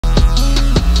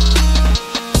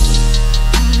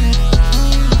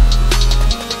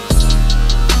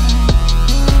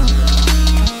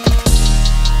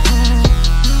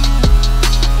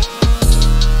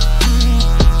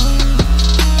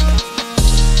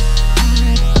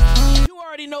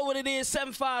is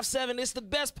 757. It's the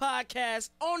best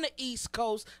podcast on the East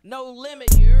Coast. No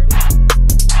limit, you heard me?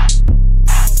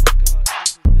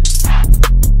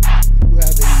 You have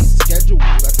a schedule.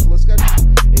 That's a schedule.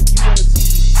 If you want to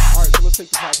see, all right, so let's take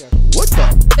the podcast. What the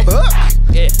fuck?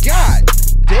 Yeah. God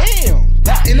damn.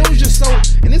 And it was just so,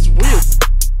 and it's real.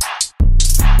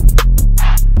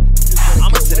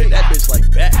 I'ma sit in that bitch like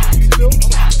that. You know?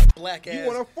 Black ass. You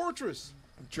want a fortress.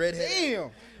 Dreadhead. Damn.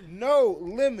 No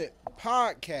Limit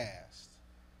Podcast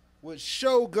with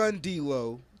Shogun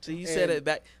D-Lo. So you said it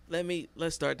back.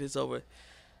 Let's start this over.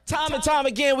 Time and time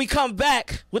again, we come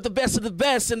back with the best of the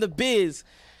best in the biz.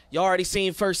 You already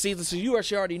seen first season, so you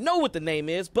actually already know what the name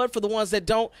is. But for the ones that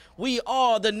don't, we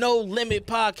are the No Limit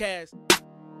Podcast.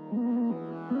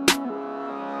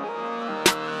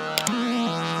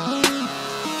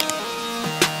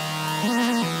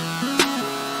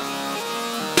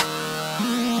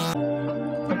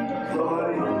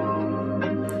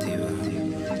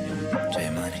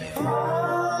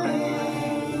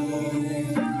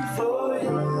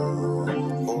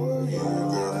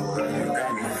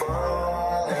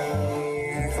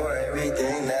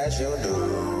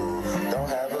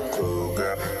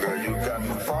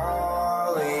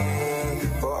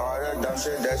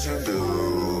 That you do,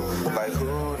 like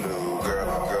who knew, girl,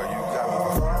 you got me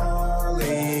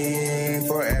falling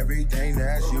for everything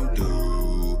that you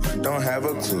do. Don't have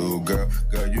a clue, girl,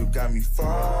 you got me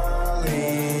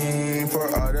falling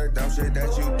for all the dumb shit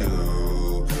that you do.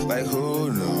 Like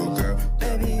who knew, girl?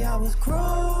 Baby, I was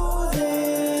cruising.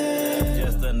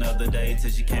 Just another day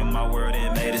till she came in my world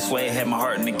and made it sway. Had my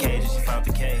heart in the cage and she found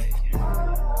the cage.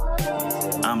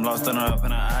 I'm lost in her up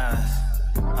in her eyes.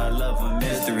 Her love a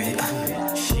mystery.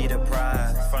 She the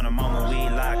prize. From the moment we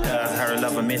locked us, her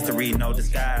love a mystery, no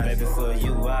disguise. Baby, for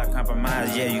you I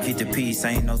compromise. Yeah, you keep the peace,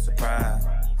 ain't no surprise.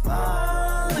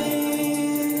 Falling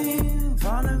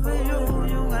for you,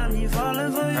 you got me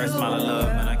falling for you. Her smile of love,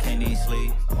 man, I can't even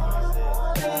sleep.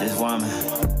 This woman,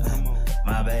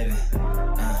 my baby,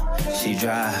 she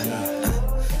drive,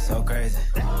 so crazy,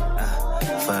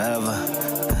 forever.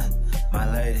 My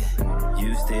lady,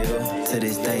 you still to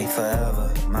this day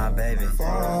forever, my baby.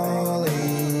 Falling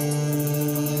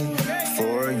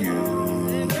for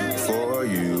you,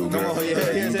 girl.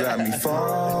 You got me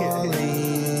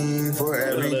falling for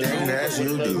everything that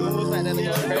you do.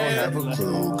 Don't have a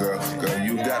clue, girl,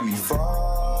 you got me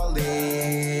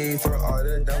falling for all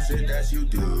the dumb shit that you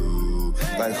do.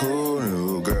 Like who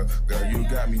knew, girl, you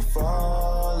got me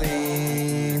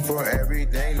falling for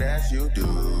everything that you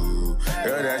do.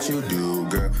 Girl, that you do,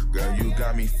 girl, you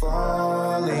got me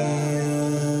falling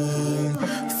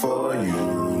for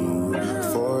you,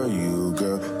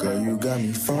 girl, you got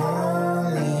me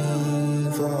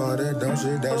falling for all the dumb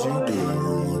shit that you do.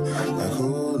 Like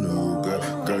who knew,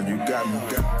 girl, you got me,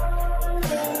 girl.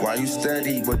 Why you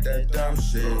steady with that dumb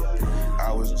shit?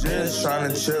 I was just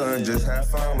trying to chill and just have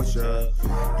fun with you.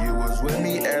 You was with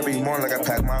me every morning like I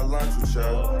packed my lunch with you.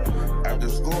 After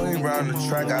school, he round the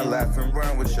track, I laugh and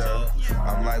run with you.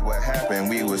 I'm like, what happened?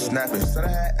 We was snapping. Said I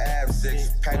had abs,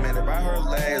 6-pack, man, about her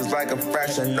legs like a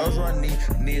fraction. Nose run,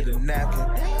 need a napkin.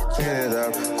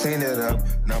 Clean it up.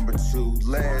 Number 2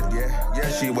 lead, yeah,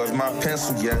 she was my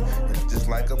pencil, yeah. Just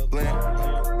like a blimp.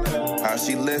 How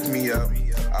she lift me up.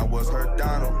 I was her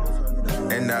Donald,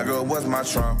 and that girl was my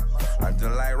Trump. I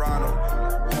just like Ronald.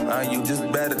 You just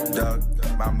better duck.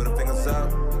 My middle finger's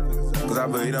up, cause I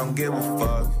really don't give a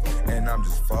fuck. And I'm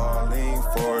just falling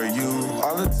for you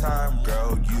all the time,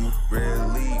 girl. You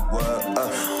really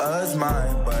was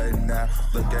mine, but now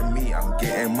look at me, I'm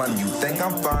getting money. You think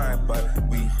I'm fine, but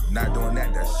we not doing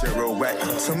that. That shit real whack.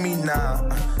 Talk to me now,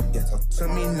 yeah, talk to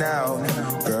me now.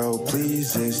 Girl,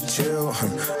 please just chill.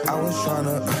 I was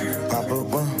tryna pop up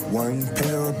one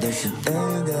pill, then she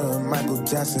ended up Michael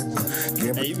Jackson.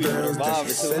 Give me pills, then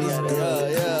she said it's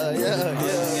good. Yeah.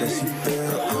 Said she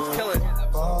feel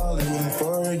falling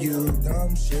for you,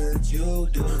 dumb shit you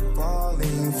do.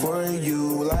 Falling for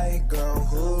you, like girl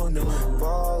who knew.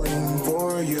 Falling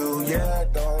for you, yeah,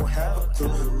 don't have a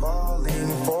clue.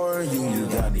 Falling for you, you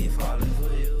got me falling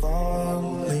for you.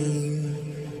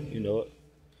 Falling. You know it.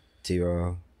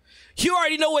 T-Raw. You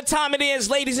already know what time it is,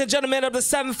 ladies and gentlemen of the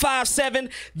 757.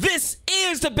 This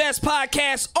is the best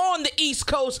podcast on the East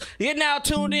Coast. You're now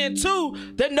tuned in to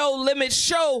the No Limit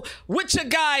Show with your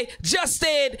guy, Just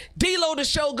Said, D-Lo the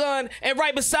Shogun, and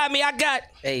right beside me, I got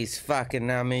Ace fucking,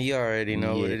 I mean, you already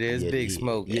know what it is. Big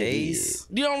Smoke, Ace.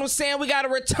 You know what I'm saying? We got a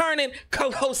returning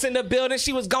co-host in the building.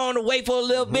 She was going away for a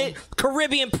little bit.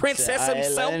 Caribbean princess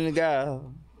himself.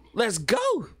 Let's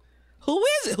go. Who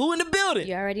is it? Who in the building?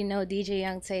 You already know DJ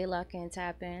Young Tay lock and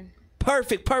tap in.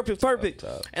 Perfect.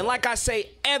 And like I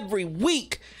say, every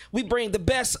week we bring the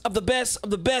best of the best of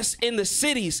the best in the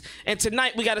cities. And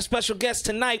tonight we got a special guest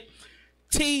tonight,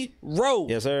 T-Row.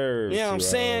 Yes, sir. You know what I'm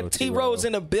saying? T-Row's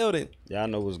in the building. Y'all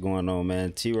know what's going on,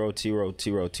 man. T-Row,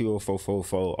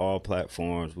 20444, all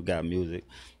platforms. We got music,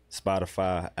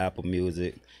 Spotify, Apple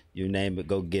Music, you name it.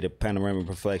 Go get it. Panoramic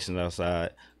Reflections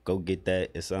outside. Go get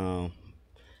that. It's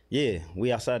yeah,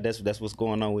 we outside. That's what's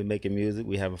going on. We making music.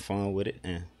 We having fun with it,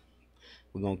 and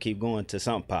we're gonna keep going till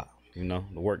something pop. You know,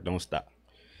 the work don't stop.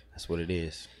 That's what it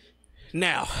is.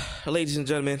 Now, ladies and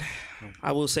gentlemen,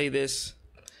 I will say this.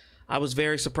 I was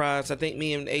very surprised. I think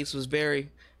me and Ace was very,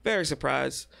 very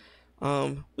surprised.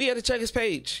 We had to check his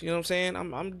page. You know what I'm saying?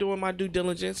 I'm doing my due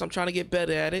diligence. I'm trying to get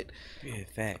better at it. Yeah,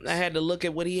 facts. I had to look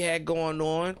at what he had going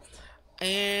on,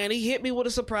 and he hit me with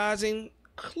a surprising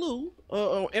clue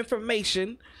or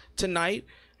information tonight.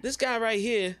 This guy right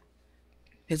here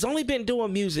has only been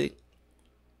doing music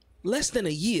less than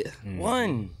a year.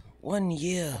 1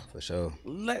 year. For sure.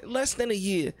 Less than a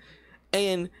year,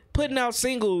 and putting out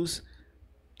singles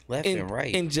Left and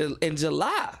right. in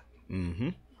July. Mm-hmm.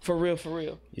 For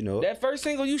real. You know that first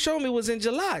single you showed me was in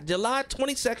July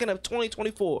 22nd of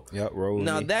 2024. Yep, roll with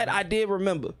Now me. that I did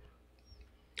remember,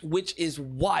 which is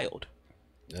wild.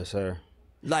 Yes, sir.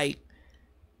 Like,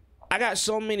 I got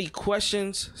so many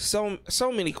questions, so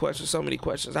many questions.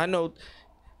 I know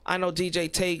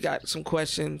DJ Tay got some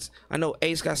questions. I know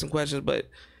Ace got some questions, but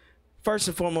first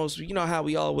and foremost, you know how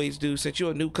we always do. Since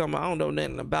you're a newcomer, I don't know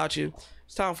nothing about you.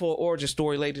 It's time for an origin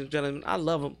story, ladies and gentlemen. I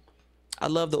love them. I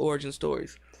love the origin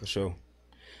stories. For sure.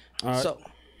 All right.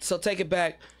 So take it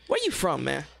back. Where you from,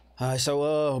 man? All right,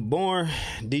 so born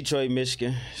Detroit,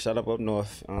 Michigan. Shut up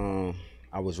north.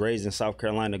 I was raised in South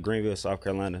Carolina, Greenville, South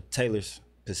Carolina, Taylor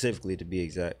specifically to be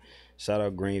exact. Shout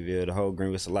out Greenville, the whole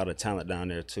Greenville. It's a lot of talent down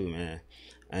there too, man.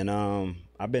 And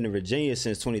I've been in Virginia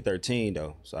since 2013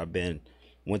 though. So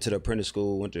went to the apprentice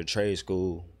school, went to the trade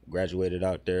school, graduated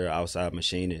out there, outside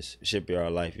machinist,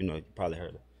 shipyard life. You know, you probably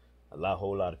heard a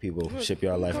whole lot of people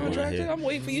shipyard life around here. I'm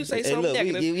waiting for you to say Hey, something look,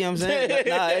 negative. you know what I'm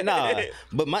saying? Nah.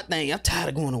 But my thing, I'm tired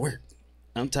of going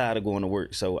to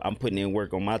work. So I'm putting in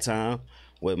work on my time.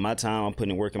 With my time, I'm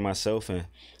putting in work in myself and, you know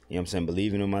what I'm saying,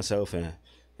 believing in myself and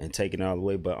taking it all the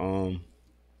way. But,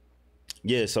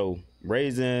 yeah, so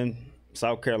raised in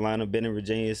South Carolina, been in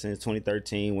Virginia since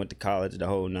 2013, went to college, the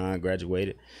whole nine,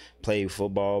 graduated, played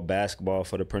football, basketball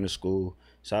for the apprentice school.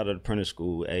 Shout out to the apprentice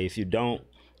school. Hey, if you don't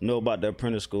know about the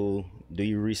apprentice school, do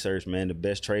your research, man. The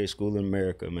best trade school in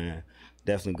America, man.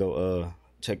 Definitely go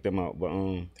check them out. But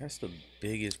that's the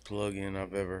biggest plug-in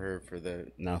I've ever heard for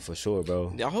that. Nah, for sure,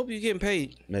 bro. I hope you're getting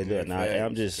paid.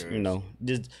 I'm just, you know,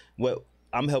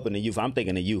 I'm helping the youth. I'm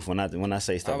thinking the youth when I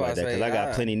say stuff like that, because I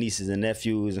got plenty of nieces and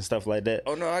nephews and stuff like that.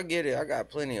 Oh no, I get it. I got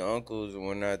plenty of uncles and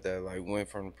whatnot that like went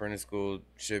from apprentice school,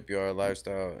 shipyard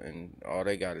lifestyle, and all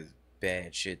they got is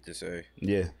bad shit to say.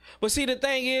 Yeah. But see, the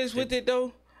thing is with it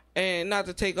though, and not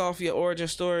to take off your origin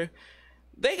story,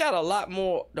 they got a lot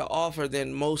more to offer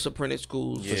than most apprentice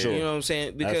schools. For sure. You know what I'm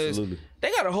saying? Because absolutely.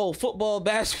 They got a whole football,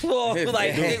 basketball,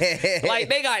 like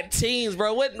they got teams,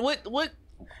 bro. What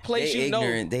place they you know?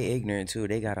 They ignorant too.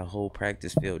 They got a whole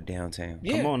practice field downtown.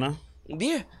 Yeah. Come on now.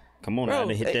 Yeah. Come on, bro, I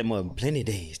done hit that mother plenty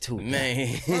days too,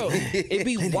 man. Bro, it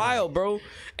be wild, bro.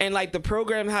 And like the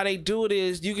program, how they do it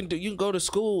is you can go to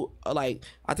school like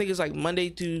I think it's like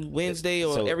Monday to Wednesday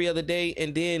or every other day,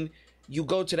 and then you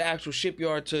go to the actual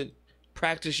shipyard to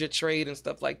practice your trade and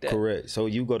stuff like that. Correct. So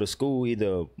you go to school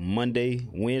either Monday,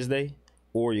 Wednesday,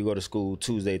 or you go to school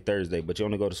Tuesday, Thursday, but you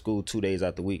only go to school 2 days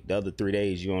out the week. The other 3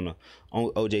 days you on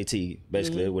OJT,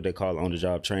 basically what they call on the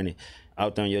job training.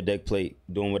 Out there on your deck plate,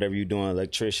 doing whatever you're doing,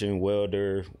 electrician,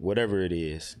 welder, whatever it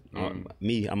is.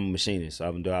 Me, I'm a machinist, so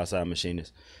I'm an outside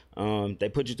machinist. They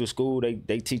put you through school,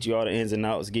 they teach you all the ins and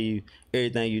outs, give you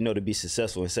everything you know to be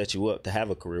successful and set you up to have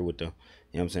a career with them.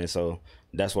 You know what I'm saying? So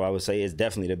that's why I would say it's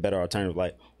definitely the better alternative.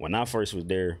 Like when I first was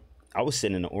there, I was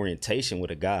sitting in the orientation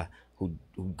with a guy who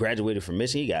graduated from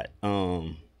Michigan. He got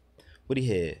what he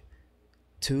had?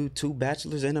 Two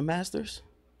bachelors and a master's.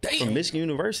 Damn. From Michigan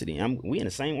University. We in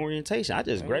the same orientation. I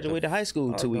just graduated high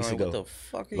school 2 weeks ago. What the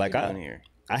fuck are like you doing here?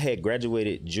 I had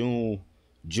graduated June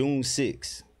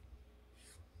 6th.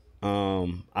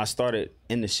 I started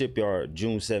in the shipyard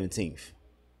June 17th.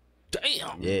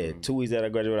 Damn. Yeah, 2 weeks after I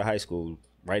graduated high school.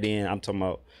 Right in, I'm talking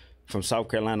about from South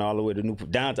Carolina all the way to Newport.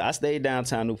 Downtown. I stayed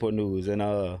downtown Newport News, and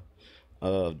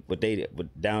but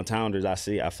downtowners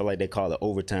I feel like they call it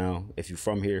Overtown if you're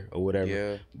from here or whatever.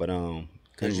 Yeah. But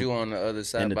Cause you on the other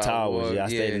side. In the by towers, water. I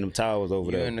stayed in them towers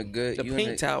over there. In the good, The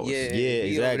pink towers. Yeah,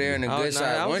 exactly. Over there in the good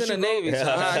side. I was Once in the you Navy,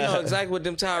 so I know exactly what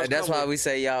them towers. That's come why with. we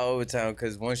say y'all overtown.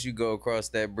 Cause once you go across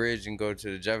that bridge and go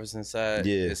to the Jefferson side,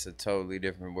 it's a totally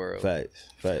different world. Facts.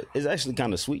 It's actually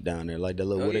kind of sweet down there. Like the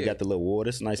little, where they got the little water.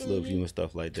 It's a nice little view and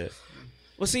stuff like that.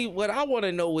 Well, see, what I want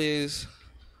to know is,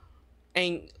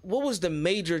 and what was the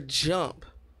major jump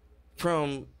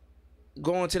from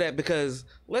going to that? Because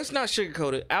let's not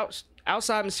sugarcoat it.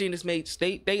 Outside machinists mates,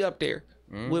 they up there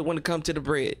when it comes to the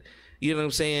bread. You know what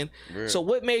I'm saying? Yeah. So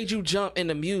what made you jump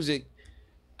into music?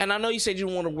 And I know you said you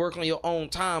want to work on your own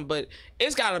time, but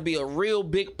it's got to be a real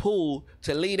big pool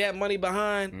to leave that money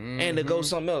behind and to go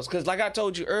something else. Because like I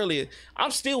told you earlier,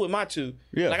 I'm still with my two.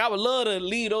 Yeah. Like I would love to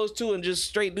leave those two and just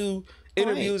straight do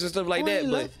interviews and stuff like that.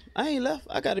 But I ain't left.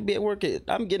 I got to be at work.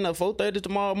 I'm getting up 4:30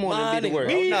 tomorrow morning to be to work.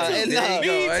 Me too.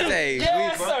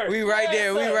 Yes, we right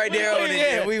there. We right there on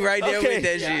it. We right there with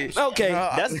that shit. Okay.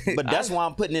 That's why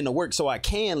I'm putting in the work so I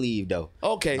can leave though.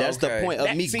 Okay. That's the point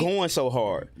of me going so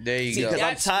hard. There you go. Because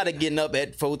I'm tired of getting up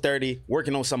at 4:30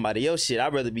 working on somebody else's shit.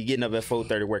 I'd rather be getting up at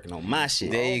 4:30 working on my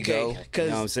shit. There you go. Because you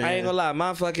know what I'm saying? I ain't gonna lie,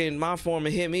 my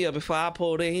foreman hit me up before I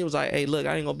pulled in. He was like, "Hey, look,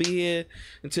 I ain't gonna be here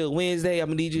until Wednesday. I'm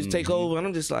gonna need you to take over." And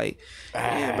I'm just like,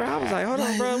 "Yeah, bro." I was like, "Hold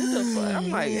on, bro. What the fuck?" I'm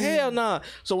like, "Hell nah."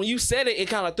 So when you said it, it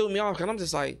kind of threw me off. Cause I'm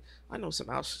just like, I know some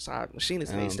outside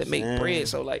machinists mates that make bread.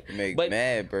 So like, but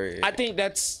mad bread. I think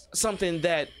that's something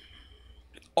that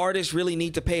artists really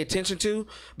need to pay attention to,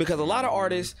 because a lot of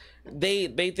artists they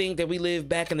think that we live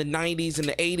back in the 90s and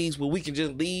the 80s where we can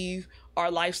just leave our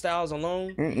lifestyles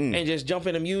alone and just jump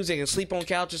into music and sleep on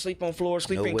couches, sleep on floors,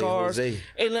 sleep in cars.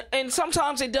 And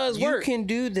sometimes it does work. You can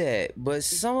do that, but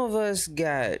some of us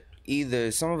got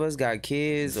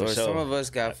kids or some of us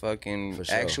got fucking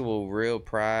actual real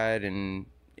pride, and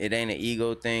it ain't an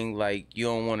ego thing. Like, you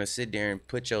don't want to sit there and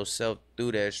put yourself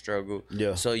through that struggle.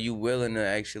 Yeah. So you willing to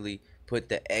actually put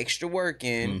the extra work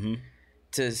in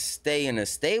to stay in a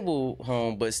stable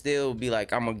home, but still be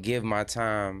like, I'm gonna give my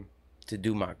time to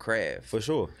do my craft. For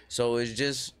sure. So it's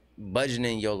just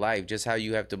budgeting your life, just how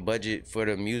you have to budget for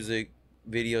the music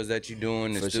videos that you're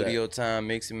doing, the studio time,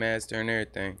 mixing, master, and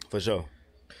everything. For sure.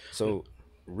 So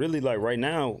really, like right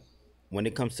now, when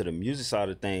it comes to the music side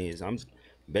of things, I'm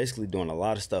basically doing a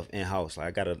lot of stuff in-house. Like,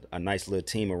 I got a nice little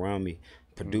team around me,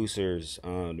 producers,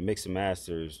 the mix and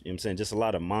masters, you know what I'm saying? Just a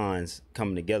lot of minds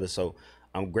coming together. So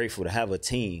I'm grateful to have a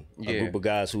team, a group of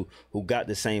guys who got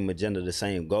the same agenda, the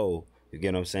same goal. You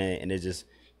get what I'm saying? And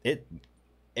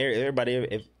everybody in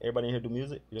here do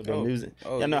music? You do music?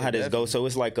 Y'all know how this goes. So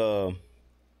it's like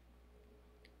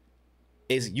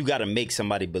you got to make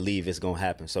somebody believe it's gonna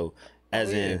happen. So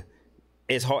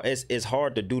it's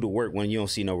hard to do the work when you don't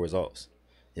see no results.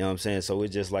 You know what I'm saying? So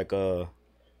it's just like for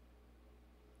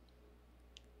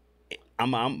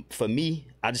me,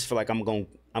 I just feel like I'm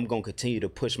gonna continue to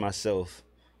push myself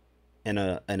in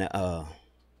a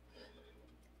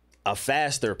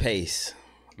faster pace.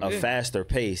 Faster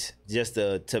pace, just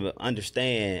to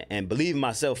understand and believe in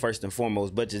myself first and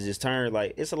foremost, but to just turn,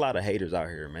 like, it's a lot of haters out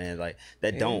here, man, like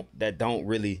that don't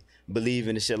really believe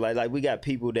in the shit. Like we got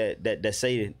people that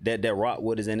say that rock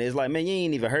with us, and it's like, man, you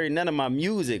ain't even heard none of my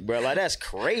music, bro. Like, that's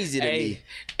crazy to me.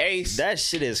 Ace, that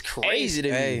shit is crazy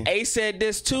to me. Ace said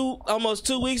this almost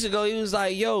 2 weeks ago. He was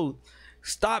like, yo,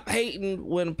 stop hating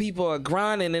when people are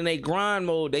grinding in they grind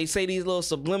mode. They say these little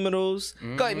subliminals.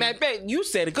 Go ahead, man. You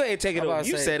said it. Go ahead, take it over.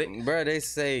 You said it, bro. They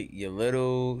say your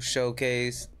little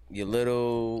showcase, your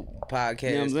little podcast. You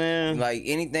know what I'm saying? Like,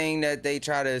 anything that they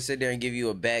try to sit there and give you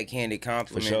a backhanded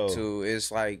compliment to,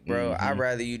 it's like, bro, I'd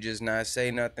rather you just not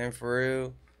say nothing for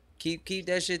real. Keep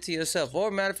that shit to yourself.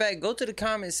 Or, matter of fact, go to the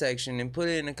comment section and put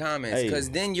it in the comments, because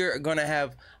then you're gonna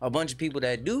have a bunch of people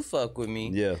that do fuck with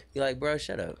me. Yeah, you're like, bro,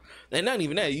 shut up. And not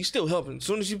even that, you still helping. As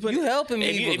soon as you put helping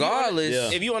me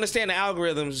regardless. If you understand the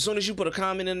algorithms, as soon as you put a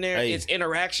comment in there, it's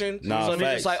interaction. So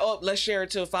then it's like, oh, let's share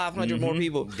it to 500 more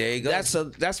people. There you go.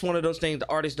 That's one of those things the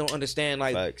artists don't understand.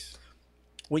 Like,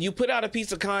 when you put out a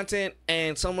piece of content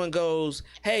and someone goes,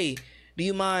 hey, do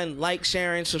you mind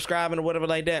sharing, subscribing, or whatever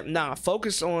like that? Nah,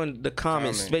 focus on the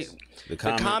comments. The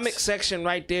comment section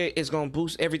right there is gonna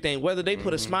boost everything. Whether they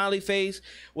put a smiley face,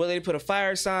 whether they put a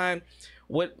fire sign,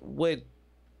 what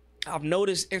I've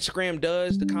noticed Instagram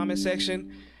does, the comment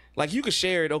section, like, you can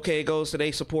share it, okay, it goes to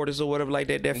their supporters or whatever like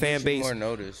that, their fan base. More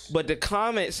notice. But the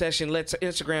comment section lets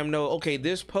Instagram know, okay,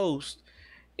 this post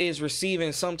is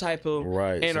receiving some type of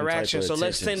interaction, so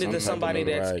let's send it to somebody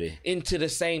that's into the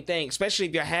same thing, especially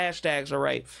if your hashtags are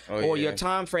right or your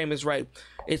time frame is right.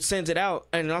 It sends it out.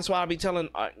 And that's why I be telling,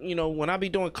 when I be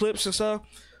doing clips and stuff,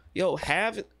 yo,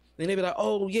 have it, and they be like,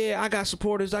 oh yeah, I got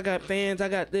supporters, I got fans, I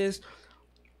got this.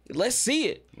 let's see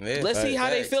it. Yeah, let's see how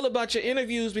they facts. feel about your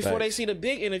interviews before they see the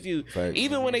big interview.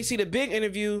 Even when they see the big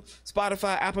interview,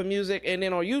 Spotify, Apple Music, and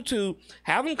then on YouTube,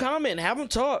 have them comment, have them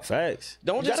talk. Facts.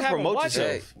 Don't just have them watch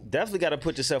it. Definitely got to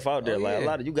put yourself out there. Like a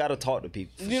lot of you got to talk to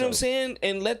people. You know what I'm saying?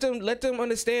 And let them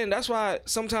understand. That's why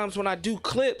sometimes when I do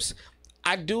clips,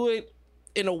 I do it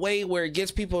in a way where it gets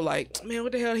people like, man,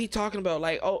 what the hell are he talking about?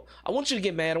 Like, oh, I want you to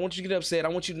get mad. I want you to get upset. I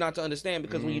want you not to understand,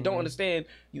 because when you don't understand,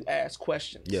 you ask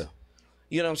questions. Yeah.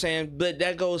 You know what I'm saying? But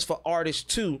that goes for artists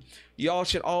too. Y'all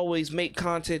should always make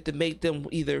content to make them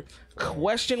either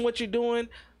question what you're doing,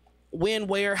 when,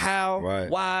 where, how,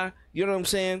 why. You know what I'm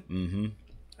saying? Mm-hmm.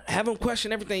 Have them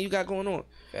question everything you got going on.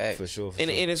 For sure. And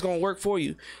it's going to work for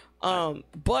you.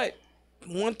 But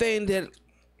one thing that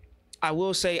I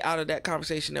will say out of that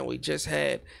conversation that we just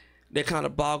had that kind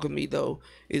of boggled me, though,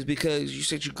 is because you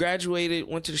said you graduated,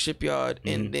 went to the shipyard,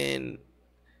 and then,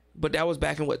 but that was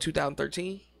back in what,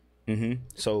 2013?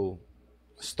 So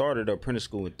started apprentice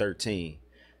school in 13.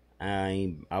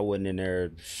 I wasn't in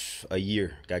there a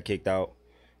year, got kicked out.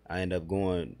 I ended up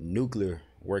going nuclear,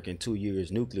 working 2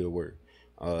 years nuclear work,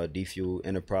 defuel,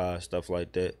 enterprise, stuff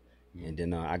like that. And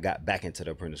then I got back into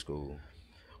the apprentice school.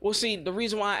 Well, see, the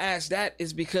reason why I asked that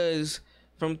is because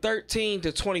from 13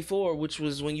 to 24, which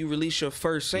was when you released your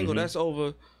first single, that's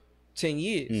over 10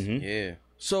 years. Yeah.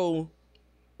 So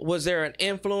was there an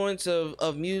influence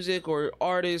of music or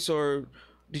artists, or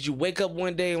did you wake up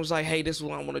one day and was like, hey, this is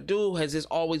what I want to do? Has this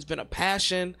always been a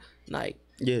passion? Like,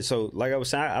 yeah, so like I was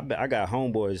saying, I got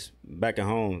homeboys back at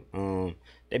home.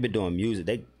 They been doing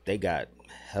music. They got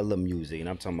hella music, and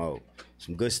I'm talking about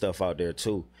some good stuff out there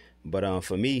too. But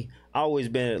for me, I always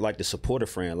been like the supportive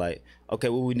friend. Like, okay,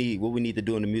 what we need to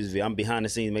do in the music video. I'm behind the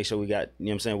scenes, make sure we got, you know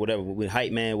what I'm saying, whatever we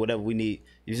hype man, whatever we need.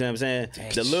 You see what I'm saying?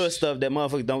 The little stuff that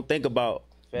motherfuckers don't think about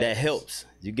that helps.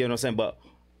 You get what I'm saying? But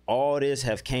all this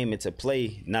have came into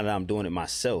play now that I'm doing it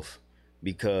myself,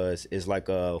 because it's like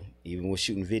even with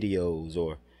shooting videos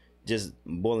or just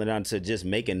boiling down to just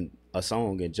making a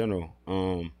song in general. I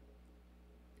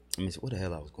mean, what the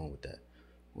hell I was going with that?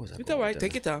 It's all right.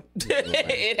 Take your time.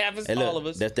 It happens to all of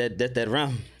us. That's that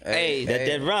rum. Hey,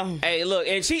 that rum. Hey, look,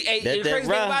 and she, the crazy thing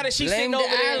about it, she sitting over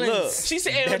there. Look, she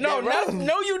said,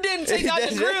 no, you didn't take out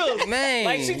the grills, man.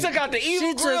 Like she took out the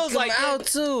evil grills, like out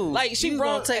too. Like she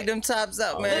brought take them tops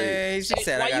out, man. She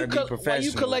said, I gotta be professional. While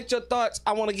you collect your thoughts,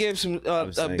 I want to give some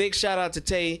a big shout out to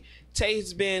Tay.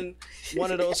 Tay's been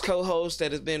one of those co-hosts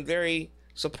that has been very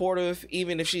supportive,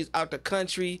 even if she's out the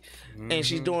country and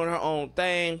she's doing her own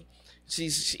thing.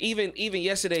 She's even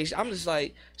yesterday. I'm just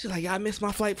like, she's like, yeah, I missed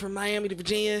my flight from Miami to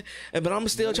Virginia, but I'm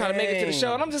still trying to make it to the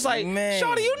show. And I'm just like,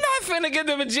 Shawty, you not finna get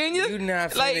to Virginia. You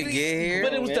not finna get here.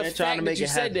 But it was the fact that you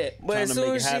said that. But as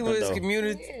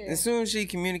soon as she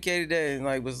communicated that, and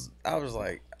I was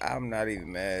like, I'm not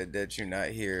even mad that you're not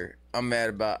here.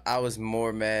 I was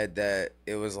more mad that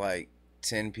it was like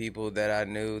 10 people that I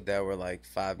knew that were like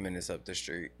 5 minutes up the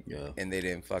street, and they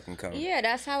didn't fucking come. Yeah,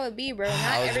 that's how it be, bro.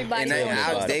 Not everybody.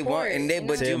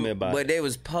 But they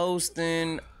was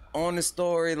posting on the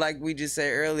story, like we just said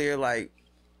earlier, like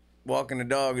walking the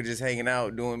dog or just hanging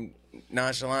out doing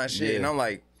nonchalant shit, and I'm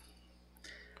like,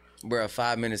 bro,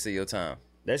 5 minutes of your time.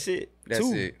 That's it.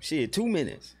 It. Shit, 2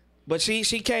 minutes. But she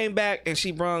came back and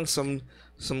she brought some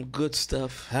good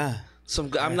stuff.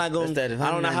 I'm not going. I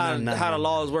don't know how the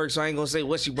laws work, so I ain't gonna say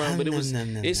what she brought, but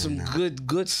it's some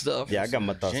good stuff. Yeah, I got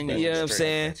my thoughts. You know what I'm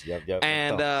saying? Yep,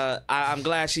 and I'm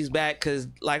glad she's back, because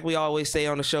like we always say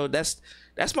on the show, that's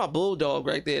my bulldog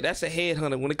right there. That's a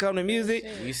headhunter. When it comes to music,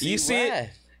 you see it.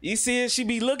 You see it, she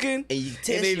be looking, and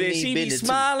she be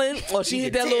smiling, or she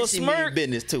hit that little smirk.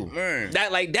 Business too.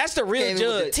 That's the real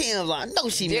judge. I know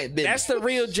she meant business. That's the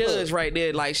real judge right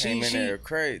there. Like she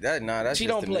crazy. That's she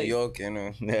just don't play New York, you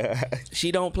know.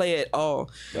 She don't play at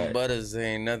all. Butters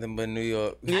ain't nothing but New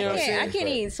York. I can't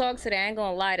even talk today. I ain't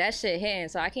gonna lie, that shit hitting.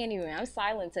 So I can't even. I'm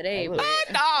silent today. No.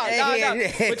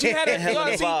 But you had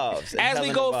as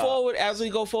we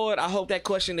go forward, I hope that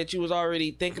question that you was already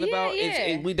thinking about.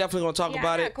 We definitely gonna talk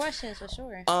about it. Questions for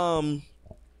sure.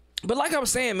 But like I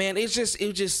was saying, man, it was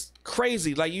just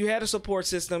crazy. Like, you had a support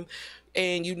system,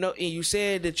 and you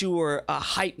said that you were a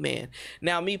hype man.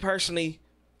 Now, me personally,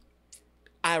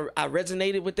 I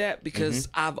resonated with that, because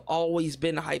I've always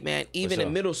been a hype man, even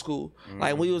in middle school.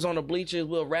 Like, we was on the bleachers,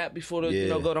 we'll rap before the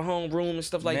go to homeroom and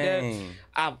stuff like that.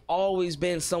 I've always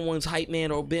been someone's hype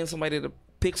man, or been somebody to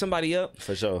pick somebody up.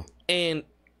 For sure. And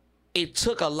it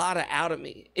took a lot out of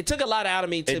me. It took a lot out of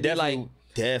me to be like,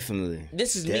 Definitely.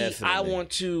 This is me. I want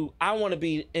to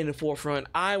be in the forefront.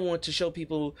 I want to show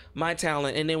people my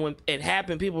talent. And then when it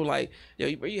happened, people were like,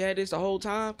 yo, bro, you had this the whole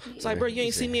time? It's like, bro, you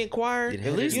ain't see me inquire.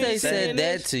 At least they said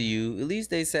that to you. At least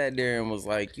they sat there and was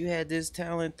like, you had this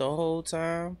talent the whole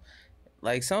time.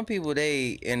 Like, some people,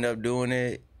 they end up doing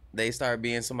it. They start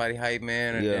being somebody hype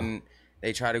man, and then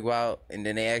they try to go out, and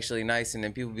then they actually nice, and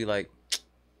then people be like,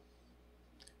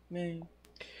 man.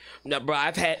 No, bro,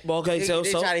 I've had they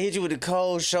try to hit you with a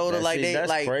cold shoulder,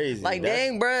 that's crazy. Like,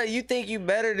 dang, bro, you think you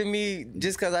better than me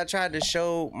just because I tried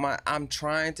to I'm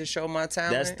trying to show my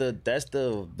talent. That's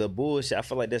the bullshit. I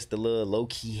feel like that's the little low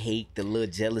key hate, the little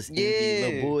jealous, envy,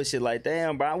 little bullshit. Like,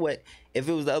 damn, bro, if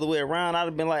it was the other way around, I'd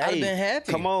have been like, hey, been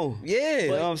happy. Come on, yeah,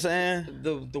 you know what I'm saying?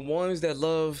 The ones that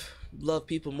love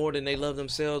people more than they love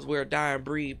themselves, we're a dying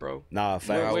breed, bro. Nah,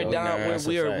 fact.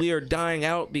 We are dying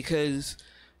out because.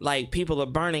 Like, people are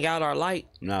burning out our light.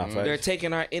 Nah, they're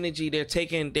taking our energy. They're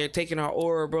taking our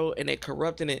aura, bro, and they're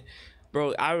corrupting it,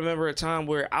 bro. I remember a time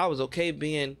where I was okay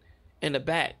being in the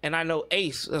back, and I know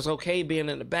Ace is okay being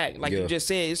in the back. Like you just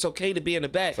said, it's okay to be in the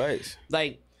back. Facts.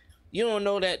 Like, you don't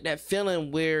know that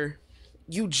feeling where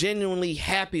you genuinely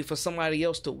happy for somebody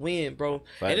else to win, bro.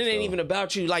 Facts, and it ain't even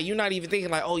about you. Like, you're not even thinking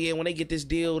like, oh yeah, when they get this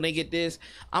deal, when they get this,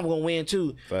 I'm gonna win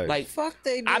too. Facts. Like, fuck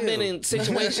they do. I've been in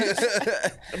situations,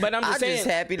 but I'm just saying. Just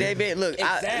happy they been. Look,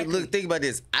 Exactly. think about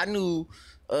this. I knew,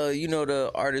 you know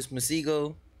the artist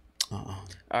Masego. All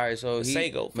right, so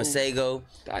Masego.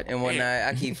 And one night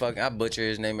I butcher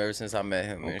his name ever since I met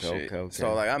him and shit. Okay.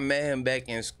 So like I met him back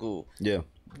in school. Yeah.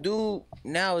 Dude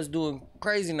now is doing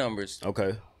crazy numbers.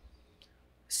 Okay.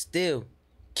 Still,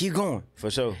 keep going. For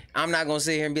sure. I'm not gonna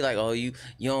sit here and be like, oh, you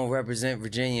don't represent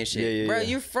Virginia and shit. Yeah, bro,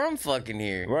 you're from fucking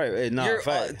here. Right. Nah,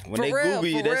 fact. When they Google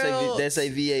you, that's a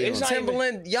VA. It's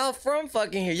Timberland, y'all from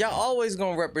fucking here. Y'all always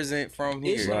gonna represent from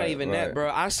here. It's not even that,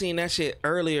 bro. I seen that shit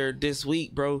earlier this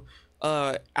week, bro.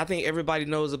 I think everybody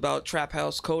knows about Trap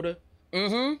House Coda.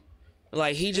 Mm-hmm.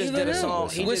 Like, he just did a song.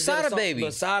 With Sada Baby.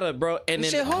 With Sada, bro. And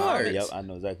then shit hard. Yep, I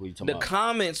know exactly what you're talking about. The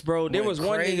comments, bro. There was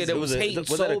one nigga that was hating so bad.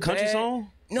 Was that a country song?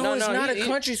 No, it's not a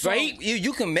country song. Right?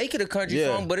 You can make it a country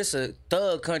song, but it's a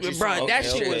thug country song. Bro, that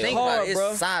shit was hard,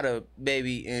 bro. It's Sada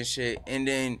Baby and shit. And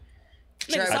then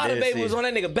Sada Baby was on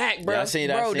that nigga back, bro. Yeah, I seen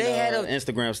that. Bro, they had an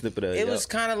Instagram snippet of it. It was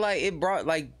kind of like, it brought,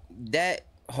 like, that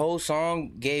whole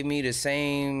song gave me the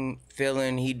same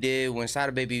feeling he did when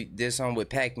Sada Baby did something with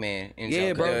Pac-Man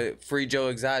and bro. Free Joe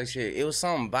Exotic shit. It was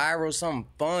something viral, something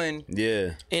fun.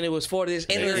 Yeah. And it was for this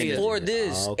area.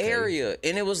 Area.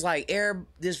 And it was like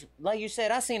this, like you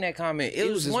said, I seen that comment. It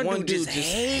was one dude just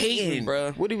hating,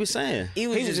 bro. What he was saying? He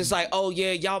was just like, oh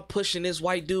yeah, y'all pushing this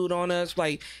white dude on us.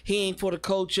 Like, he ain't for the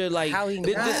culture. Like, how he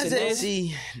this and this.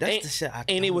 See, that's the shit.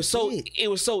 And it was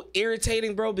so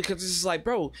irritating, bro, because it's just like,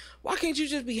 bro, why can't you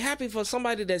just be happy for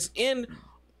somebody that's in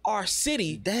our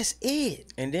city? That's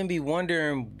it. And then be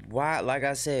wondering why, like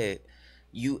I said,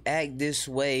 you act this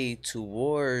way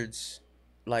towards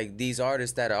like these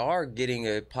artists that are getting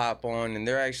a pop on and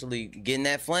they're actually getting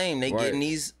that flame. They getting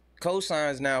these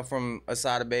cosigns now from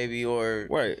Sada Baby or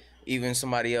even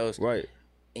somebody else. Right.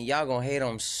 And y'all gonna hate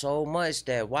them so much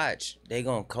that watch, they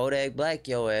gonna Kodak Black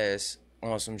your ass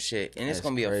on some shit, and it's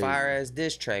gonna be a fire ass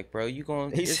diss track, bro.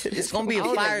 It's gonna be a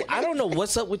fire. I don't know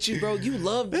what's up with you, bro. You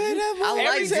love Every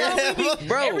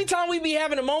time we be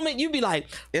having a moment, you be like,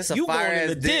 it's a you fire going ass in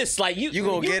the diss, like you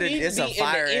gonna get it. It's a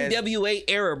fire in the NWA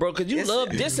era, bro, because you love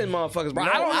dissing motherfuckers, bro.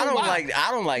 No, I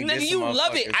don't like nigga, dissing you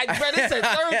love it. Bro, this is the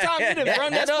third time you done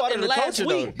run that up in the last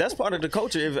week. That's part of the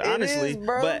culture, honestly.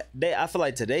 But I feel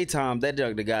like today time that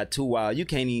junk that got too wild. You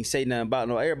can't even say nothing about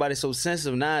everybody's so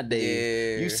sensitive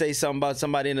nowadays. You say something about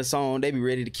somebody in the song, they be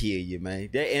ready to kill you, man.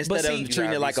 Instead of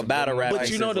treating it like a battle rap. But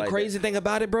you know the crazy thing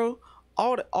about it, bro?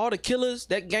 All the killers,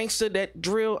 that gangster, that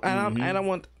drill, and I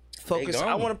want to focus.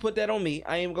 I want to put that on me.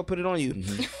 I ain't even gonna put it on you.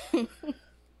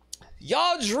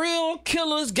 Y'all drill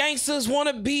killers, gangsters, want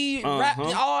to be rap,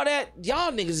 all that.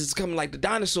 Y'all niggas is coming like the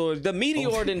dinosaurs. The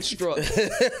meteor didn't struck.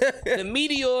 The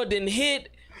meteor didn't hit,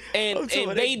 and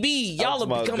baby, y'all are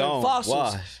becoming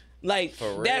fossils. Like,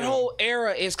 that whole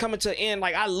era is coming to an end.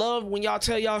 Like, I love when y'all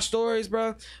tell y'all stories,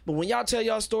 bro. But when y'all tell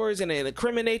y'all stories and then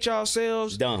incriminate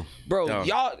yourselves, dumb, bro.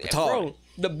 Y'all, bro,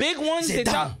 the big ones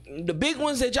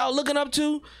that y'all looking up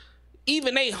to,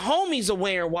 even they homies are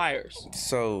wearing wires.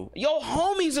 So your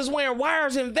homies is wearing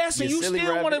wires, investing. You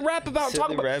still want to rap about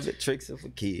talking about rabbit tricks for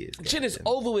kids? Shit is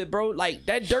over with, bro. Like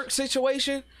that Dirk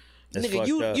situation,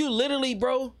 nigga. You literally,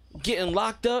 bro, getting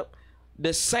locked up.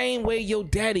 the same way your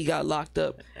daddy got locked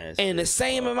up, and the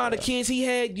same amount of kids he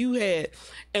had, you had,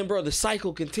 and bro, the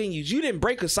cycle continues. You didn't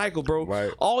break a cycle, bro.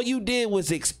 Right. All you did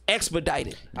was expedite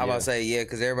it. I'm about to say, yeah,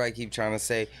 because everybody keep trying to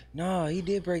say, no, he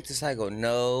did break the cycle.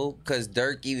 No, because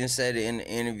Dirk even said it in the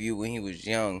interview when he was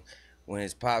young. When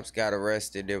his pops got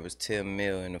arrested, there was 10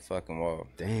 mil in the fucking wall.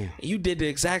 Damn. You did the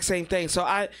exact same thing. So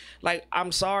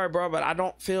I'm sorry, bro, but I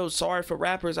don't feel sorry for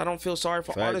rappers. I don't feel sorry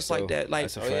for artists like that. Like,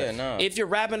 if you're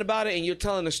rapping about it and you're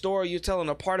telling a story, you're telling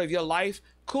a part of your life,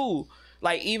 cool.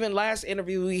 Like, even last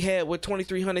interview we had with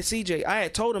 2300 CJ, I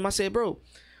had told him, I said, bro,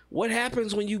 what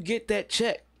happens when you get that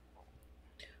check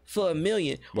for $1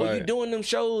 million, or you doing them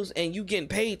shows and you getting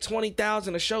paid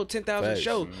 $20,000 a show, $10,000 a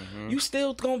show? You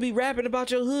still gonna be rapping about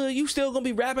your hood. You still gonna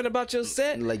be rapping about your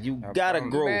set. Like, you gotta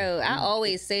grow. Bro, I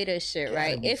always say this shit,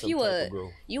 right? If you a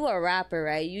rapper,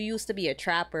 right? You used to be a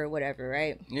trapper or whatever,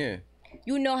 right? Yeah.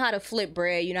 You know how to flip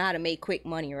bread. You know how to make quick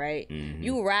money, right?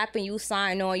 You rapping, you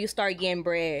sign on, you start getting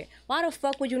bread. Why the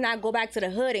fuck would you not go back to the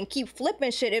hood and keep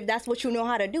flipping shit if that's what you know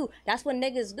how to do? That's what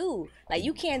niggas do. Like,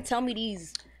 you can't tell me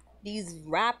these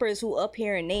rappers who up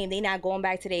here and name, they not going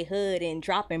back to their hood and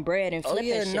dropping bread and flipping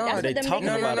shit. No. That's they what them talking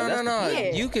niggas about do. it. No.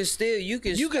 Yeah. You can still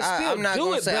I'm not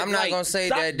gonna say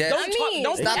that.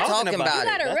 Don't stop talking about You it.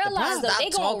 gotta realize though, they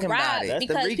gonna rap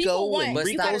because people want.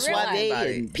 You gotta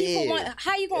realize people want.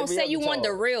 How you gonna say you want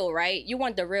the real, right? You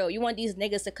want the real. You want these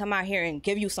niggas to come out here and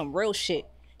give you some real shit.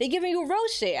 They giving you real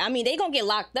shit. I mean, they gonna get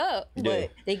locked up,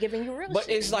 but they giving you real shit. But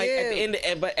it's like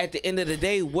at the end of the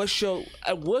day, what's your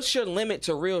limit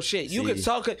to real shit? You can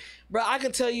talk, bro. I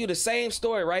can tell you the same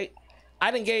story, right? I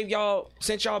done gave y'all,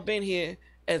 since y'all been here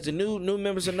as the new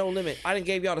members of No Limit, I done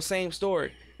gave y'all the same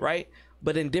story, right?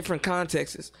 But in different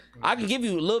contexts. I can give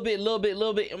you a little bit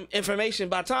information.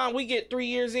 By the time we get 3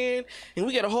 years in and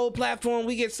we get a whole platform,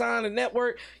 we get signed a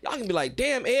network, y'all can be like,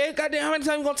 damn, Ed, goddamn, how many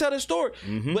times you gonna tell this story?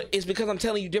 But it's because I'm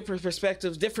telling you different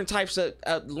perspectives, different types of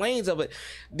lanes of it.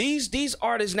 These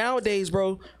artists nowadays,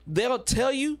 bro, they'll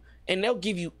tell you and they'll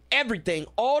give you everything,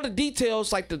 all the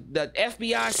details, like the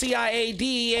FBI, CIA,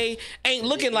 DEA ain't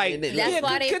looking like. That's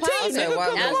why they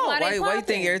popping. Why you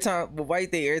think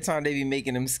every time they be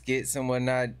making them skits and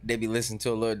whatnot, they be listening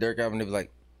to a little Dirk album and they be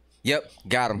like, "Yep,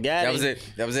 got him. That was it.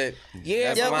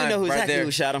 Yeah, we know who exactly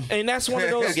who shot him. And that's one of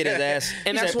those. Get his ass.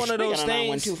 And that's one of those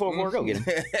things. 244, go get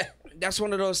him. That's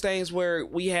one of those things where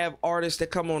we have artists that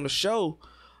come on the show,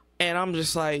 and I'm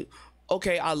just like,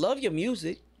 okay, I love your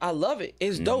music. I love it.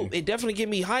 It's dope. It definitely give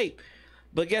me hype.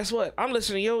 But guess what? I'm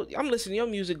listening to your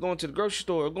music going to the grocery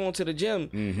store, going to the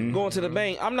gym, going to the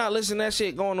bank. I'm not listening to that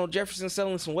shit going on Jefferson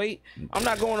selling some weight. I'm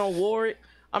not going on Warwick.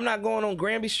 I'm not going on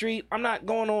Granby Street. I'm not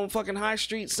going on fucking High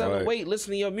Street selling weight,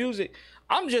 listening to your music.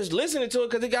 I'm just listening to it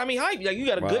because it got me hyped. Like, you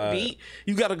got a good beat.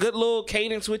 You got a good little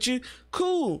cadence with you.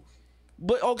 Cool.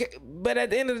 But okay, but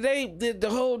at the end of the day, the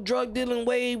whole drug dealing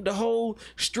wave, the whole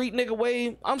street nigga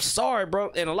wave, I'm sorry, bro.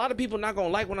 And a lot of people not gonna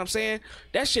like what I'm saying.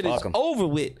 That shit is over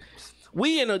with.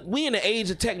 We in the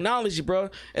age of technology, bro.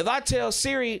 If I tell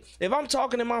Siri, if I'm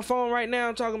talking in my phone right now,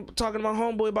 I'm talking to my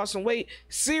homeboy about some weight,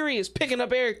 Siri is picking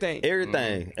up everything.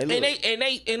 Everything. And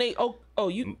they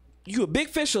you a big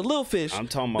fish or little fish? I'm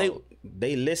talking about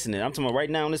they listening. I'm talking about right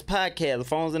now on this podcast, the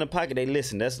phone's in the pocket, they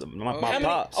listen. That's my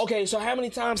pops. Okay, so how many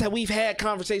times have we had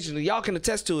conversations, and y'all can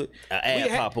attest to it? An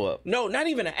ad pop up. No, not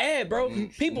even an ad, bro.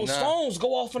 People's phones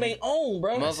go off on their own,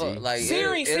 bro. Like,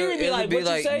 Siri be like, what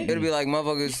you say? It'll be like,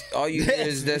 motherfuckers, all you hear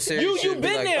is that Siri You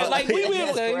been there. Like, we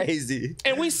been crazy.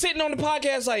 And we sitting on the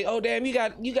podcast like, oh, damn, you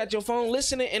got your phone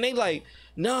listening, and they like,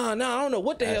 Nah, I don't know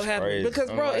what the hell happened. Crazy.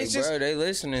 Because, bro, it's just... Bro, they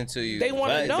listening to you. They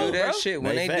want to know, do that bro. shit.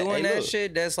 When they doing that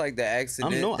shit, that's like the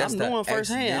accident. I'm knowing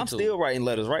firsthand. I'm still writing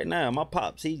letters right now. My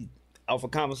pops, he off a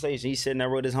conversation. He's sitting there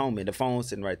with his homie. The phone's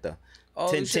sitting right there.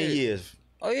 10 years.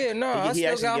 Oh, yeah, no. He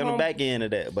actually got on the back end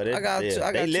of that. But I got two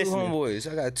homeboys.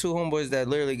 I got two homeboys that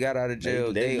literally got out of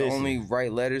jail. They only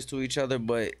write letters to each other,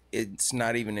 but it's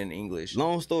not even in English.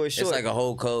 Long story short. It's like a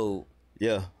whole code.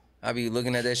 Yeah. I be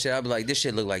looking at that shit. I be like, this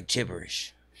shit look like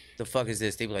gibberish. The fuck is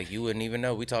this? They be like, you wouldn't even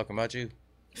know. We talking about you.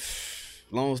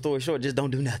 Long story short, just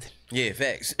don't do nothing. Yeah,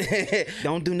 facts.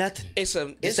 Don't do nothing. It's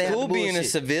cool being a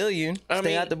civilian.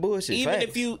 Stay out the bullshit. Even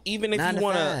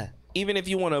if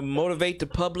you wanna motivate the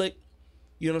public,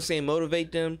 you know what I'm saying,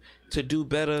 motivate them to do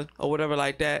better or whatever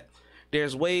like that.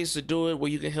 There's ways to do it where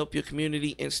you can help your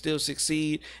community and still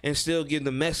succeed and still get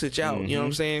the message out. You know what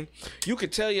I'm saying? You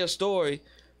could tell your story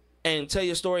and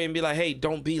be like, hey,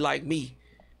 don't be like me.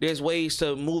 There's ways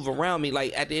to move around me.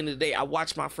 Like, at the end of the day, I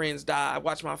watch my friends die. I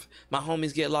watch my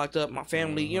homies get locked up, my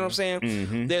family, you know what I'm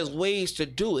saying? There's ways to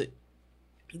do it.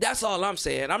 That's all I'm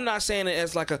saying. I'm not saying it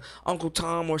as like a Uncle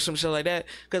Tom or some shit like that.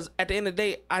 Because at the end of the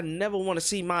day, I never want to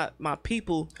see my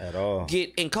people at all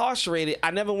get incarcerated.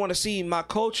 I never want to see my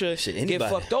culture get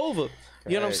fucked over.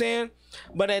 You know what I'm saying?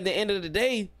 But at the end of the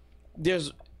day,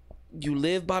 you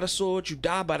live by the sword, you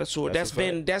die by the sword. That's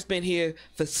been here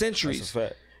for centuries. That's a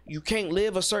fact. You can't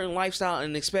live a certain lifestyle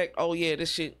and expect, oh yeah,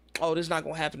 this is not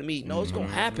gonna happen to me. No, it's gonna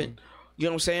happen. You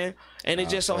know what I'm saying? And it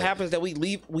just so happens that we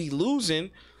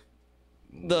losing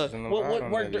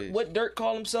what Dirk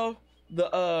call himself?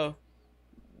 The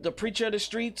preacher of the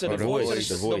streets or the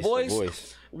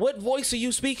voice. What voice are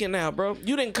you speaking now, bro?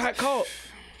 You didn't call.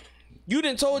 You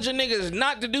done told your niggas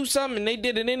not to do something and they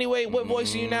did it anyway. What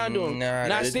voice are you now doing? Nah,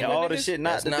 not sticking all with the niggas? shit not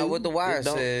That's to not do. what the Wire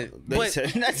said. But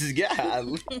that's his guy.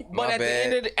 But at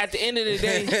the end of the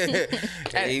day,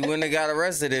 he wouldn't have got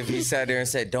arrested if he sat there and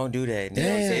said, "Don't do that."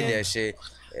 Said that shit.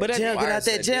 But Jail, get out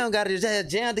that jail, got it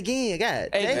jammed again. God,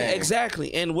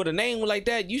 exactly. And with a name like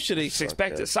that, you should have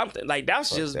expected something. Like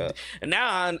that's just. And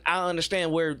now I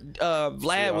understand where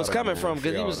Vlad was coming from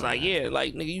because he was like, yeah,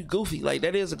 like nigga, you goofy. Like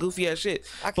that is a goofy ass shit.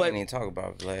 I can't even talk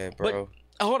about Vlad, bro.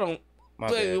 But, hold on.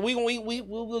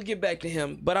 We'll get back to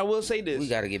him. But I will say this. We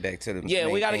got to get back to the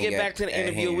we got to get back to the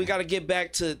interview. We got to get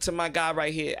back to my guy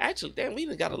right here. Actually, damn,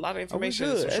 we got a lot of information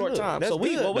in a short time. So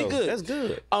we good. That's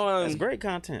good. That's great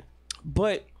content.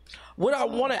 But what I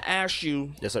want to ask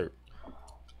you, yes, sir.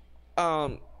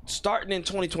 Starting in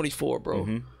 2024,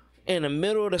 bro, in the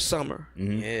middle of the summer,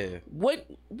 yeah. What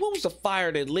was the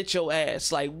fire that lit your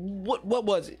ass? Like, what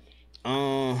was it?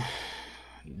 That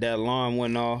alarm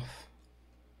went off.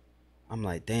 I'm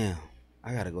like, damn,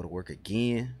 I gotta go to work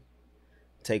again.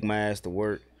 Take my ass to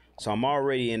work. So I'm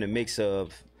already in the mix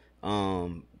of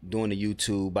doing the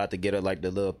YouTube, about to get her like the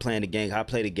little playing the game. I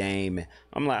play the game, and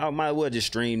I'm like, I might as well just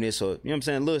stream this, or you know what I'm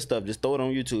saying, little stuff. Just throw it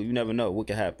on YouTube. You never know what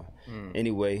could happen.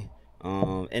 Anyway,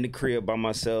 in the crib by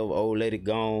myself, old lady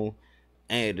gone,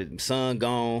 and the son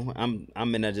gone.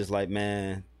 I'm in there just like,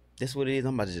 man, this what it is.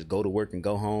 I'm about to just go to work and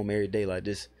go home every day like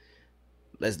this.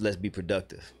 Let's be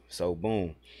productive. So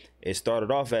boom, it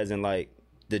started off as in like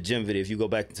the gym video. If you go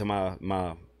back to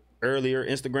my earlier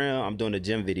Instagram, I'm doing the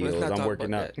gym videos. I'm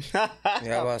working out. Yeah, I was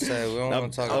about to say, we don't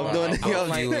want to talk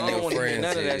about you and your friends.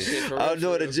 None of that shit. I'm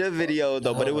doing the gym videos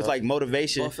though, but it was like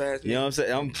motivation. You know what I'm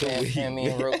saying? I'm cool. Hand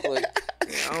me in real quick.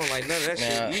 I don't like none of that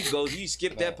shit. You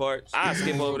skip that part. I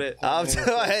skip over that. I'm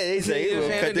telling you, he said he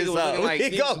gonna cut this out.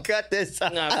 He gonna cut this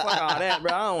out. Nah, fuck all that,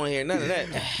 bro. I don't want to hear none of that.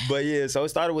 But yeah, so it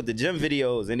started with the gym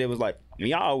videos, and it was like, I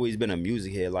mean, I always been a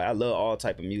music head. Like I love all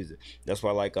type of music. That's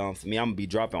why, like, for me, I'm gonna be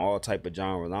dropping all type of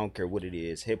genres. I don't care what it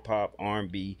is: hip hop,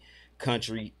 R&B,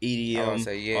 country, EDM,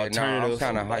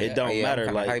 alternative. It don't matter.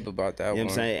 I'm like hype about that. You know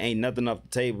what I'm saying? Ain't nothing off the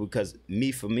table because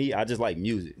for me, I just like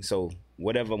music. So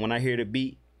whatever, when I hear the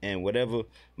beat. And whatever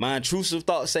my intrusive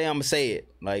thoughts say, I'ma say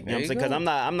it. Like, you know what I'm saying? Because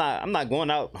I'm not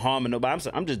going out harming nobody.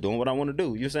 I'm just doing what I want to do. You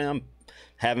know what I'm saying? I'm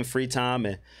having free time,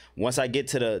 and once I get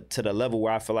to the level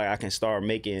where I feel like I can start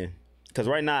making, because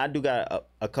right now I do got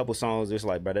a couple songs. It's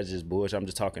like, bro, that's just bullshit. I'm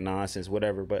just talking nonsense,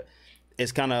 whatever. But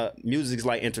it's kind of, music's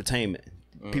like entertainment.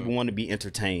 People want to be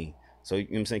entertained, so you know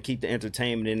what I'm saying. Keep the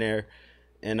entertainment in there,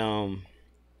 and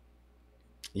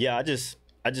yeah, I just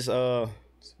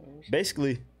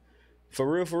basically. For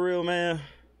real, man.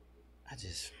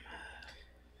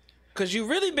 Cause you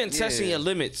really been testing your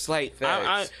limits. Like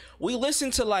we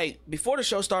listened to, like, before the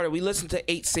show started, we listened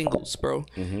to 8 singles, bro.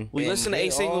 We listened to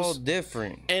 8 singles. All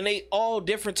different. And they all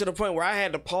different to the point where I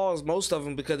had to pause most of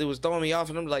them because it was throwing me off.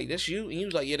 And I'm like, this you? And he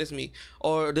was like, yeah, this me.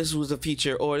 Or this was a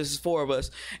feature. Or this is 4 of us.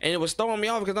 And it was throwing me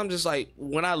off because I'm just like,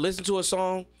 when I listen to a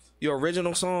song, your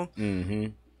original song,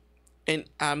 and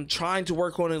I'm trying to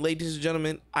work on it, ladies and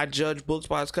gentlemen, I judge books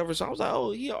by its cover. So I was like,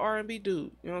 oh, he an R&B dude.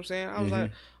 You know what I'm saying? I was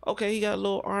like, okay, he got a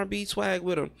little R&B swag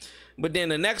with him. But then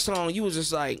the next song, you was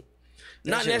just like,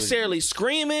 not necessarily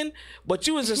screaming, but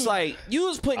you was just like, you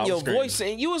was putting your voice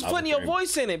in. You was putting your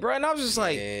voice in it, bro. And I was just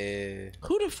like,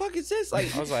 who the fuck is this?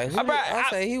 Like, I was like,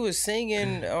 I he was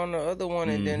singing on the other one,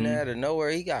 and then out of nowhere,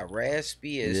 he got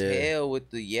raspy as hell with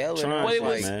the yelling.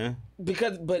 Man. But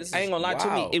I ain't gonna lie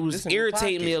to me, it was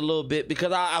irritating me a little bit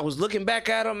because I was looking back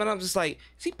at him and I'm just like,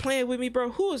 is he playing with me,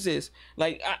 bro? Who is this?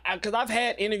 Like, because I've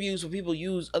had interviews where people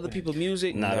use other people's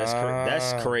music.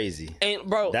 That's crazy. And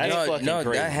bro, that's fucking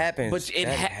crazy. That happens. But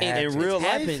in real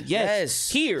life,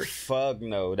 yes, here. Fuck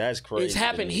no, that's crazy. It's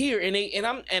happened here,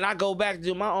 and I go back to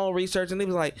do my own research, and it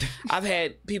was like, I've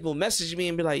had people message me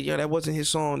and be like, yo, that wasn't his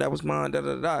song, that was mine, da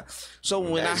da da. So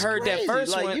when I heard that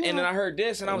first one, and then I heard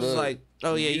this, and I was just like,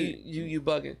 oh yeah, you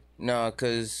bugging. No,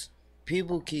 cause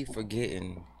people keep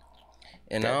forgetting,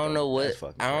 and I don't know what.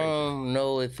 I don't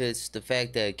know if it's the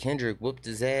fact that Kendrick whooped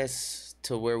his ass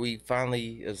to where we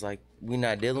finally is like we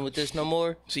not dealing with this no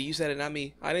more. See, you said it, not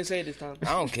me. I didn't say it this time.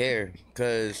 I don't care,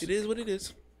 cause it is what it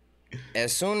is.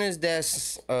 As soon as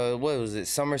that's what was it,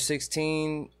 Summer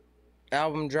 16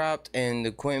 album dropped and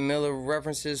the Quentin Miller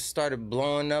references started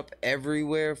blowing up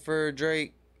everywhere for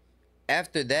Drake.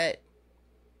 After that,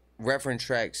 reference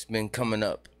tracks been coming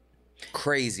up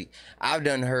crazy. I've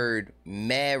done heard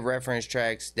mad reference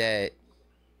tracks that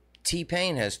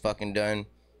T-Pain has fucking done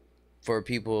for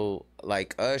people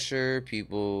like Usher,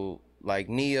 people like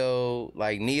Neo.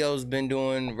 Like Neo's been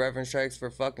doing reference tracks for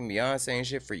fucking Beyonce and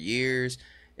shit for years.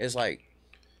 It's like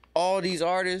all these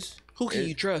artists. Who can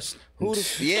you trust? Who the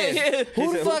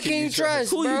fuck can you trust?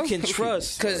 Who bro? you can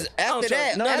trust? Because after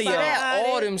that,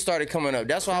 all them started coming up.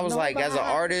 That's why I was like, as an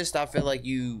artist, I feel like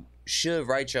you should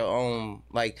write your own.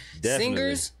 Like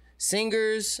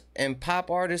singers and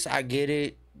pop artists, I get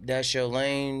it. That's your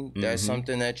lane. That's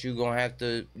something that you gonna have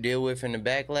to deal with in the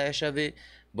backlash of it.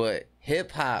 But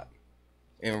hip hop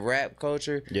and rap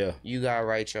culture, you gotta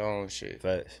write your own shit.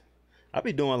 Facts. I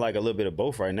be doing like a little bit of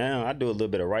both right now. I do a little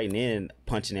bit of writing in,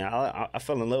 punching in. I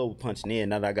fell in love with punching in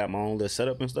now that I got my own little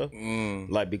setup and stuff.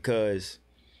 Like, because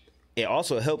it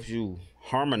also helps you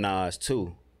harmonize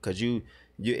too. Cause you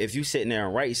if you sitting there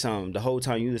and write something, the whole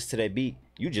time you listen to that beat,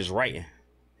 you just writing.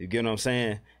 You get what I'm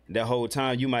saying? That whole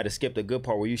time you might have skipped a good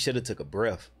part where you should have took a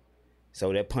breath.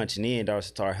 So that punching in does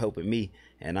start helping me,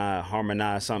 and I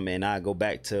harmonize something, and I go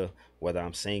back to whether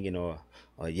I'm singing or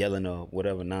yelling or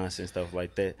whatever nonsense stuff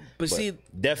like that. But see,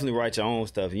 definitely write your own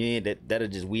stuff. You ain't that'll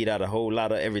just weed out a whole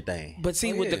lot of everything. But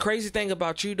see, what the crazy thing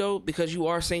about you though, because you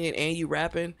are singing and you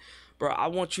rapping, bro, I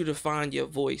want you to find your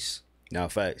voice. No,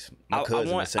 facts. My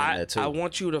cousin was saying that too. I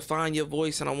want you to find your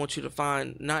voice, and I want you to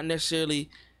find not necessarily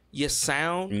your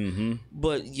sound,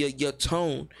 but your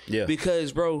tone. Yeah.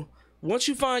 Because, bro, once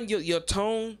you find your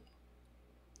tone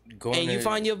you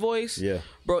find your voice,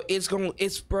 bro,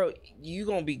 you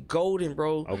gonna be golden,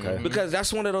 bro. Okay. Because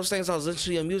that's one of those things. I was listening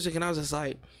to your music and I was just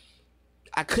like,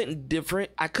 I couldn't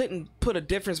put a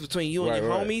difference between you and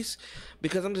your homies,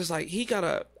 because I'm just like, he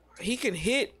can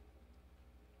hit,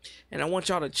 and I want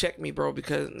y'all to check me, bro,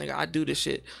 because nigga, I do this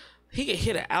shit. He can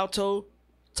hit an alto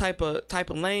type of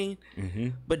lane,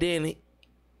 but then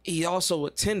he also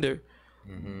a tender.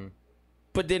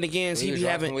 But then again, he be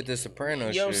having with the soprano.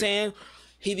 You know what I'm saying?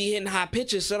 He be hitting high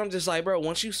pitches, so I'm just like, bro,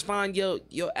 once you find your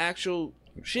actual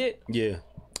shit,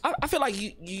 I feel like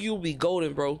you'll be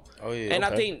golden, bro. Oh yeah, and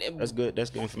I think that's good. That's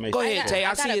good information. Go ahead, Tay.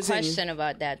 I got a question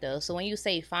about that though. So when you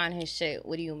say find his shit,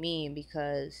 what do you mean?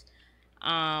 Because,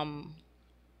 all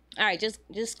right,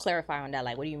 just clarify on that.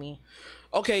 Like, what do you mean?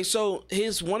 Okay, so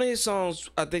one of his songs,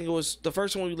 I think it was the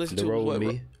first one we listened to. Roll with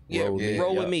Me.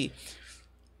 Roll with Me.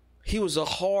 He was a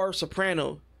hard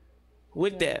soprano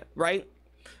with that, right?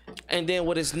 And then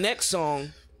with his next song,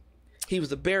 he was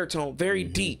a baritone, very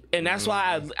deep, and that's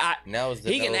why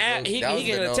he can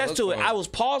attest to it. I was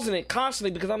pausing it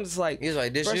constantly because I'm just like, he was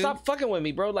like, "This bro, you? Stop fucking with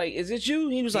me, bro. Like, is it you?"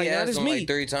 He was like, "That is me." Like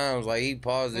 3 times, like he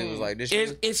paused it. Was like, "This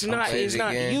you?" It's not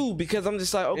you, because I'm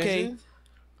just like, okay.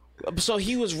 So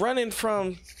he was running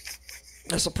from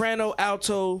a soprano,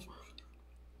 alto,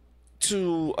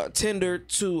 to a tenor,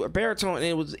 to a baritone, and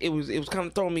it was kind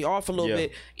of throwing me off a little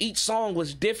bit. Each song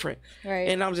was different, right?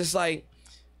 And I was just like,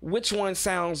 which one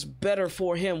sounds better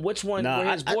for him? Which one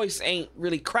where his voice ain't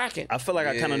really cracking? I feel like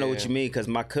I kind of know what you mean, because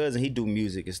my cousin, he do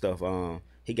music and stuff.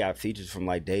 He got features from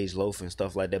like Dej Loaf and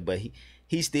stuff like that, but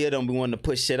he still don't be wanting to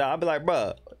push shit out. I be like,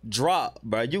 bro, drop,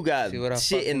 bro. You got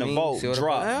shit in the vault.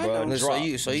 Drop, bro.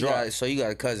 So you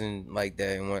got a cousin like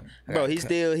that, and one, bro. He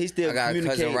still. I got a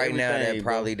cousin right now that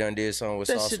probably done did something with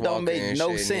that Sauce shit. Walker Don't make and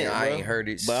no shit, sense, bro. I ain't heard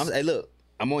it. But hey, look,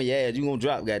 I'm on your ass. You gonna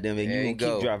drop, goddamn it. You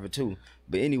gonna keep dropping too.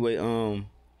 But anyway,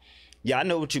 yeah, I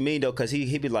know what you mean though, cause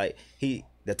he be like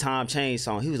the Time Change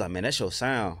song. He was like, man, that's your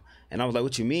sound, and I was like,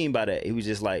 what you mean by that? He was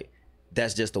just like,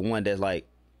 that's just the one that like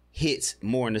hits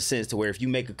more in the sense to where if you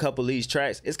make a couple of these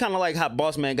tracks, it's kind of like how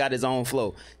Boss Man got his own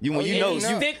flow. And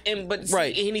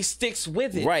he sticks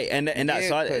with it, right? And that's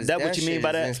what you mean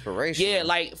by that? Inspiration. Yeah,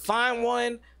 like find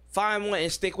one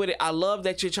and stick with it. I love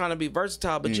that you're trying to be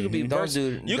versatile, but you can be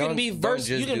versatile. You can be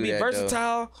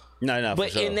versatile. No, but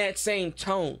for sure. in that same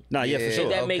tone. No, yeah, for sure.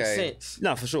 That makes sense.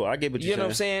 No, for sure. I get what you're saying. You know what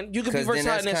I'm saying? You can be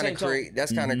versatile in that same tone.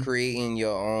 That's kind of creating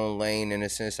your own lane in a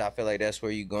sense. I feel like that's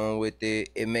where you're going with it.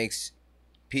 It makes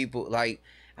people like,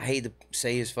 I hate to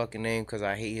say his fucking name because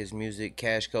I hate his music,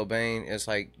 Cash Cobain. It's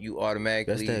like you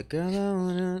automatically. That's that girl I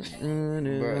wanna.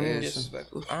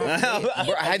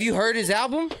 Bro, have you heard his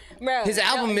album? Bro, his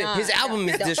album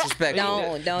is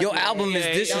disrespectful. Don't Your album is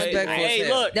disrespectful. Hey,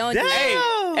 look, don't do hey,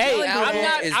 that. Hey,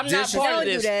 I'm not part of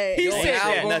this. He Your said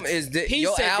album that.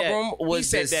 your album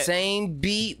was the same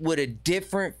beat with a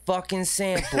different fucking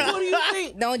sample. What do you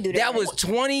think? Don't do that. That was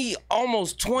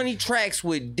almost 20 tracks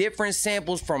with different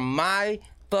samples from my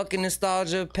fucking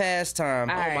nostalgia pastime.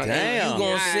 Right. Damn. You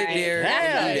gonna sit there?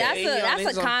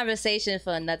 That's a conversation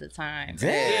for another time.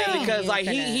 Yeah, because like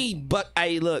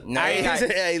hey, look, No, I ain't got,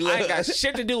 hey, look. I ain't got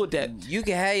shit to do with that. You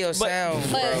can have your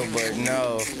sound, bro, but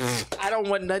no. I don't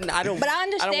want nothing. I don't. But I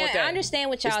don't want that. understand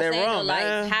what y'all saying. Though,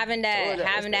 like having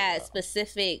that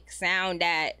specific sound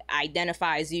that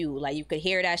identifies you. Like you could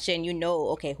hear that shit and you know,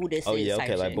 okay, who this is. Oh yeah,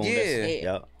 okay, like boom.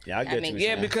 Yeah. Yeah, I get you.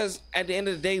 Yeah, because at the end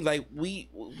of the day, like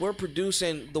we're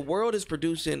producing, the world is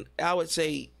producing, I would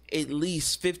say at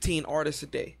least 15 artists a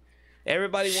day.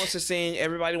 Everybody wants to sing,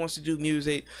 everybody wants to do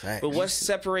music, but what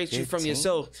separates you from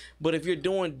yourself? But if you're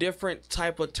doing different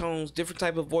type of tones, different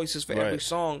type of voices for every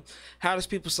song, how does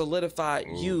people solidify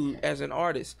you as an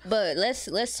artist? But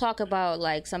let's talk about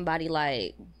like somebody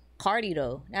like Cardi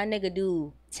though. That nigga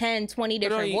do 10, 20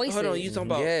 different voices. Hold on, you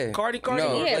talking about Cardi?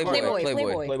 No, yeah, Playboy.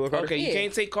 Okay, you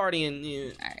can't say Cardi and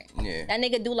Alright. Yeah. That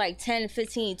nigga do like 10,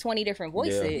 15, 20 different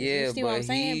voices. Yeah, you see what I'm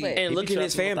saying? But and look at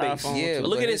his fan base. Yeah,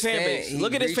 look at his fan base.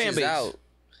 Look at his fan base.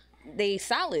 They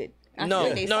solid.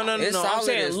 No. I'm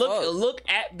saying look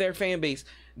at their fan base.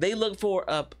 They look for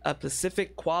a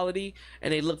specific quality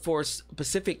and they look for a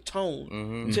specific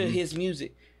tone to his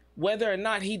music. Whether or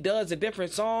not he does a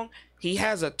different song, he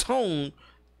has a tone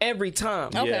every time.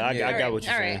 Okay. Yeah, I got what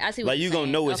you're saying. I see what like you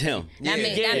gonna know it's him. That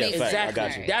makes exactly. I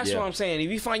got you. That's what I'm saying.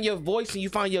 If you find your voice and you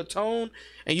find your tone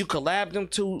and you collab them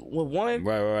two with one,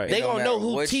 right. They gonna know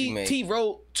who T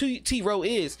Row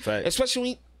is. Fact.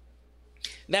 Especially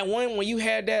that one when you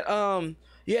had that and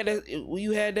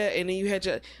then you had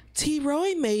your T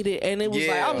Roy made it and it was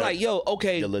like I was like, yo,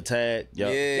 okay. The little tag.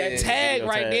 That tag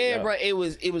right there, bro, it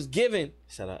was given.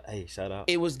 Shout out.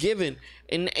 It was given.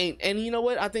 And you know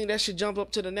what? I think that should jump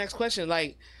up to the next question.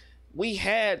 Like, we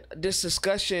had this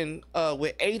discussion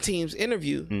with A-Team's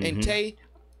interview. And Tay,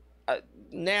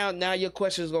 now your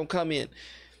question is going to come in.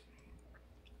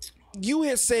 You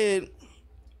had said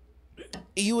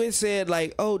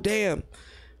like, oh, damn,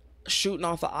 shooting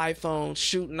off an iPhone,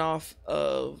 shooting off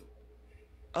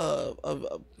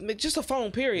just a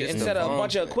phone, period, instead of a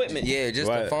bunch of equipment. Yeah, just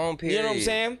a phone, period. You know what I'm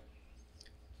saying?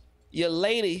 Your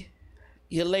lady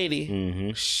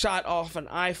shot off an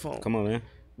iPhone. Come on, man.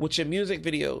 With your music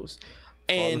videos.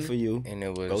 And for you. And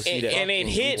it was go see that. And it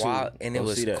hit. And it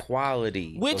was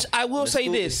quality. Which I will say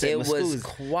this. It was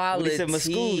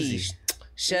quality.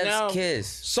 Chef's kiss.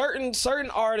 Certain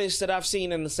artists that I've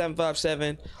seen in the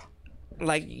 757,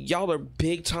 like y'all are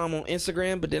big time on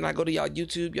Instagram, but then I go to y'all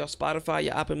YouTube, y'all Spotify,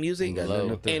 y'all Apple Music,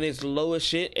 and it's low as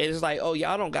shit. And it's like, oh,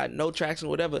 y'all don't got no traction,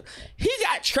 whatever. He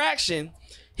got traction.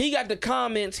 He got the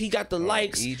comments. He got the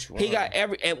likes. He got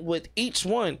with each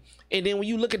one. And then when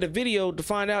you look at the video to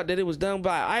find out that it was done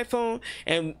by iPhone,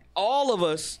 and all of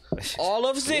us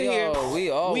in here,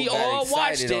 we all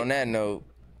watched it. On that note,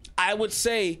 I would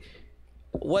say,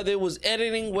 whether it was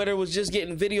editing, whether it was just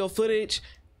getting video footage,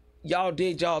 y'all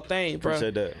did y'all thing, bro.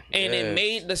 Appreciate that. And it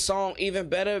made the song even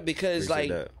better because,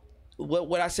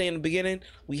 what I say in the beginning,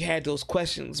 we had those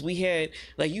questions. We had,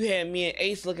 like, you had me and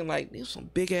Ace looking like these some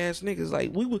big ass niggas.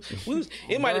 Like we was.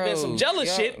 It might have been some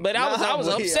jealous shit, but I was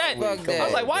upset. I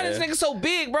was like, why this nigga so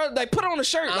big, bro? Like, put on a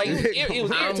shirt. Like it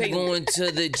was irritating. I'm going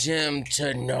to the gym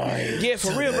tonight. Yeah,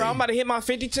 for real, bro. I'm about to hit my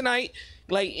 50 tonight.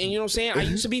 Like, and you know what I'm saying? I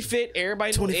used to be fit.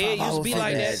 Everybody knew Ed used to be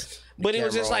like that. But it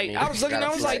was just like, I was looking, I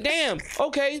was like, damn,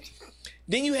 okay.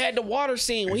 Then you had the water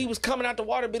scene where he was coming out the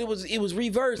water, but it was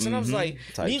reversed. And I was like,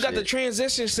 then you got the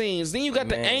transition scenes. Then you got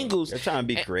the angles. They're trying to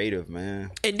be creative,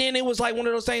 man. And then it was like one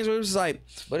of those things where it was like.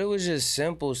 But it was just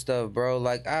simple stuff, bro.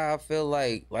 Like, I feel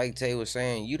like Tay was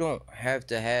saying, you don't have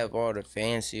to have all the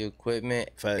fancy equipment.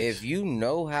 Facts. If you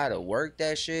know how to work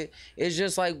that shit, it's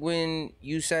just like when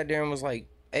you sat there and was like,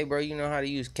 hey, bro, you know how to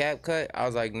use CapCut? I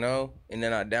was like, no. And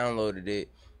then I downloaded it.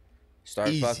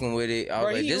 Start fucking with it. I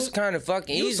was like, this is kind of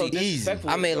fucking easy.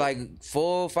 I made like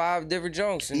 4 or 5 different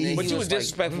junks. And then but you was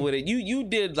disrespectful with it. You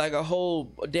did like a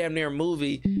whole damn near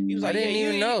movie. He was like, I didn't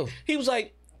even know. He was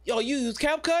like, yo, you use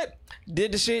CapCut?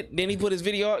 Did the shit. Then he put his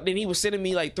video out. Then he was sending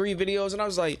me like 3 videos. And I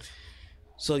was like,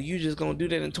 so you just gonna do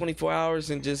that in 24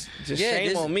 hours and just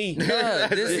shame on me? Nah,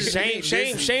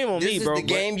 shame on me, bro. This is the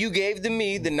game you gave to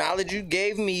me, the knowledge you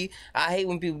gave me. I hate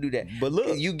when people do that. But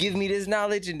look, you give me this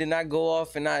knowledge and then I go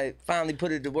off and I finally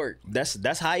put it to work.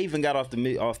 That's how I even got off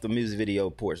the music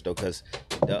video porch though, cause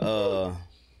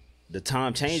the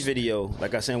time change video,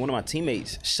 like I said, one of my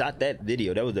teammates shot that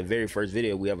video. That was the very first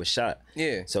video we ever shot.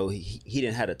 Yeah. So he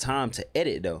didn't have the time to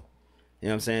edit though. You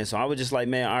know what I'm saying? So I was just like,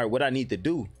 man, all right, what I need to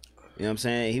do? You know what I'm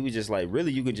saying? He was just like,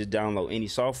 really, you can just download any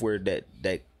software that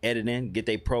editing, get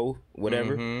they pro,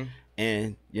 whatever. And you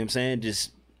know what I'm saying? Just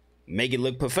make it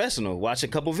look professional. Watch a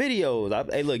couple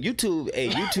videos. Hey, look,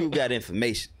 YouTube got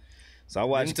information. So I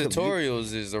watched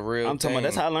tutorials is a real I'm talking about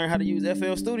that's how I learned how to use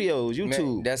FL Studios,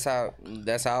 YouTube. Man,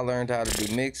 that's how I learned how to do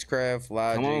Mixcraft,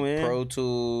 Logic, Pro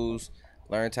Tools.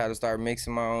 Learned how to start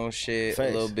mixing my own shit a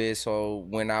little bit. So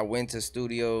when I went to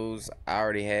studios, I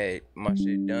already had my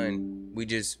shit done. We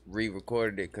just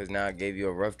re-recorded it because now I gave you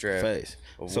a rough draft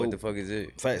of what the fuck is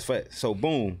it. Facts. So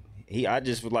boom, I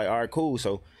just was like, all right, cool.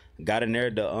 So got in there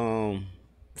the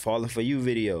Falling For You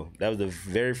video. That was the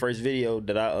very first video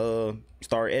that I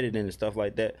started editing and stuff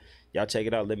like that. Y'all check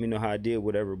it out. Let me know how I did,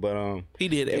 whatever. But he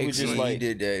did it. Was just like, he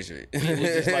did that shit. It was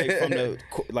just like from the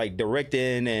like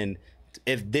directing and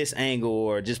if this angle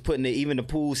or just putting it, even the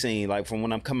pool scene, like from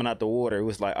when I'm coming out the water, it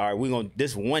was like, all right, we're going to,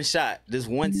 this one shot, this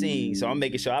one scene. So I'm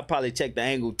making sure I probably checked the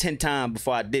angle 10 times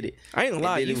before I did it. I ain't gonna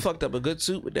lie, you fucked up a good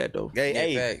suit with that though.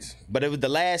 Hey, but it was the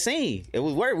last scene. It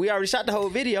was work. We already shot the whole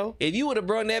video. If you would have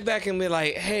brought that back and been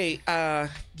like, hey,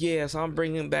 so I'm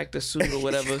bringing back the suit or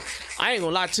whatever. I ain't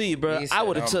gonna lie to you, bro. I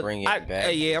would have took.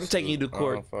 I'm taking you to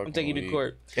court. I'm taking you to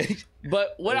court.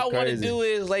 But what I want to do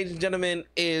is, ladies and gentlemen,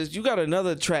 is you got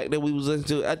another track that we was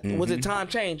listening to. Was it Time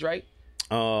Change, right?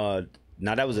 No,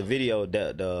 that was a video.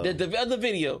 The other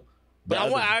video. But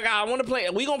I want to play.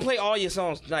 We gonna play all your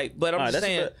songs tonight. But I'm just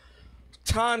saying,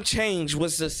 Time Change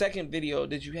was the second video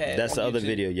that you had. That's the other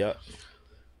video. Yup.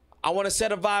 I want to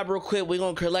set a vibe real quick. We're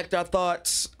gonna collect our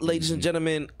thoughts, ladies and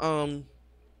gentlemen.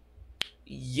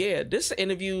 Yeah, this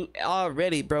interview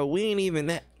already, bro. We ain't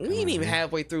even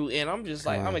halfway through, and I'm just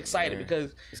like, I'm excited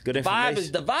because it's good the vibe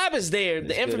is there,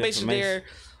 the information there,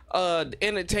 the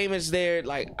entertainment's there.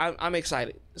 Like I'm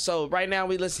excited. So right now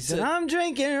we listen to. I'm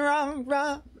drinking rum,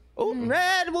 Red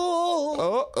Bull.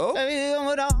 Hold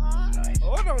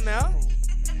on now.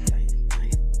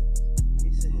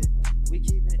 We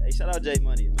keeping it. Hey, shout out J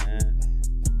Money, man.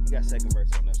 We got second verse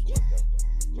on this one.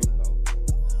 Let's go.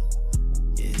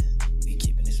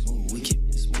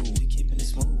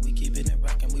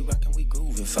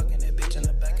 Fucking that bitch in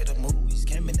the back of the movies.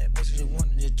 Came in that bitch, she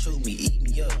wanted to chew me. Eat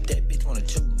me up, that bitch wanna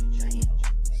chew me.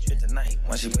 Spent the night,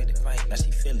 when she ready to fight, now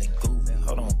she feeling groovy.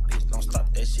 Hold on, bitch, don't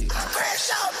stop that shit. I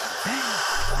crash out,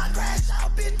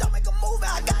 bitch, don't make a move.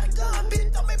 I got a gun,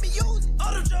 bitch, don't make me use it.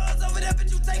 All the drugs over there,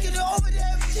 bitch, you taking it over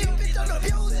there. Bitch, don't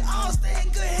abuse it. All stay in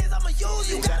good hands, I'ma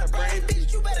use you. Got a brain,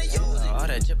 bitch, you better use it. All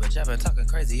that jibber jabber talking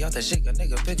crazy, all that shit, a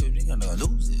nigga picture, you gonna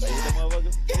lose it. There you go,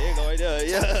 right there,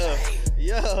 yeah.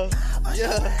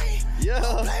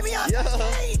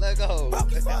 Let go.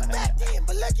 Broke your fuck back then,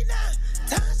 but look at now.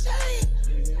 Time change.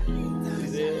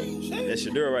 That's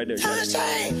Shadura right there. Time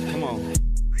change. Come on.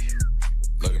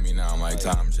 Look at me now, I'm like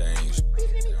time change.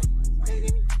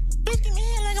 Bitch, give me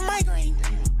head like a migraine.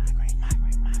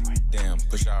 Damn,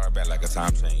 push our back like a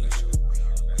time change.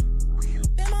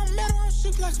 Damn, I'm metal, I'm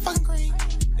stupid like a fucking green.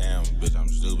 Damn, bitch, I'm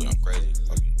stupid, I'm crazy.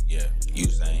 Fuck it, yeah, you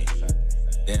saying.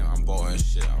 Damn, I'm boring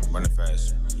shit, I'm running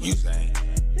fast. You saying.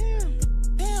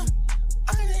 Damn,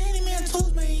 I got the handyman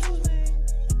tools, man.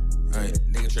 Alright,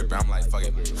 nigga tripping, I'm like, fuck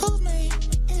it. Who's man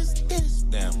is this?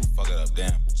 Damn, fuck it up,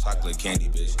 damn. Chocolate candy,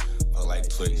 bitch. Fuck like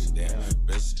Twix, damn.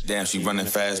 Bitch, damn, she running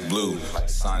fast blue.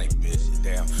 Sonic, bitch,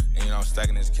 damn. And you know, I'm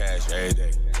stacking this cash every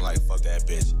day. I'm like, fuck that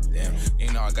bitch, damn. And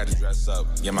you know, I got to dress up,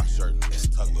 get my shirt, it's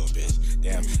tucked, little bitch,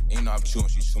 damn. And you know, I'm chewing,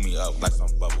 she chew me up like some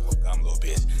bubble, dumb little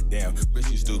bitch, damn. Bitch,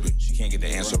 she stupid, she can't get the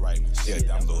answer right. She a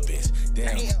dumb little bitch,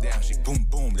 damn. Damn, she boom,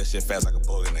 boom, that shit fast like a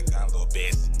bullet in a gun, little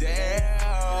bitch,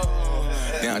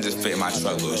 damn. Damn, I just fit my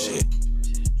truck, little shit.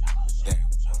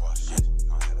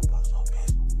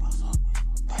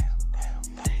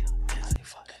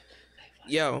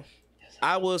 Yo,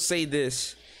 I will say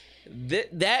this.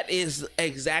 That is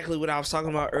exactly what I was talking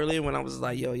about earlier when I was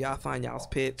like, yo, y'all find y'all's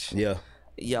pitch. Yeah.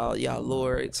 Y'all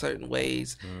lure in certain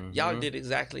ways. Y'all did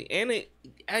exactly. And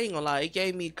I ain't gonna lie, it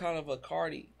gave me kind of a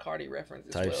Cardi reference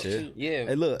as type well, shit. too. Yeah.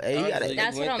 Hey, look, hey,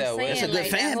 That's what I'm saying. That's a good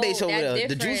like, fan base over there.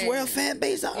 The Juice different- WRLD fan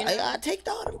base. I take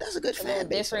all them. That's a good fan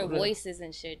base. Different voices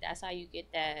and shit. That's how you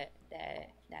get that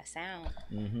sound.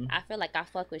 I feel like I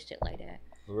fuck with shit like that.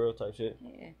 For real type shit.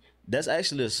 Yeah. That's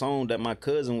actually a song that my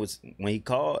cousin was, when he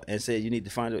called and said you need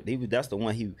to find it. That's the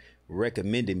one he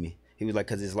recommended me. He was like,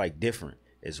 cause it's like different.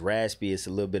 It's raspy. It's a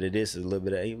little bit of this. It's a little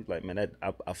bit of that. He was like, man,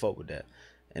 I fuck with that.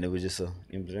 And it was just you know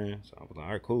what I'm saying? So I was like,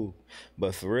 all right, cool.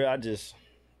 But for real,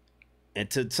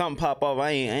 until something pop off,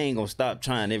 I ain't gonna stop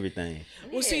trying everything.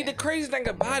 Well, see, the crazy thing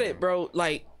about it, bro,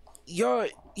 like, your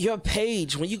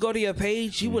page, when you go to your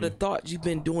page, you would have thought you've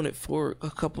been doing it for a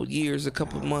couple years, a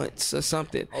couple months or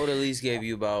something. I would at least gave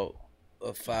you about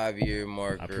a 5-year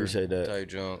marker. I appreciate that. Type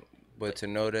junk. But to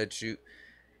know that you...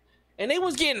 And they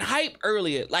was getting hype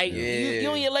earlier. Like,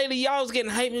 you and your lady, y'all was getting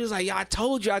hype. It was like, I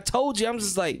told you. I'm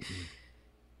just like,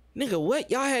 nigga, what?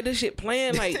 Y'all had this shit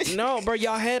planned? Like, no, bro,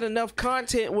 y'all had enough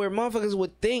content where motherfuckers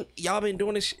would think y'all been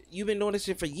doing this. You've been doing this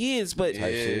shit for years. But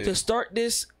to start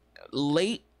this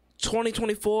late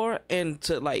 2024 and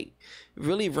to, like,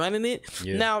 really running it.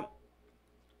 Yeah. Now,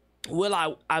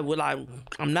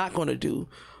 I'm not going to do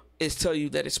is tell you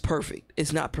that it's perfect.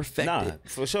 It's not perfected. Nah,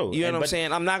 for sure. You know what I'm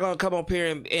saying? I'm not gonna come up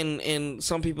here and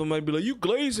some people might be like, you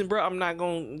glazing, bro. I'm not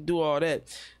gonna do all that.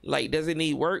 Like, does it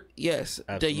need work? Yes.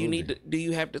 Absolutely. Do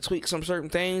you have to tweak some certain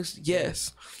things?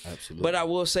 Yes. Absolutely. But I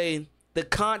will say the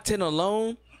content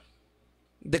alone,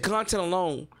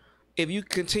 if you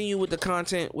continue with the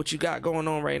content, what you got going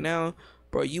on right now,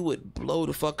 bro, you would blow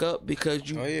the fuck up because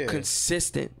you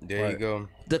consistent. There you go.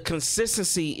 The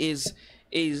consistency is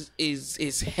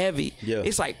heavy. Yeah.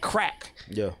 It's like crack.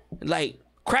 Yeah. Like,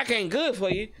 crack ain't good for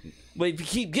you, but if you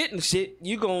keep getting shit,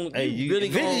 you really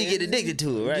get addicted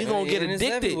to it, right? You gonna get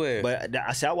addicted. But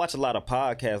I watch a lot of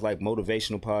podcasts, like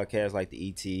motivational podcasts, like the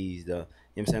ETs, you know what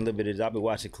I'm saying, a little bit of. I've been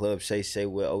watching Club Shay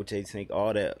with OJ Tink,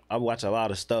 all that. I watch a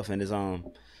lot of stuff, and it's a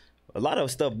lot of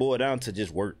stuff boiled down to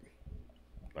just work.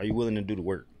 Are you willing to do the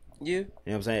work? Yeah. You know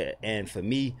what I'm saying? And for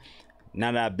me,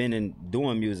 now that I've been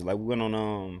doing music, like we went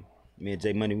on me and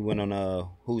J Money, we went on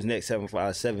Who's Next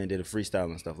 757, did a freestyle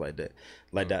and stuff like that.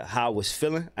 Like that, how I was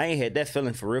feeling. I ain't had that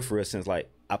feeling for real since like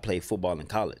I played football in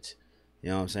college. You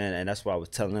know what I'm saying? And that's why I was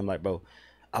telling them, like, bro,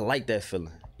 I like that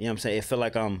feeling. You know what I'm saying? It feel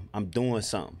like I'm doing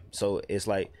something. So it's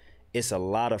like it's a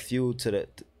lot of fuel to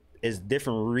it's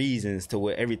different reasons to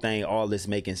where everything all this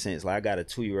making sense. Like I got a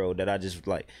 2-year-old that I just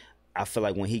like, I feel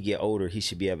like when he get older, he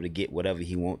should be able to get whatever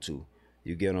he want to.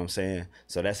 You get what I'm saying?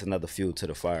 So that's another fuel to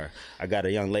the fire. I got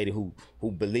a young lady who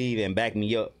believe and back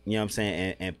me up, you know what I'm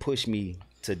saying, and push me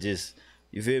to just,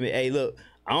 you feel me? Hey, look,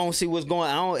 I don't see what's going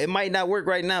on. It might not work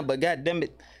right now, but goddamn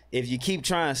it, if you keep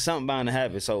trying, something bound to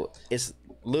happen. So it's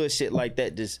little shit like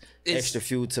that, just extra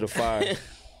fuel to the fire.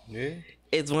 Yeah.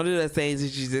 It's one of the things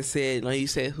that you just said. Like you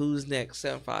said, Who's Next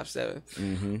 757.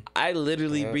 Mm-hmm. I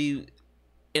literally read.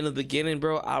 In the beginning,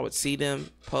 bro, I would see them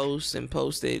post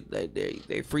it, like they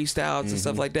freestyles and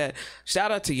stuff like that. Shout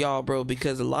out to y'all, bro,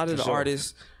 because a lot of the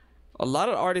artists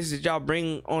that y'all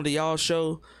bring on the y'all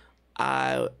show,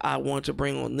 I want to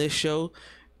bring on this show,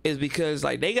 is because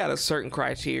like they got a certain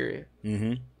criteria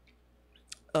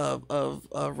of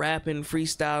rapping,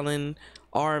 freestyling,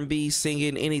 R&B,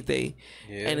 singing, anything,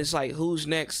 and it's like Who's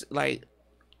Next. Like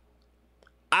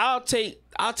I'll take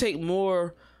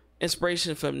more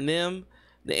inspiration from them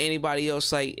than anybody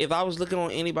else. Like if I was looking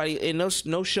on anybody, and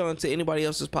no showing to anybody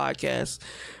else's podcast,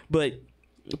 but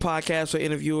podcasts or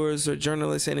interviewers or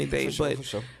journalists, anything, for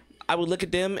sure. I would look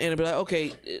at them and be like,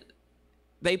 okay,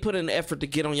 they put in the effort to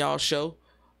get on y'all's show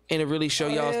and to really show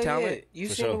y'all's talent. You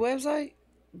seen the website?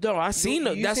 No, I seen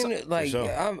them. That's seen it? Like sure.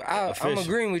 I'm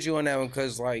agreeing with you on that one,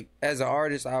 because like as an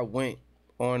artist, I went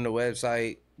on the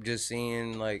website just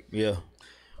seeing like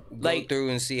go through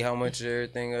and see how much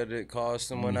everything of it costs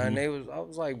and whatnot. And I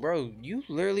was like, bro, you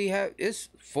literally have it's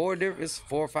 4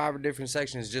 or 5 different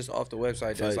sections just off the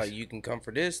website. That's like you can come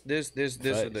for this, or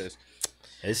this.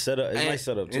 It's set up. It's nice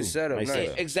set up too. It's set up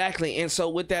nice. Exactly. And so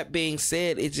with that being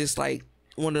said, it's just like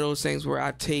one of those things where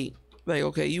I take like,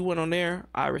 okay, you went on there,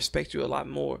 I respect you a lot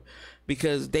more,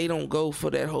 because they don't go for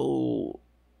that whole.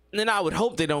 And I would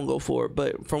hope they don't go for it,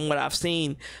 but from what I've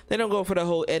seen, they don't go for the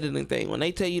whole editing thing. When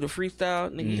they tell you to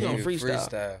freestyle, nigga, you gonna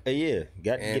freestyle. Yeah,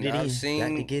 got to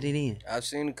get it in. I've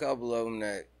seen a couple of them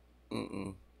that,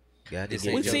 this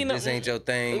ain't your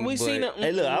thing.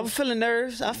 Hey, look, I was feeling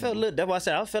nerves. I felt a little. That's why I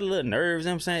said I felt a little nerves. You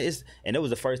know what I'm saying? And it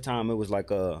was the first time it was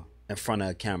like in front of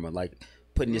a camera, like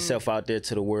putting yourself out there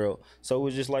to the world. So it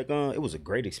was just like it was a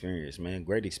great experience, man.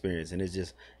 Great experience. And it's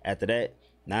just after that.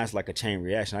 Now it's like a chain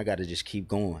reaction. I got to just keep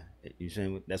going. You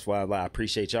see? That's why I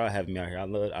appreciate y'all having me out here. I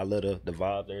love the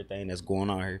vibe, everything that's going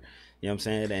on here. You know what I'm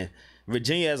saying? And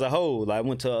Virginia as a whole, like I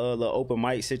went to a little open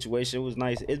mic situation. It was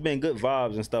nice. It's been good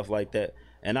vibes and stuff like that.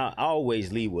 And I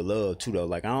always lead with love too, though.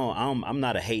 Like I'm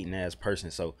not a hating ass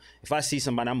person. So if I see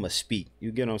somebody, I'm gonna speak.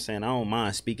 You get what I'm saying? I don't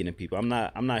mind speaking to people. I'm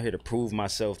not here to prove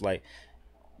myself. Like,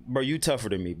 bro, you tougher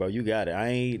than me, bro. You got it.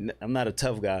 I'm not a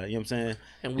tough guy. You know what I'm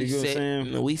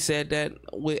saying? And we said that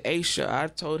with Aisha. I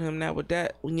told him that with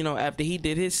that. You know, after he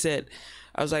did his set,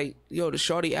 I was like, yo, the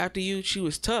shorty after you, she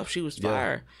was tough. She was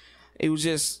fire. It was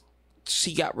just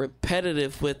she got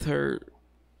repetitive with her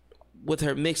with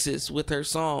her mixes, with her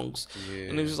songs. Yeah.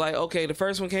 And it was like, okay, the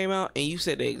first one came out and you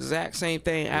said the exact same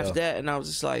thing after that. And I was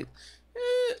just like,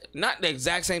 not the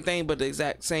exact same thing, but the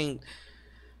exact same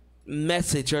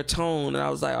message or tone. And I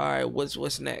was like, all right,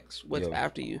 what's next? What's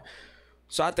after you?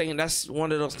 So I think that's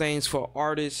one of those things for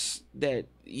artists that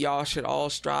y'all should all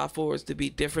strive for, is to be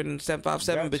different than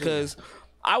 757. Because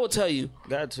I will tell you,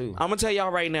 I'm gonna tell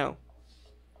y'all right now.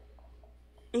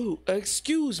 Ooh,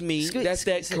 excuse me. That's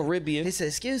that Caribbean. He said,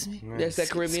 excuse me. That's that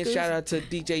Caribbean. Shout out to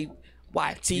DJ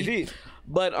YT.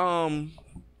 But a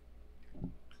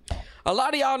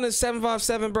lot of y'all in the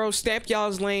 757, bro, stamp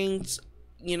y'all's lanes.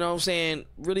 You know what I'm saying?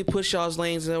 Really push y'all's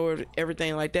lanes and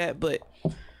everything like that. But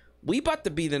we about to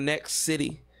be the next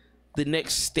city, the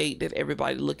next state that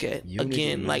everybody look at.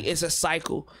 Again, like it's a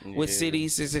cycle with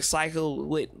cities. It's a cycle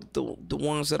with the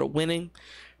ones that are winning.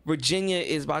 Virginia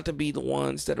is about to be the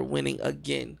ones that are winning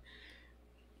again.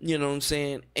 You know what I'm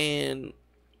saying? And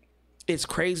it's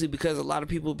crazy because a lot of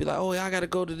people be like, oh, yeah, I got to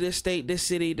go to this state, this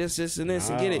city, this, and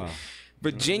this, and get it.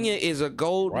 Virginia is a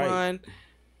gold mine.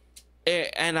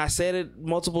 And I said it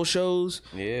multiple shows.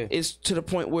 Yeah. It's to the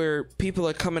point where people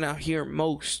are coming out here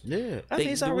most. Yeah. I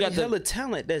think it's already hella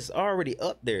talent that's already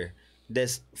up there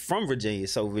that's from Virginia.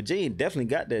 So Virginia definitely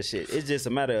got that shit. It's just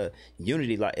a matter of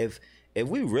unity. Like if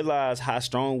we realize how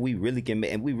strong we really can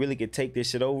make, and we really can take this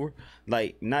shit over,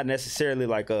 like not necessarily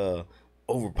like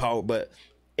overpowered, but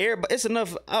everybody, it's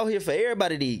enough out here for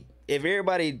everybody to eat. If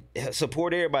everybody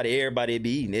support everybody be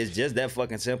eating. It's just that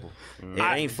fucking simple. It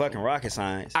ain't fucking rocket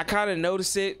science. I kind of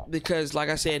noticed it because, like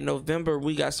I said, in November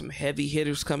we got some heavy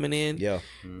hitters coming in. Yeah.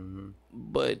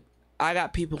 But I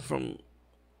got people from,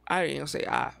 I ain't gonna say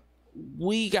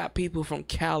we got people from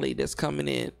Cali that's coming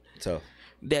in. Tough.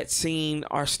 That seen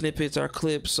our snippets, our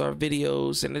clips, our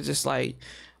videos, and it's just like,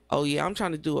 oh yeah, I'm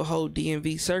trying to do a whole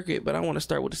DMV circuit, but I want to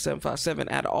start with the 757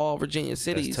 out of all Virginia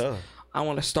cities. That's tough. I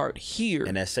want to start here.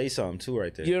 And that say something too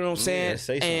right there. You know what I'm saying? Yeah,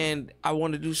 say something. And I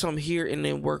want to do something here and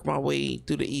then work my way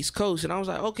through the East Coast. And I was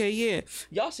like, okay, yeah.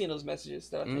 Y'all seen those messages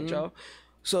that I sent y'all.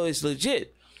 So it's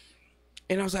legit.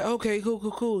 And I was like, okay,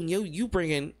 cool. And you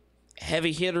bringing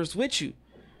heavy hitters with you.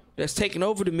 That's taking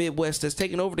over the Midwest, that's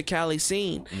taking over the Cali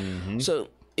scene. So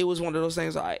it was one of those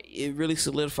things, it really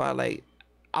solidified, like,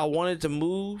 I wanted to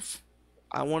move.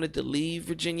 I wanted to leave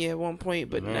Virginia at one point,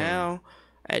 but now,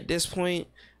 at this point,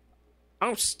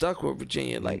 I'm stuck with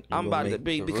Virginia. Like, I'm about to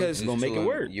be, because you're gonna make it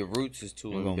work. Your roots is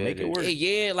too gonna make it work.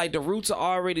 Yeah, like the roots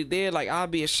are already there. Like,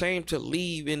 I'd be ashamed to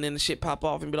leave and then the shit pop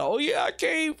off and be like, oh yeah, I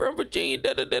came from Virginia.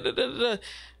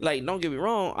 Like, don't get me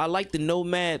wrong, I like the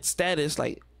nomad status.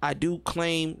 Like, I do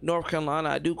claim North Carolina,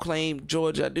 I do claim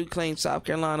Georgia, I do claim South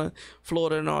Carolina,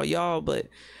 Florida, and all y'all, but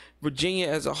Virginia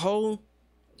as a whole,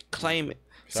 claim it.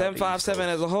 757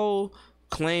 as a whole,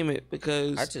 claim it,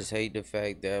 because I just hate the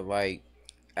fact that, like,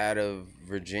 out of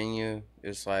Virginia,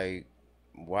 it's like,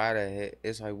 why the heck?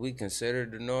 It's like we consider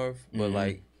the North, but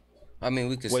like, I mean,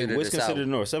 we consider what's the considered South.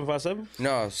 North? 757?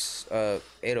 No,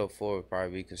 804 would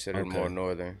probably be considered more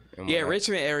northern. Yeah,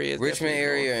 Richmond area. Richmond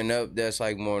area and up, that's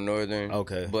like more northern.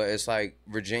 Okay. But it's like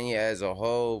Virginia as a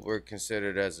whole, we're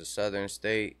considered as a southern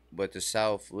state, but the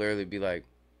South literally be like,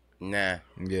 nah.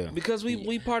 Yeah. Because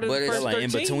we part of But the it's first like 13.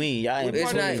 in between. Y'all in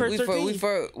It's between.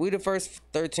 not, we the first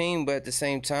 13, but at the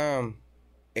same time,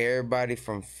 everybody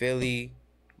from Philly,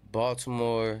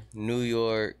 Baltimore, New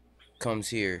York comes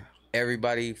here.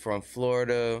 Everybody from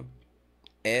Florida,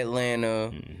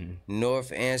 Atlanta,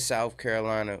 North and South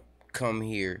Carolina come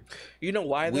here. You know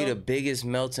why, though? We the biggest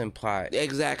melting pot.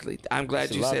 Exactly. I'm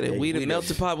glad you said it. We the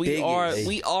melting pot.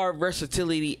 We are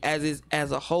versatility as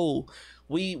a whole.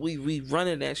 We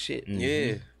running that shit.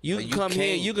 Yeah. You can come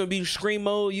here, you can be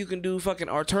screamo, you can do fucking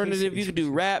alternative, you can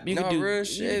do rap, you can do real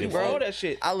shit, bro. All that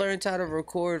shit. I literally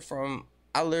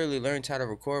learned how to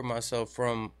record myself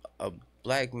from a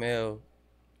black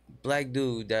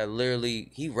dude that literally,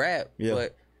 he rap,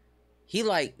 but he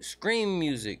like scream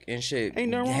music and shit. Ain't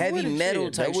nothing wrong heavy with metal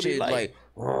shit. type shit, like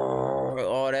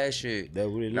all that shit.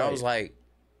 And I was like,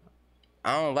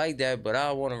 I don't like that, but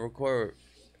I want to record.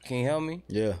 Can you help me?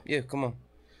 Yeah. Yeah, come on.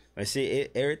 I see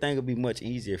everything would be much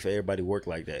easier if everybody worked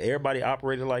like that. Everybody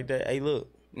operated like that. Hey, look.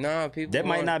 Nah, people. That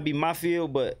might not be my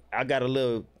field, but I got a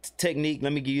little technique.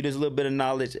 Let me give you this little bit of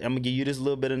knowledge. I'm gonna give you this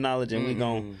little bit of knowledge, and we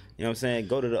gonna, you know what I'm saying,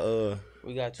 go to the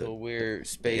We got to a weird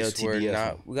space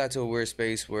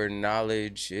where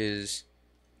knowledge is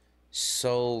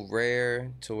so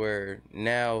rare to where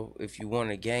now if you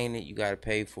want to gain it, you got to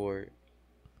pay for it.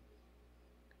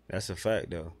 That's a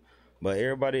fact, though. But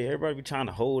everybody be trying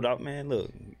to hold out, man.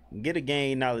 Look, get a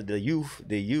gain knowledge. The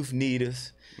youth need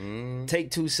us.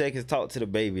 Take 2 seconds, talk to the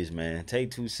babies, man.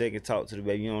 Take 2 seconds, talk to the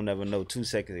baby. You don't never know. 2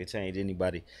 seconds can change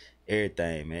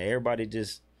everything, man. Everybody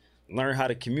just learn how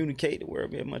to communicate. The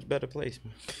world be a much better place,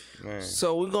 man.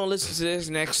 So we're gonna listen to this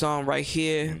next song right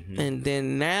here, and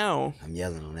then now I'm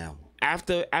yelling on that one.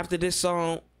 After this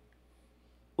song,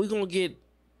 we're gonna get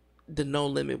the No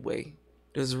Limit way.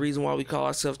 There's a reason why we call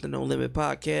ourselves the No Limit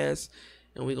Podcast,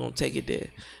 and we're gonna take it there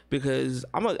because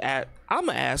I'm gonna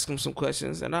ask him some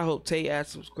questions, and I hope Tay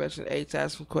asks some questions, Ace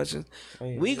asks some questions.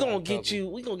 We gonna get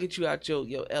you out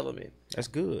your element. That's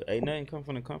good. Ain't nothing come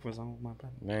from the comfort zone, my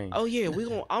brother. Oh yeah,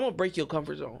 I'm gonna break your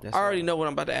comfort zone. I already know what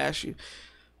I'm about to ask you,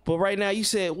 but right now you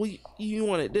said you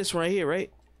wanted this right here,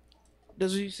 right?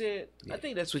 That's what you said. Yeah. I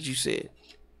think that's what you said.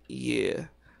 Yeah.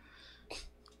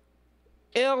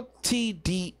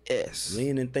 LTDS.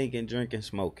 Leaning, thinking, drinking,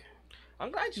 smoking.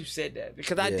 I'm glad you said that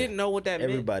because I didn't know what that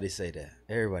meant. Everybody say that.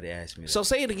 Everybody ask me that. So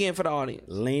say it again for the audience.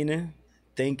 Leaning,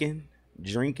 thinking,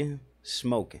 drinking,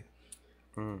 smoking.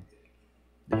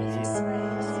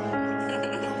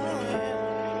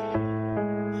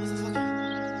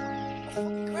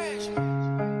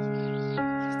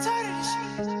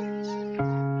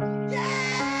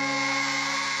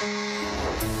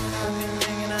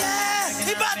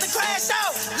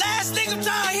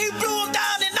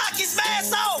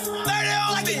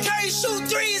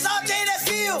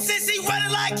 Since he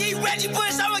running like he Reggie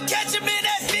Bush, I'ma catch him in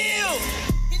that field.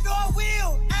 He know I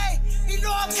will, ayy. He know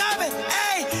I'm coming,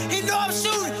 ayy. He know I'm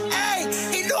shooting,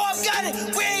 ayy. He know I'm got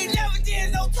it. We ain't never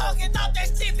did no talking, thought that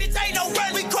shit, bitch ain't no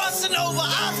run. We crossing over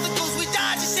obstacles, we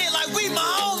dodging shit like we my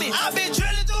homie. I've been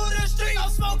drilling through the street, I'm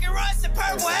smoking rice and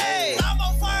purple haze. I'm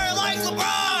on fire like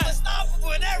LeBron,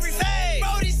 unstoppable in every phase.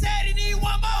 Brody said he need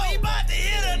one more, he about to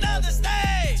hit another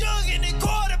stage. Jugging and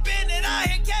quarter bending, out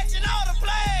here catching all the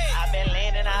plays. I've been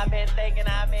leaning, I've been thinking,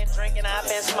 I've been drinking, I've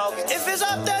been smoking. If it's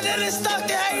up there, then it's stuck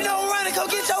there. Ain't no running, go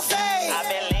get your fade. I've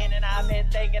been leaning, I've been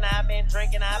thinking, I've been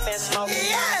drinking, I've been smoking.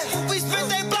 Yeah, we spent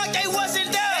they block, they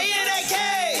wasn't there. They in that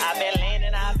cage. I've been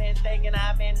leaning, I've been thinking,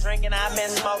 I've been drinking, I've been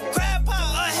smoking. Grandpa,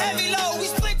 a heavy load, we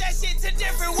split that shit to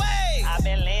different ways. I've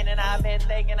been leaning, I've been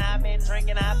thinking, I've been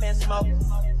drinking, I've been smoking.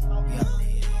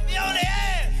 We on the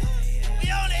air.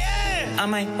 We on the air. I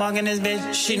might walk in this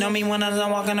bitch. She know me when I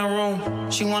walk in the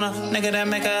room. She want a nigga that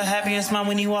make her happy and smile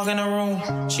when he walk in the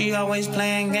room. She always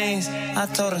playing games. I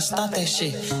told her stop that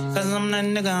shit. Cause I'm that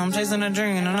nigga, I'm chasing a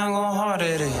dream and I'm going hard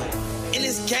at it. In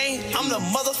this game, I'm the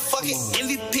motherfucking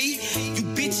MVP. You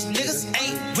bitch niggas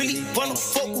ain't really wanna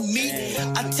fuck with me.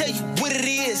 I tell you what it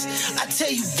is, I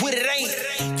tell you what it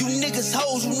ain't. You niggas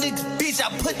hoes, you niggas bitch, I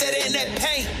put that in that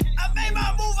paint. I made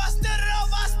my move, I stood it up,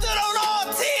 I stood on all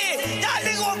 10. Y'all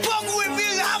niggas wanna fuck with me,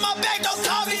 behind my back, don't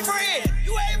call me friend.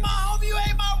 You ain't my homie, you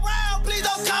ain't my round, please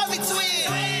don't call me twin.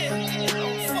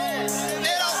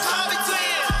 They don't call me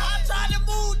twin. I tried to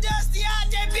move Dusty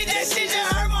out that bitch, that shit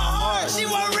just hurt my heart. She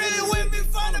wasn't really with me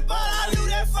from the bottom, I knew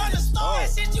that from the start.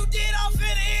 That shit you did off in the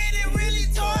end, it really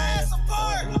tore ass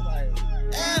apart.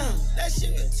 Damn, that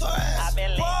shit been tore ass I've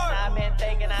been leaning, apart. I've been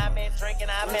thinking, I've been drinking,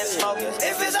 I've been smoking.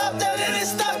 If it's up there, then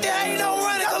it's stuck there, ain't no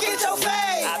running, go get your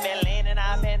fade. I've been leaning,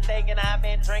 I've been thinking, I've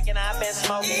been drinking, I've been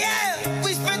smoking. Yeah,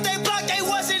 we spent they block, they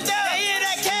wasn't there, they in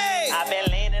that cage. I've been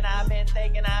leaning, I've been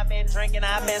thinking, I've been drinking,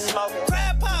 I've been smoking.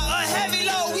 Grandpa, a heavy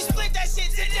load, we split that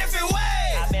shit to different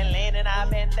ways. I've been leaning, I've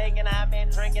been thinking, I've been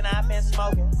drinking, I've been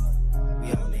smoking.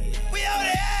 We on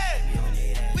the ass.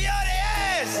 We on the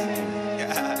ass.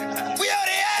 We on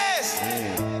the ass.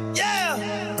 Yeah.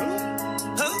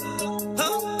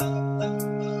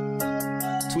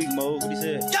 Tweak mode, what he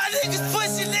said? Y'all niggas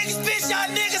pussy, niggas bitch, y'all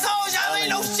niggas hoes, y'all ain't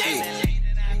no shit.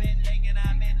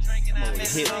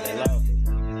 Hit they loud.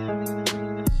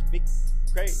 Speak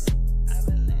crazy.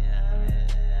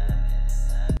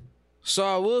 So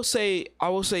I will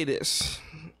say this,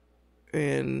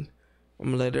 and I'm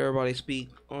gonna let everybody speak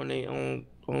on their own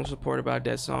support about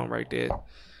that song right there.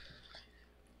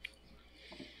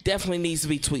 Definitely needs to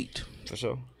be tweaked. For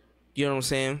sure. You know what I'm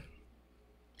saying?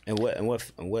 And what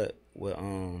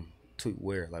tweak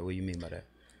where? Like, what you mean by that?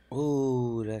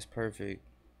 Ooh, that's perfect.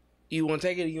 You want to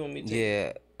take it or you want me to take it?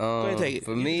 Yeah. Go ahead and take it.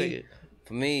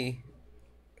 For me,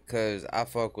 because I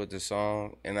fuck with the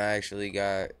song, and I actually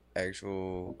got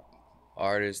actual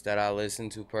artists that I listen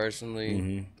to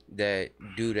personally that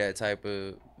do that type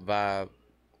of vibe.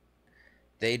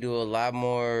 They do a lot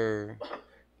more,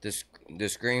 the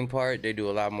screen part, they do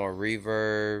a lot more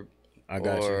reverb. I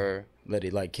got you. Let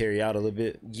it like carry out a little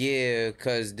bit. Yeah,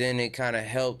 because then it kind of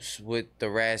helps with the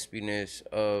raspiness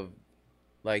of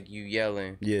like you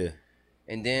yelling. Yeah.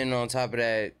 And then on top of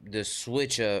that, the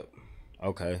switch up.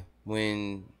 Okay.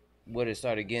 When it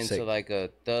started getting to like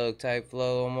a thug type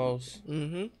flow almost.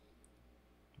 Mm-hmm.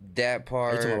 That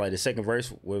part. You talking about like the second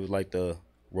verse with like the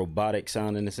robotic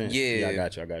sound in a sense. Yeah, I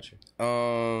got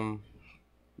you.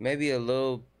 Maybe a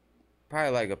little,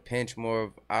 probably like a pinch more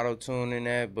of auto tune in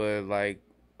that, but like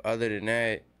other than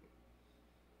that,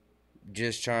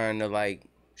 just trying to like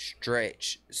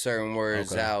stretch certain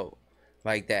words out.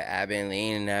 Like that, I've been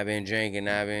leaning, I've been drinking,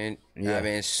 I've been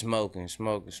smoking.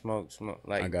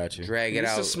 Like, I got you. Drag it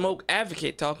out. This is a smoke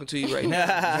advocate talking to you right now.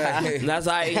 That's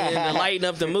how to lighten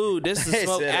up the mood. This is a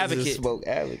smoke advocate. Smoke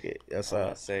advocate. That's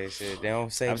all I say. Shit, they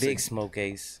don't say big smoke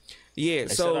Ace. Yeah.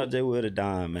 Shout So out J with a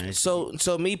dime, man. So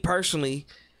me personally,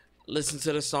 listen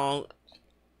to the song.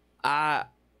 I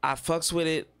fucks with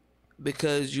it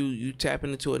because you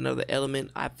tapping into another element.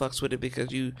 I fucks with it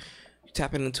because you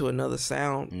tapping into another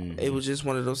sound. It was just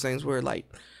one of those things where like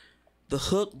the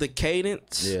hook, the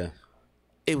cadence,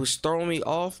 it was throwing me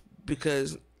off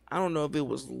because I don't know if it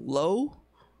was low.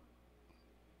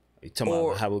 You talking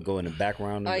about how it go in the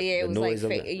background? Oh yeah, it was noise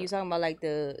like you talking about like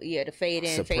the fade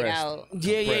in, fade out.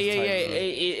 Yeah.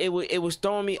 It was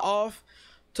throwing me off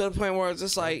to the point where it's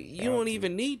just like you don't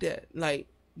even need that. Like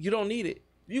you don't need it.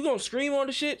 You gonna scream on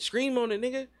the shit? Scream on it,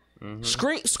 nigga.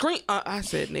 Scream! I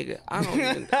said nigga. I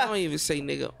don't even say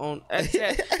nigga on.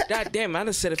 God damn! I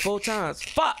done said it 4 times.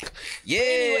 Fuck.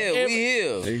 Yeah, we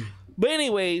here. But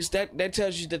anyways, that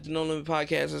tells you that the No Limit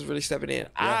Podcast is really stepping in.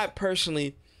 I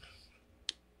personally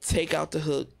take out the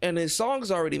hook, and the song's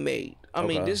already made. I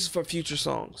mean, this is for future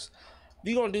songs. If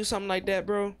you gonna do something like that,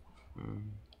 bro,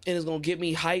 and it's gonna get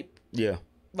me hype,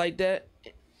 like that.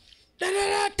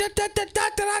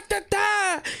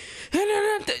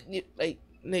 Like.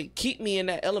 Nigga, keep me in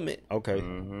that element. Okay.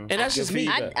 And that's just me.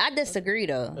 I disagree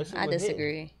though. I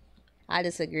disagree. I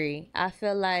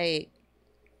feel like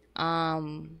the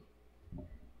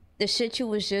shit you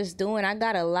was just doing, I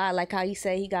got a lot, like how he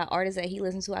said he got artists that he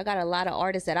listens to. I got a lot of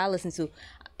artists that I listen to.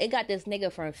 It got this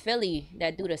nigga from Philly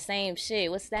that do the same shit.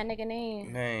 What's that nigga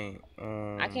name?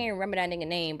 I can't remember that nigga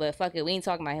name, but fuck it, we ain't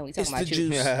talking about him. We talking about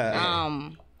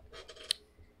you.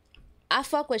 I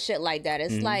fuck with shit like that.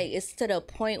 It's like, it's to the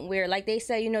point where, like they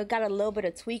say, got a little bit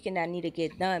of tweaking that need to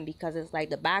get done because it's like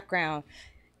the background,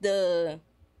 the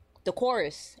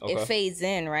chorus, it fades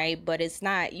in, right? But it's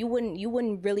not, you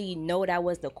wouldn't really know that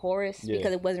was the chorus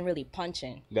because it wasn't really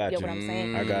punching. Got you know what I'm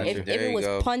saying? I got you. If it was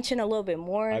punching a little bit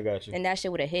more, then that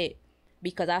shit would have hit.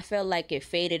 Because I felt like it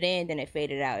faded in, then it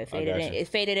faded out. It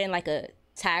faded in like a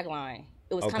tagline.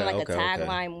 It was kind of like a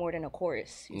tagline more than a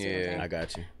chorus. You see what I'm saying? I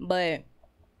got you. But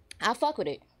I fuck with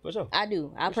it. For sure. I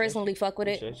do. I personally fuck with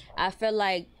it. I feel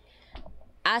like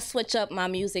I switch up my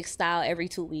music style every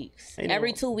 2 weeks.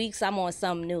 Every 2 weeks, I'm on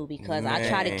something new because I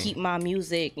try to keep my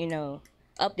music,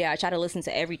 up there. I try to listen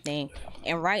to everything.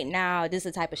 And right now, this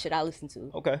is the type of shit I listen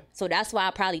to. Okay. So that's why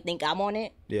I probably think I'm on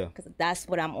it. Yeah. Because that's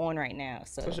what I'm on right now.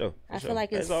 So for sure. I feel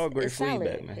like it's all great feedback,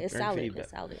 solid. Man. It's great solid. feedback.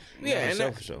 It's solid. Yeah,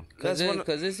 and for sure.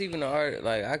 Because it's even an art.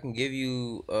 Like I can give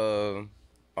you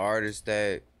artist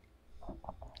that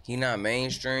he not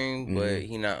mainstream, but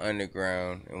he not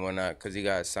underground and whatnot. Because he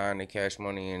got signed to Cash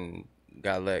Money and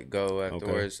got let go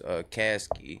afterwards.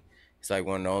 Kasky, he's like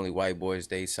one of the only white boys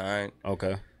they signed.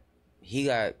 Okay. He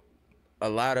got a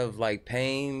lot of like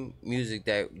pain music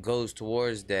that goes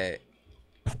towards that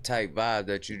type vibe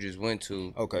that you just went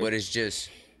to. Okay. But it's just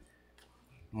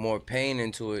more pain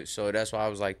into it. So that's why I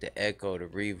was like the echo, the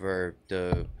reverb,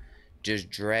 the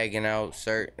just dragging out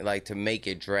certain, like to make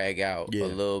it drag out a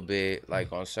little bit,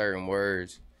 like on certain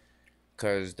words.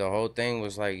 Cause the whole thing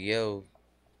was like, yo,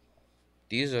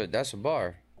 that's a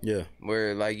bar. Yeah.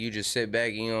 Where like you just sit back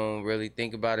and you don't really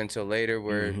think about it until later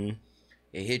where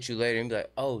it hit you later and be like,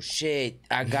 oh shit,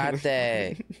 I got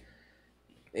that.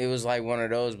 It was like one of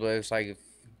those, but it's like if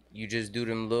you just do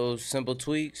them little simple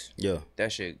tweaks,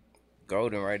 that shit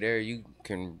golden right there. You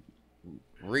can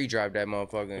redrive that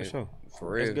motherfucker. For sure.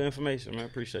 For real. That's good information, man. I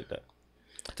appreciate that.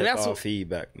 That's all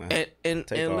feedback, man. And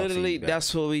literally feedback.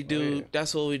 That's what we do. Oh, yeah.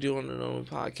 That's what we do on the No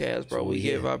Podcast, bro. We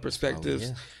give our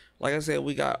perspectives. Like I said,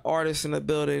 we got artists in the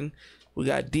building. We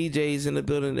got DJs in the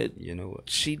building that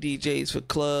she DJs for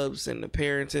clubs and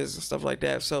appearances and stuff like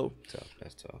that. So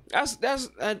that's tough. That's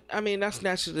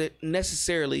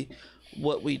necessarily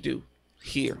what we do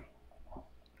here.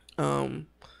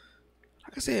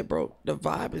 Like I said, bro, the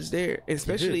vibe is there,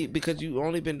 especially because you've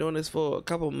only been doing this for a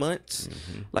couple months.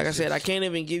 Like I said, I can't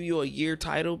even give you a year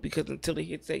title because until it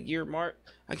hits that year mark,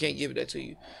 I can't give that to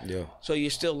you. Yeah. So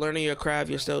you're still learning your craft.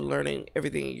 You're still learning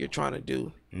everything you're trying to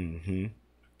do.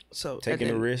 So taking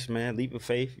a risk, man, leap of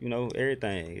faith, you know,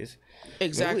 everything. It's,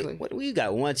 exactly. We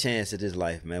got one chance at this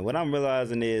life, man. What I'm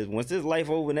realizing is once this life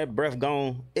over and that breath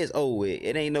gone, it's over with.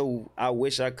 It ain't no I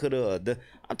wish I could have.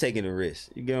 I'm taking a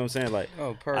risk. You get what I'm saying? Like,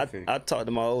 oh, perfect. I talk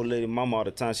to my old lady mama all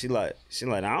the time. She like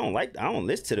I don't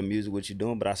listen to the music what you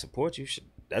doing, but I support you.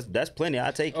 That's plenty.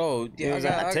 I take it. Oh yeah,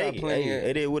 I take it. Hey,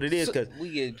 it is what it is. Cause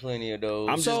we get plenty of those.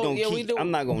 I'm just gonna keep.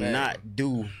 I'm not gonna not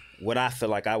do what I feel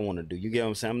like I want to do. You get what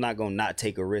I'm saying? I'm not gonna not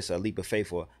take a risk, a leap of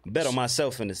faith, or bet on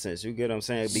myself in a sense. You get what I'm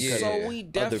saying? Because of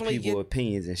other people's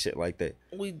opinions and shit like that.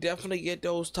 We definitely get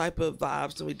those type of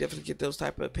vibes, and we definitely get those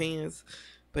type of opinions.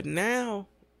 But now,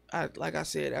 like I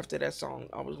said, after that song,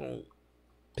 we're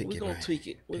gonna tweak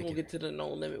it. We're gonna get to the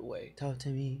No Limit way. Talk to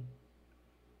me.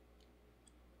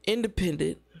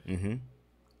 Independent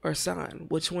or sign?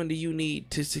 Which one do you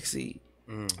need to succeed?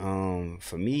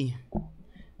 For me,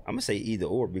 I'm gonna say either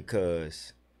or,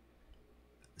 because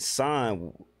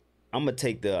sign, I'm gonna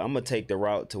take the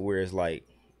route to where it's like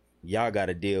y'all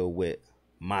gotta deal with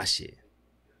my shit.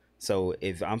 So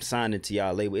if I'm signing to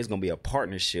y'all label, it's gonna be a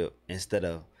partnership instead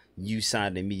of you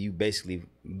signing me. You basically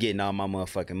getting all my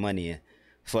motherfucking money and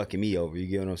fucking me over. You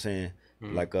get what I'm saying?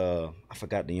 Like I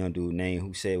forgot the young dude name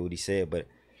who said what he said, but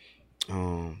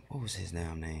what was his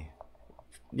damn name?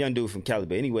 Young dude from Cali.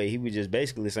 But anyway, he was just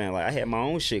basically saying like I had my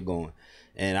own shit going,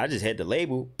 and I just had the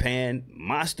label paying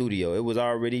my studio. It was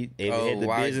already had the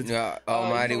business.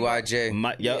 Almighty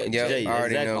YJ. Jay, I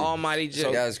already exactly. know. Almighty J.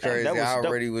 So that was crazy. I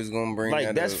already was gonna bring like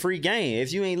that that's up. free game.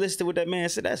 If you ain't listened to what that man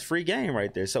said, that's free game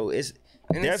right there. So it's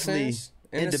definitely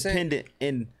independent.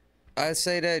 And I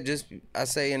say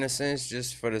in a sense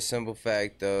just for the simple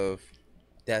fact of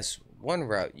that's one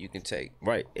route you can take.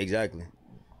 Right, exactly.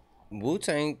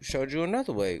 Wu-Tang showed you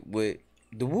another way with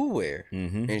the Wu wear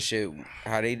and shit,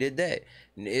 how they did that.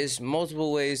 It's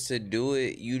multiple ways to do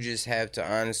it. You just have to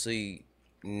honestly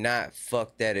not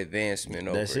fuck that advancement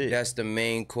over. That's it. That's the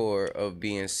main core of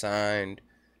being signed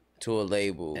to a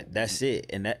label. That's it.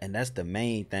 And that's the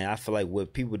main thing. I feel like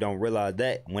what people don't realize,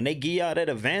 that when they give y'all that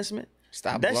advancement,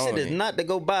 stop that shit blowing is it. not to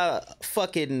go buy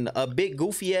a big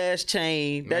goofy ass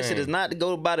chain. That shit is not to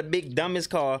go buy the big dumbest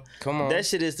car. Come on. That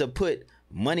shit is to put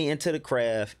money into the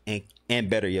craft and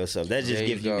better yourself. That just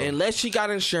gives you. Unless you got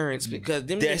insurance, because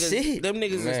them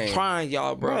niggas is trying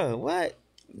y'all, bro. Bro, what?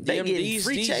 They getting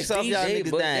free checks off y'all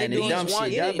niggas dying and dumb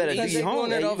shit. Y'all better do your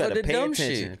homework. You better pay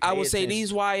attention. I would say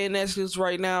these YNSs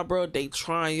right now, bro, they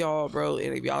trying y'all, bro.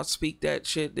 And if y'all speak that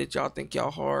shit that y'all think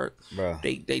y'all hard, bro,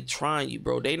 they trying you,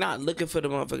 bro. They not looking for the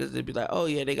motherfuckers that be like, oh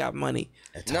yeah, they got money.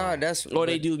 No, that's or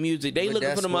they do music. They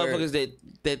looking for the motherfuckers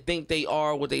that think they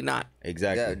are what they not.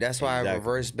 Exactly. That's why I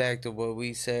reverse back to what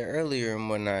we said earlier and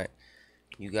whatnot.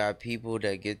 You got people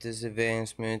that get this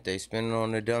advancement, they spend it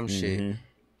on the dumb shit.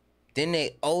 Then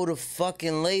they owe the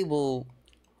fucking label,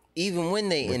 even when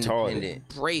they independent.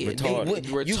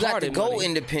 You got to go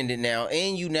independent now,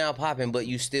 and you now popping, but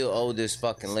you still owe this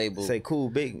fucking label. Say cool,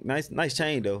 big, nice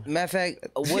chain though. Matter of fact,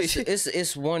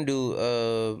 it's one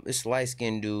dude, it's light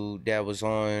skinned dude that was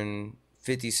on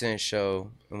 50 Cent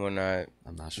show and whatnot.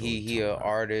 I'm not sure. He an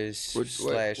artist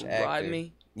slash actor.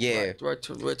 Rodney? Yeah.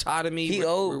 Rotatomy. He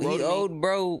owed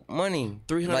bro money.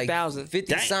 300,000.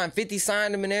 Like 50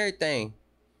 signed him and everything.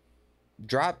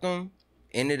 Dropped him,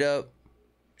 ended up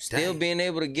still being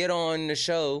able to get on the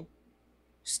show,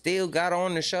 still got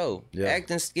on the show. Yeah.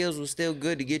 Acting skills was still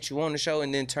good to get you on the show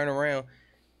and then turn around.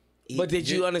 But did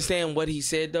you understand what he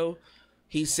said though?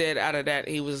 He said out of that,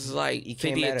 he was like,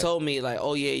 50 had told me like,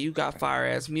 oh yeah, you got fire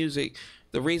ass music.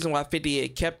 The reason why 50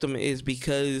 had kept him is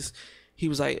because he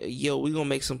was like, yo, we gonna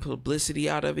make some publicity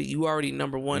out of it. You already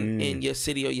number one in your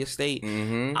city or your state.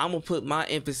 I'm gonna put my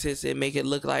emphasis and make it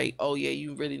look like, oh yeah,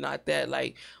 you really not that.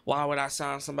 Like, why would I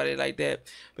sign somebody like that?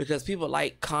 Because people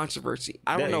like controversy.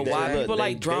 I don't know why. People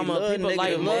like drama. People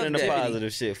like more than the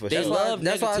positive shit for sure.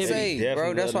 That's why I say,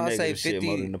 bro. That's why I say 50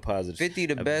 more than the positive. 50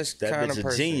 the best that kind of bitch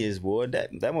person. A genius, boy.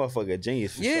 That motherfucker a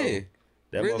genius for sure.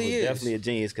 That really motherfucker is definitely a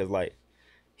genius, because like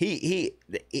he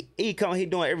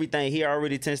doing everything. He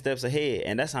already 10 steps ahead,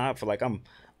 and that's how I feel like I'm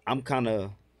kind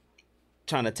of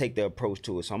trying to take the approach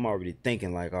to it. So I'm already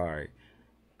thinking like, all right,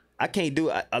 I can't do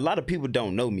it. A lot of people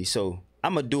don't know me, so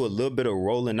I'm gonna do a little bit of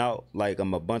rolling out like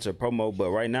I'm a bunch of promo. But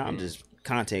right now I'm just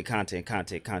content.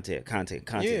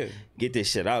 Yeah. Get this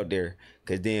shit out there,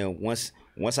 because then once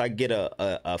I get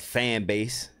a fan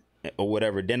base or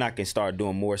whatever, then I can start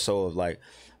doing more so of like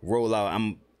roll out.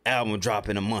 I'm album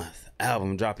dropping a month,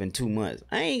 album dropping 2 months.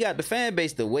 I ain't got the fan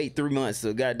base to wait 3 months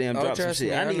to goddamn drop some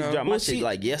shit. I need to drop my shit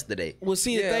like yesterday. Well,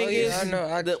 see, the thing is, I know,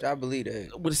 I believe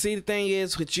that. Well, see, the thing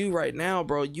is with you right now,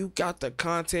 bro, you got the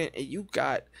content and you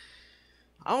got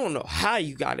I don't know how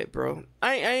you got it, bro.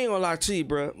 I ain't gonna lie to you,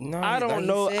 bro. No, I don't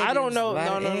know. I don't know.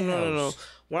 No. No.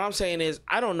 What I'm saying is,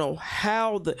 I don't know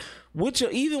how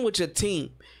even with your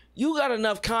team, you got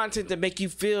enough content to make you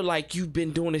feel like you've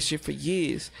been doing this shit for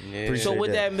years. Yeah. So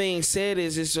with that being said,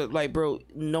 it's just like, bro,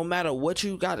 no matter what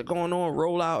you got going on,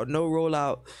 roll out or no roll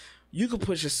out, you can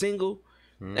push a single,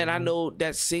 and I know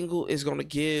that single is gonna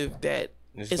give that.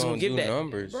 It's gonna give that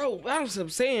numbers, bro. That's what I'm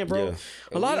saying, bro. Yeah.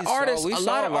 A lot of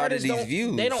artists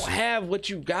they don't have what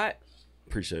you got.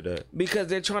 Appreciate that, because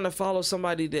they're trying to follow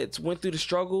somebody that's went through the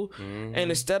struggle, and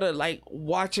instead of like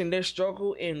watching their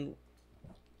struggle and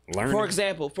learning.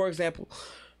 For example,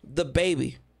 the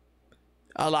Baby.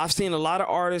 I've seen a lot of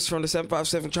artists from the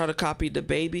 757 try to copy the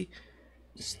Baby.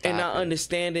 And not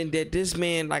understanding that this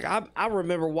man, like I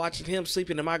remember watching him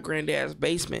sleeping in my granddad's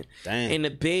basement in the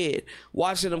bed,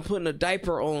 watching him putting a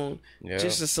diaper on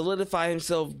just to solidify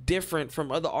himself different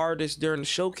from other artists during the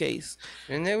showcase.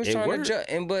 And they was trying to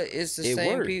joke, but it's the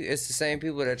same people. It's the same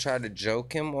people that tried to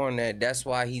joke him on that. That's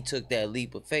why he took that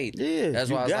leap of faith. Yeah,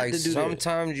 that's why I was like,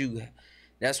 sometimes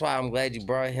That's why I'm glad you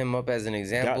brought him up as an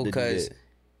example, because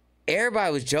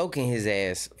everybody was joking his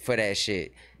ass for that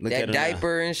shit. That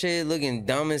diaper and shit looking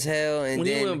dumb as hell. And when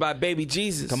then he went by Baby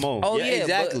Jesus. Come on. Oh yeah,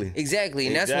 exactly.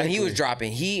 And that's when he was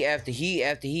dropping heat after heat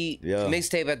after heat,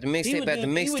 mixtape after mixtape after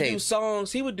mixtape. He would do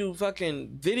songs. He would do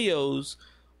fucking videos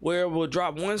where it would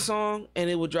drop one song and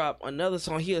it would drop another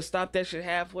song. He'll stop that shit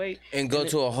halfway and go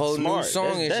to a whole new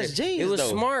song. That's genius. It was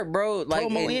smart, bro. Like,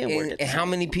 and how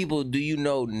many people do you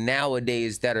know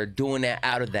nowadays that are doing that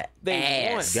out of the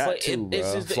ass? Got to,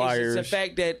 bro. Flyers. It's the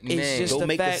fact that it's just go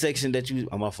make the section that you.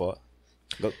 My fault.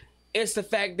 Go. It's the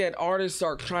fact that artists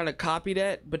are trying to copy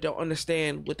that, but don't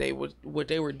understand what they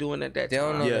were doing at that time. They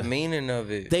don't know the meaning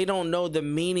of it. They don't know the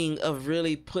meaning of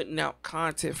really putting out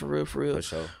content for real. For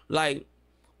sure. Like,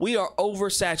 we are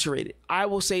oversaturated. I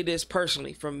will say this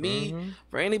personally, from me,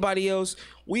 for anybody else,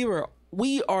 we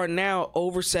are now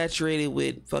oversaturated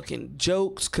with fucking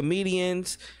jokes,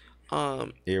 comedians,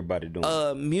 everybody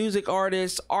doing music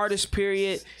artists,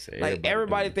 period. Like,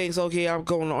 everybody thinks, okay, I'm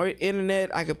going on the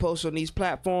internet, I can post on these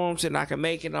platforms and I can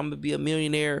make it, I'm gonna be a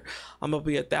millionaire, I'm gonna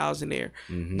be a thousandaire.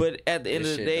 But at the end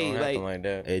of the day, like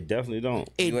that. It definitely don't.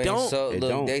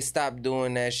 They stopped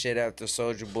doing that shit after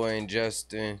Soulja Boy and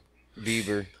Justin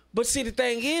Bieber. But see, the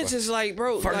thing is like,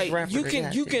 bro, like, you can.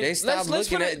 They stopped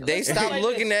looking at. They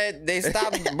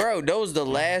stopped, bro. Those the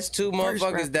last two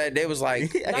motherfuckers that they was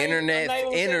like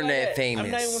internet famous.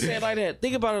 I'm not even gonna say it like that.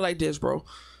 Think about it like this, bro.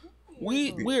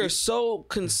 We are so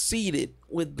conceited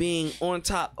with being on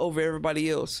top over everybody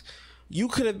else. You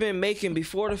could have been making,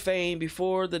 before the fame,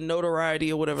 before the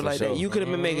notoriety or whatever that. You could have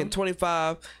been making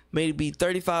 25, maybe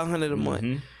 3,500 a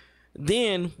month.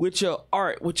 Then with your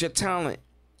art, with your talent,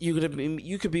 you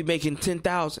could be making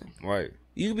 10,000. Right.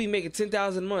 You could be making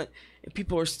 10,000 a month, and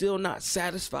people are still not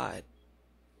satisfied.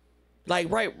 Like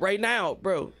right now,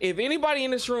 bro. If anybody in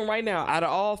this room right now, out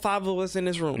of all 5 of us in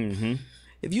this room,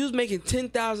 if you was making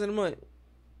 10,000 a month,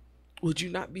 would you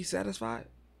not be satisfied?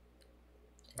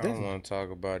 I don't want to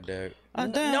talk about that. No,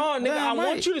 nigga, I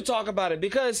want you to talk about it,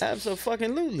 because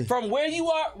absolutely, from where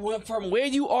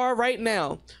you are right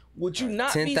now, would you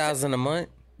not 10,000 a month?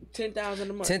 10,000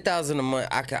 a month. 10,000 a month.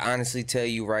 I can honestly tell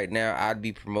you right now, I'd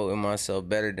be promoting myself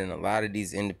better than a lot of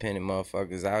these independent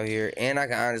motherfuckers out here, and I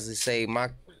can honestly say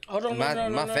my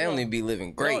family be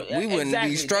living great. We wouldn't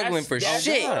be struggling for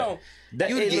shit.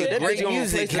 You get great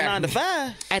music 9 to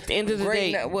 5. At the end of the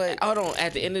day,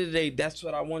 At the end of the day, that's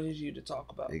what I wanted you to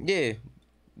talk about. Yeah.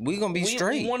 We gonna be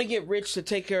straight. We want to get rich to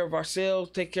take care of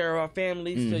ourselves, take care of our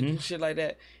families, to do shit like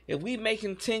that. If we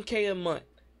making 10K a month,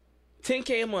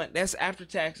 that's after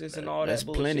taxes and all that's that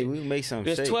bullshit. Plenty. We make some.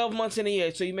 There's 12 months in a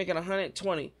year, so you're making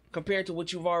 120 compared to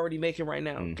what you've already making right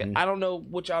now. I don't know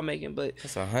what y'all making, but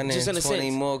it's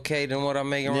 120 more K than what I'm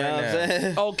making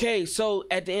right now. Okay, so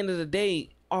at the end of the day,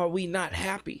 are we not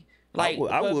happy? Like,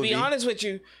 I would be honest with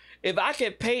you. If I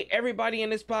could pay everybody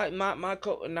in this pod,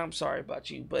 and I'm sorry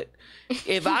about you, but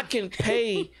if I can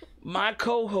pay my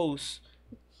co-host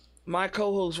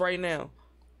right now,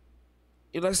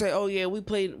 let's say, oh yeah, we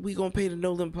gonna pay the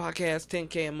No.Limit Podcast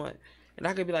 10K a month, and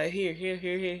I could be like,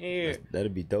 here.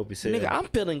 That'd be dope as hell. Nigga, I'm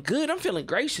feeling good. I'm feeling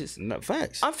gracious. No,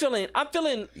 facts. I'm feeling.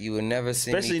 You would never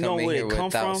see especially me come knowing in where here it come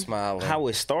without from, smiling. how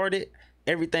it started,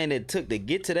 everything that took to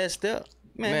get to that step.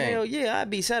 Man, hell yeah, I'd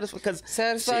be satisfied.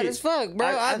 Satisfied as fuck, bro.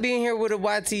 I'd be in here with a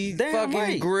YT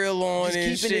fucking grill on just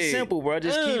and shit. Keeping it simple, bro.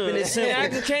 Just keeping it simple. I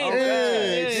just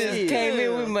came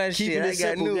in with my shit. I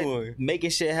got new one. Making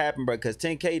shit happen, bro. Because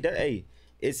 10K, hey,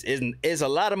 it's a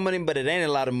lot of money, but it ain't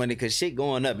a lot of money because shit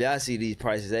going up. Y'all see these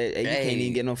prices. Hey, you can't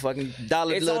even get no fucking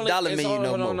dollar menu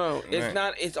no more. No. It's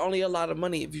not. It's only a lot of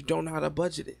money if you don't know how to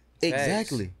budget it.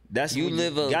 Exactly. That's you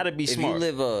live a gotta be smart.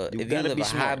 If you live a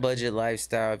high budget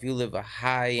lifestyle, if you live a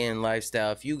high end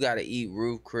lifestyle, if you gotta eat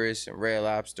Roof Chris and Red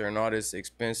Lobster and all this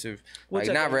expensive,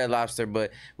 not Red Lobster,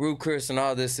 but Roof Chris and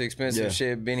all this expensive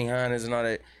shit, Benihana's and all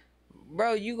that.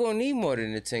 Bro, you gonna need more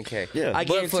than the 10K. Yeah,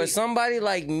 but for somebody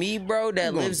like me, bro,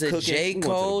 that lives a J.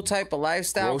 Cole type of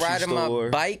lifestyle, riding my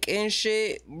bike and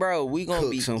shit, bro, we gonna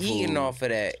be eating off of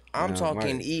that. I'm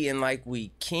talking eating like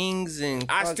we kings and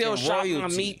I still shop royalty. my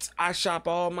meats. I shop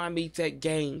all my meats at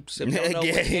Games. If y'all know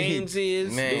what Games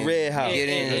is, Man, the Red House.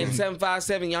 And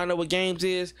 757, y'all know what Games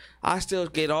is. I still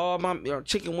get all my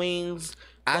chicken wings.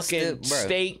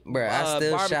 Steak, bro. I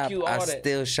still barbecue, shop. all I that.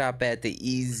 still shop at the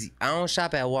Easy. I don't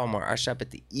shop at Walmart. I shop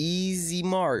at the Easy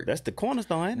Mart. That's the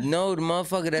cornerstone, ain't it? No, the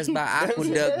motherfucker that's by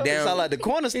Aqueduct down. Sound like the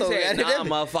cornerstone. He said, nah,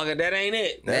 motherfucker, that ain't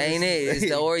it. That ain't it. It's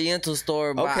the Oriental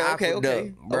store by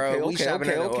Aqueduct, bro. We shopping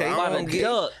at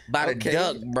by the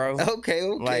duck, bro.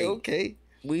 Okay.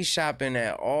 We shopping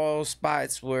at all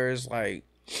spots where it's like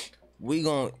we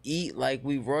gonna eat like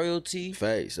we royalty.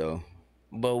 Facts, so.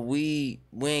 But we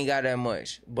ain't got that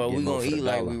much. But we gonna eat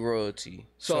like we royalty.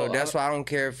 So that's why I don't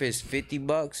care if it's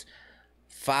 $50,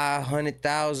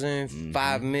 500,000,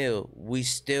 5 mil. We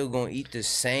still gonna eat the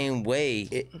same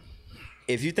way.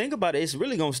 If you think about it, it's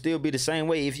really gonna still be the same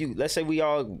way. If you let's say we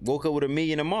all woke up with $1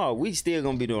 million tomorrow, we still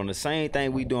gonna be doing the same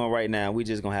thing we doing right now. We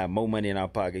just gonna have more money in our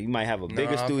pocket. You might have a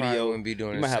bigger studio. Wouldn't be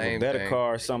doing you might have a better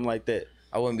car, something like that.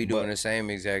 I wouldn't be doing the same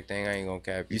exact thing. I ain't gonna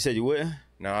cap you. You said you wouldn't?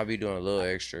 No, I'll be doing a little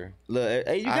extra.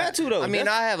 Hey, you got to though. I mean,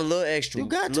 I have a little extra. You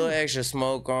got to. Little extra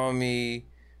smoke on me.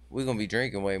 We're gonna be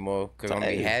drinking way more because I'm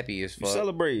gonna be happy as fuck. You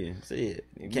celebrating. See it.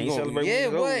 You can't celebrate. Yeah,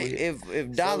 what?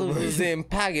 If dollars was in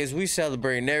pockets, we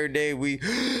celebrating every day. We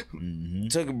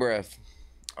took a breath.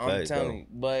 I'm telling you.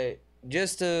 But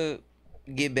just to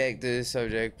get back to the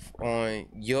subject on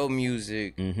your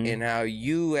music and how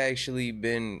you actually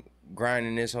been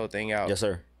grinding this whole thing out. Yes,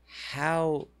 sir.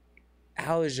 How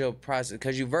is your process?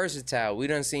 Because you're versatile. We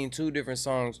done seen 2 different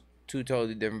songs, 2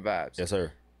 totally different vibes. Yes,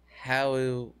 sir.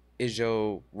 How is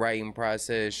your writing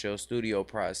process, your studio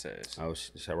process?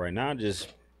 So right now,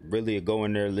 just really go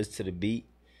in there, listen to the beat.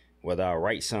 Whether I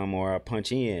write some or I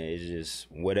punch in, it's just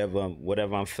whatever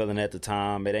I'm feeling at the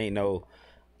time. It ain't no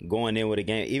going in with a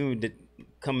game. Even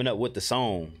coming up with the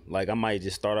song, like I might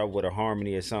just start off with a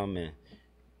harmony or something and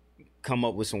come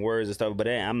up with some words and stuff. But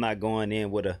I'm not going in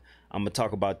with I'm gonna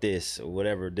talk about this or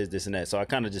whatever, this and that. So I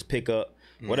kind of just pick up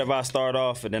whatever I start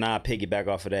off, and then I piggyback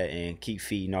off of that and keep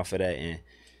feeding off of that and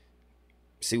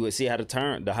see how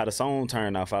the song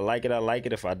turn out. If I like it, I like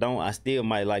it. If I don't, I still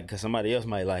might like it because somebody else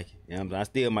might like it. You know what I'm saying? I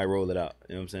still might roll it out.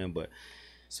 You know what I'm saying? But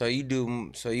so you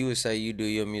would say you do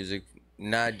your music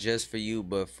not just for you,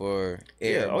 but for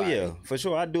everybody. Yeah, for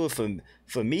sure. I do it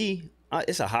for me.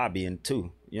 It's a hobby and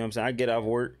too. You know what I'm saying? I get off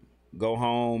work, go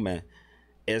home, and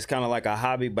it's kind of like a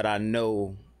hobby, but I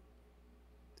know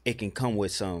it can come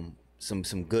with some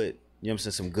good, you know what I'm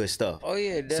saying, some good stuff. Oh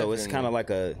yeah, definitely. So it's kind of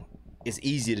like it's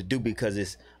easy to do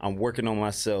because I'm working on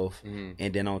myself,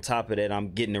 and then on top of that, I'm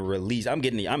getting a release.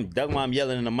 That's why I'm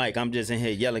yelling in the mic. I'm just in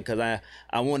here yelling because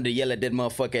I wanted to yell at that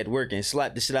motherfucker at work and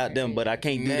slap the shit out them, but I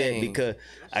can't do that because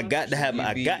I got to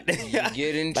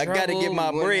get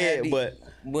my bread, but.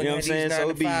 You know what I'm saying? So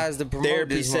it'd be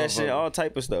therapy session, all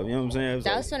type of stuff. You know what I'm saying?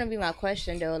 That was gonna be my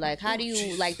question though. Like, how do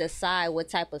you like decide what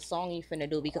type of song you finna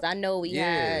do? Because I know we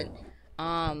had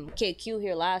Kid Q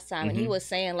here last time, and he was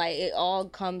saying like it all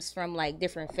comes from like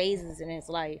different phases in his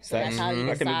life. So that's how you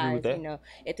decide, you know,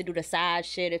 if to do the side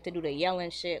shit, if to do the yelling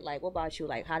shit. Like, what about you?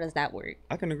 Like, how does that work?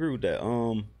 I can agree with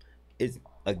that. It's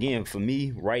again for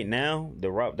me right now, the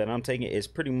route that I'm taking is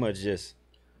pretty much just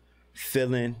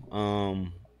feeling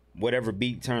whatever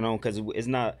beat turn on, because it's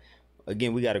not,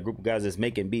 again, we got a group of guys that's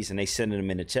making beats and they sending them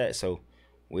in the chat, so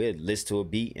we'll listen to a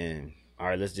beat and all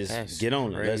right, let's just get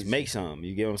on it. Let's make something.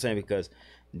 You get what I'm saying? Because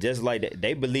just like that,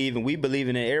 they believe and we believe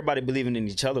in it. Everybody believing in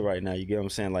each other right now. You get what I'm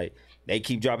saying? Like, they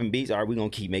keep dropping beats. All right, we gonna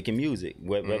keep making music.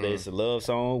 Whether it's a love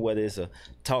song, whether it's a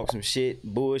talk some shit,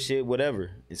 bullshit,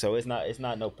 whatever. And so it's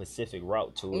not no specific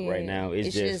route to it right now.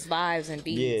 It's just vibes and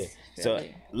beats. Yeah. So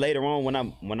later on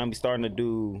when I'm starting to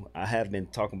do, I have been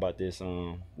talking about this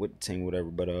with the team, whatever,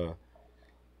 but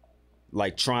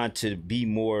like trying to be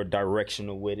more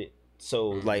directional with it. So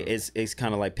like it's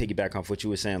kind of like piggyback off what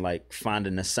you were saying, like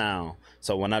finding the sound.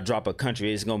 So when I drop a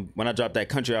country, when I drop that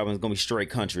country album, it's gonna be straight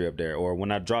country up there. Or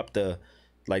when I drop the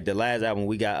Like the last album,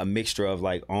 we got a mixture of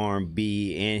like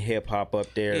R&B and hip hop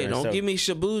up there. Yeah, don't give me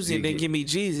Shabuzi and then give me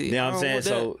Jeezy. You know what I'm saying?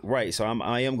 So right, so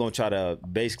I am gonna try to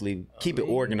basically keep it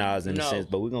organized in a sense,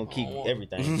 but we're gonna keep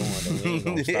everything going. Though. We ain't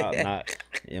gonna stop. Not,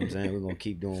 you know what I'm saying? We're gonna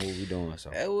keep doing what we're doing.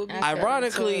 So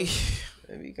ironically,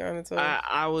 that'd be kind of tough.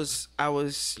 I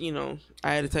was, you know,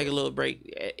 I had to take a little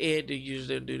break. Ed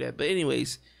usually do that, but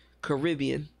anyways,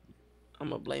 Caribbean. I'm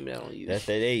gonna blame that on you. That's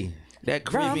that A. That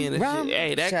Caribbean shit.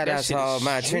 Hey, shout out to all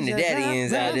my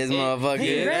Trinidadians out this motherfucker.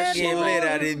 Yeah, that shit lit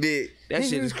out this bitch. That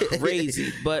shit is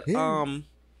crazy. But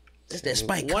that's that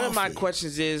spike one coffee. of my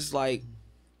questions is like,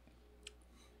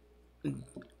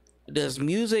 does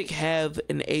music have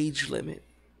an age limit?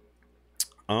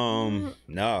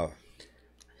 No.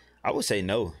 I would say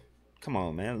no. Come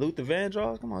on, man. Luther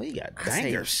Vandross, come on, he got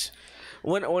bangers.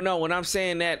 When I'm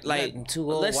saying that, like,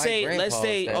 let's say,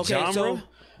 okay, genre? so.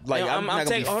 Like, I'm not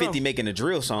gonna be 50 making a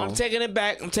drill song. I'm taking it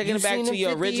back. I'm taking it back to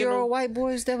your original white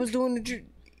boys that was doing the drill.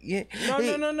 Yeah. No.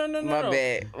 My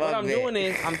bad. What I'm doing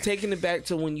is I'm taking it back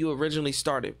to when you originally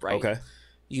started, right? Okay.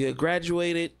 You had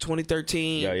graduated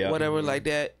 2013, whatever like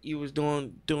that. You was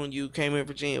doing you came in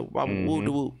Virginia,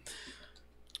 woo.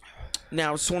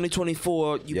 Now it's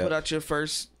 2024. You put out your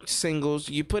first singles.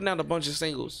 You're putting out a bunch of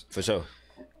singles. For sure.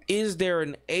 Is there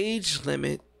an age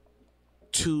limit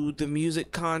to the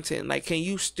music content? Like, can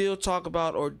you still talk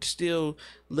about or still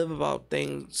live about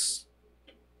things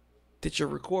that you're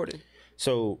recording?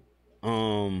 So,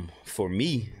 for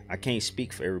me, I can't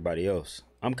speak for everybody else.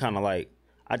 I'm kind of like,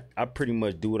 I pretty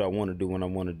much do what I want to do when I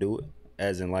want to do it.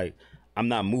 As in, like, I'm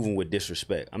not moving with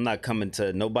disrespect. I'm not coming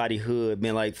to nobody hood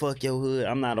being like, fuck your hood.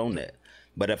 I'm not on that.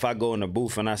 But if I go in the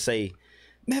booth and I say,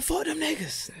 man, fuck them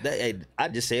niggas, I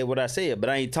just said what I said, but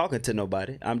I ain't talking to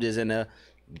nobody. I'm just in there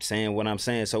saying what I'm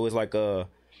saying. So it's like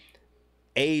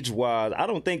age-wise, I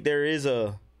don't think there is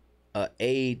a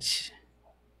age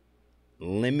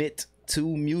limit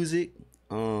to music.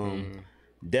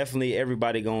 Definitely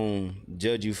everybody gonna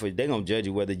judge you they gonna judge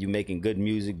you whether you making good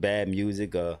music, bad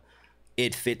music,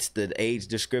 it fits the age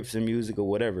description music or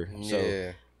whatever.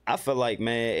 So I feel like,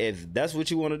 man, if that's what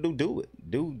you want to do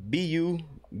it. Be you.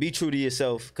 Be true to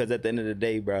yourself, because at the end of the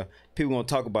day, bro, people gonna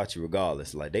talk about you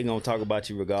regardless. Like, they gonna talk about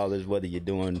you regardless whether you're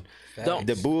doing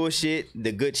the bullshit,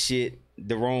 the good shit,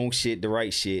 the wrong shit, the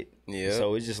right shit. Yeah.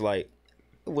 So it's just like,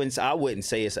 I wouldn't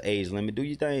say it's an age limit. Do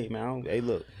your thing, man. Hey,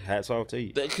 look, hats off to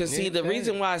you. Because the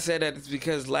reason why I said that is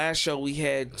because last show we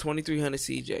had 2300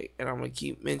 CJ, and I'm gonna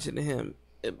keep mentioning him,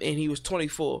 and he was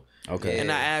 24. Okay. And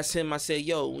I asked him, I said,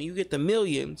 yo, when you get the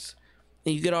millions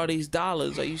and you get all these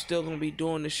dollars, are you still gonna be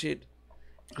doing the shit?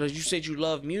 Because you said you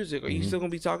love music. Are you still gonna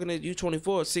be talking to you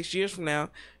 24? 6 years from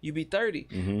now, you be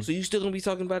 30. So you still gonna be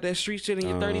talking about that street shit in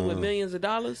your 30 with millions of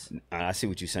dollars? I see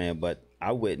what you're saying, but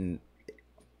I wouldn't.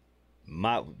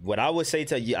 What I would say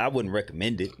to you, I wouldn't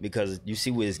recommend it, because you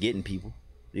see where it's getting people.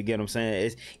 You get what I'm saying?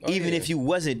 It's, even if you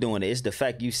wasn't doing it, it's the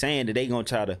fact you saying that they gonna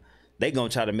try to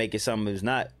make it something it's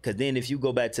not. Because then if you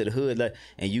go back to the hood, like,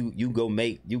 and you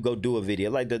go do a video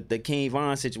like the King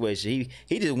Von situation,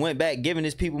 he just went back giving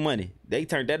his people money. They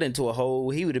turned that into a whole.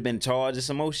 He would have been charged of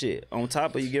some more shit on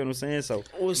top of, you get what I'm saying? So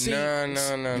no.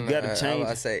 You gotta change.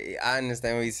 I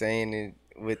understand what he's saying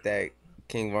with that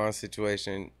King Von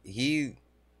situation.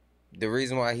 The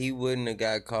reason why he wouldn't have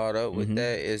got caught up with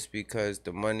that is because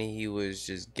the money he was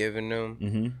just giving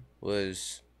them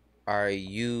was, all right,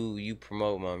 you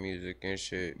promote my music and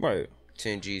shit. Right.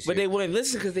 10G's. But they wouldn't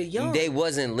listen because they're young. They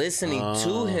wasn't listening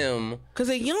to him. Because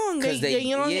they're young. They're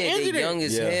young. Yeah, they young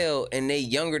as hell, and they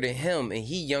younger than him, and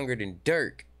he younger than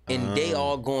Dirk. And they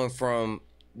all going from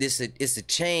this. It's a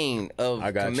chain of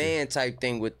command type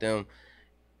thing with them,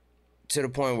 to the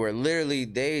point where literally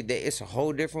it's a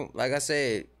whole different. Like I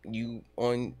said, you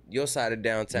on your side of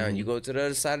downtown, you go to the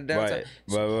other side of downtown,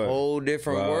 it's a whole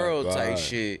different world type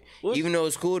shit. Even though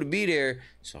it's cool to be there,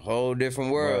 it's a whole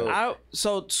different world.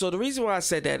 So the reason why I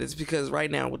said that is because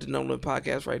right now with the No.Limit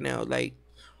podcast, right now, like,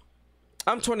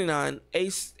 I'm 29.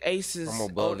 Ace is, I'm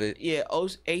above it. Yeah,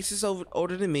 Ace is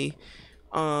older than me.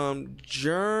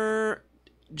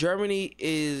 Germany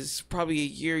is probably a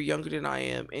year younger than I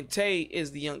am, and Tay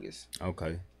is the youngest.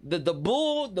 Okay. The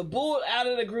bull out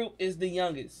of the group is the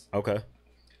youngest. Okay.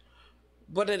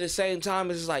 But at the same time,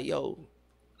 it's just like, yo,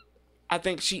 I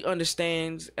think she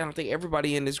understands, and I think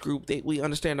everybody in this group, we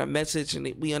understand our message,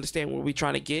 and we understand where we're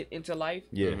trying to get into life.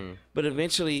 Yeah. But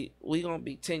eventually, we gonna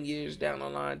be 10 years down the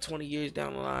line, 20 years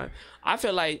down the line. I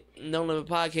feel like No Limit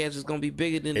Podcast is gonna be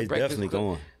bigger than the Breakfast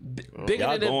Club.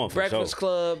 Bigger than the Breakfast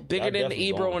Club, bigger than the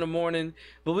Ebro in the morning.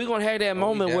 But we're gonna have that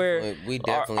moment where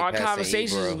our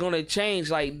conversations is gonna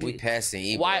change. Like we passing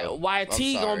Ebro.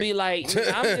 YT gonna be like,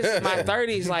 I'm just in my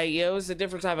 30s. Like, yo, it's a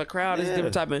different type of crowd. It's a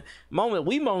different type of moment.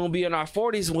 We gonna be in our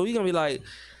 40s when we gonna be like,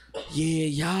 yeah,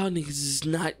 y'all niggas is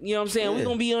not. You know what I'm saying? We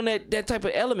gonna be on that type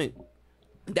of element.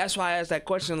 That's why I asked that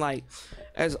question. Like,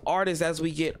 as artists, as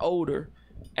we get older,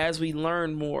 as we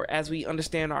learn more, as we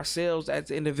understand ourselves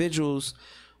as individuals,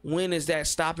 when is that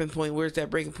stopping point? Where's that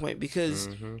breaking point? Because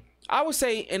I would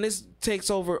say, and this takes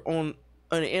over on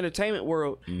an entertainment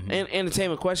world, and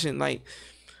entertainment question. Like,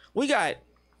 we got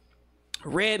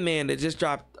Redman that just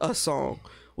dropped a song.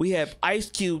 We have Ice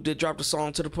Cube that dropped a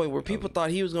song to the point where people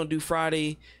thought he was gonna do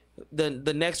Friday.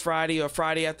 The next Friday or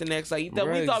Friday after next, like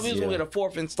we thought we was gonna get a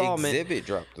 4th installment.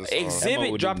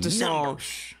 Exhibit dropped the song.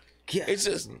 It's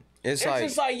just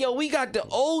like, yo, we got the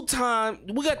old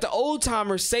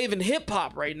timers saving hip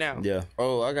hop right now. Yeah.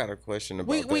 Oh, I got a question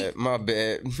about that. My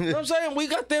bad. You know what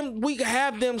I'm saying? We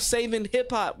have them saving hip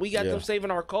hop. We got them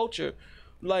saving our culture.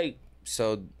 Like,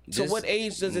 so what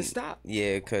age does it stop?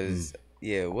 Yeah, cause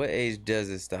what age does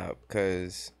it stop?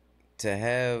 Cause to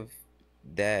have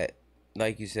that,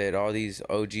 like you said, all these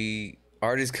OG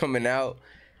artists coming out,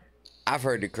 I've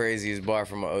heard the craziest bar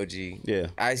from an OG. Yeah.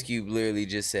 Ice Cube literally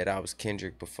just said I was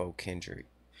Kendrick before Kendrick.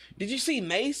 Did you see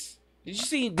Mace? Did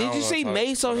you see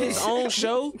Mace on his own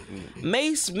show?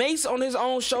 Mace on his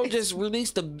own show just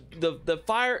released the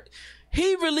fire.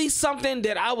 He released something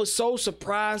that I was so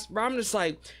surprised. Bro, I'm just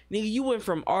like, nigga, you went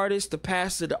from artist to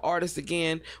pastor to artist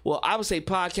again. Well, I would say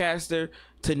podcaster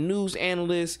to news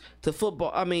analyst to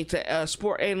to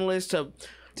sport analyst to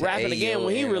rapping again.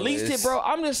 When he released it, bro,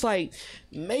 I'm just like,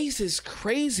 Mace is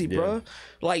crazy, bro.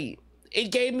 Like,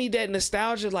 it gave me that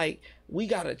nostalgia. Like, we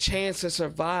got a chance to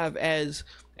survive as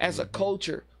a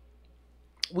culture.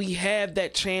 We have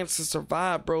that chance to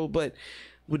survive, bro. But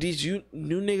with these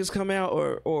new niggas come out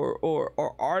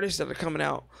or artists that are coming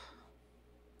out,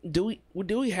 do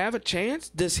we have a chance?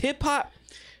 Does hip hop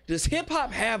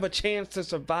have a chance to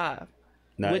survive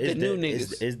with the new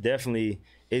niggas? It's definitely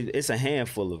it's a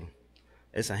handful of them.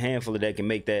 It's a handful of that can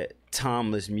make that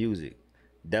timeless music.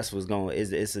 That's what's going.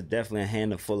 It's definitely a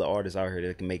handful of artists out here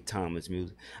that can make timeless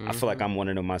music. I feel like I'm one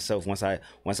of them myself. Once I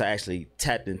actually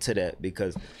tapped into that,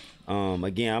 because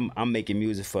again, I'm making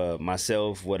music for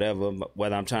myself, whether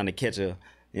I'm trying to catch you know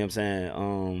what I'm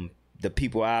saying, the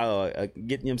people out, get, you know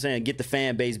what I'm saying, get the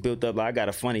fan base built up. Like, I got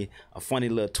a funny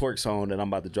little twerk song that I'm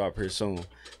about to drop here soon.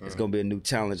 It's gonna be a new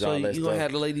challenge. So all that you stuff. Gonna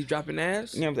have the lady dropping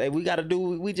ass? You know what I'm saying? We gotta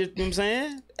do. We just, you know what I'm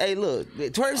saying? Hey, look,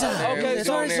 twerk's out. Okay,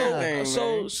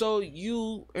 so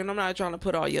you, and I'm not trying to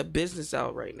put all your business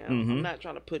out right now. I'm not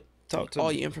trying to put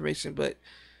all your information, but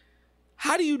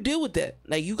how do you deal with that?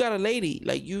 Like, you got a lady,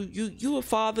 like you a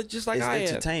father just like I am.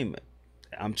 It's entertainment.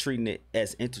 I'm treating it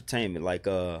as entertainment. Like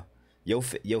your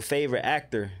favorite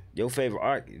actor, your favorite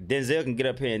art, Denzel can get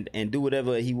up here and do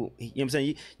whatever he you know what I'm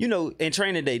saying? You know, in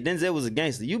Training Day, Denzel was a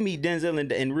gangster. You meet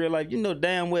Denzel in real life, you know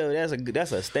damn well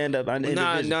that's a stand-up.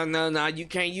 No, you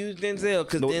can't use Denzel,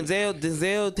 because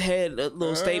Denzel had a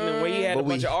little statement where he had a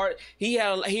bunch of art. He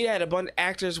had a bunch of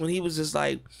actors when he was just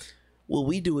like, what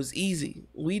we do is easy.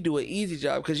 We do an easy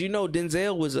job. Because you know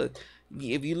Denzel was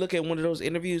if you look at one of those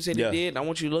interviews that he did, I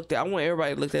want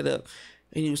everybody to look that up.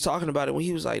 And he was talking about it when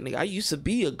he was like, nigga, I used to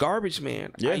be a garbage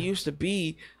man. I used to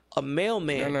be a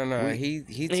mailman. No. He's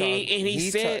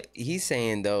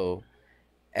saying, though,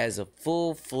 as a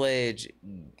full-fledged,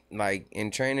 like,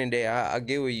 in Training Day, I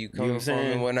get where you coming from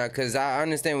and whatnot, because I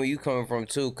understand where you coming from,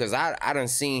 too, because I done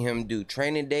seen him do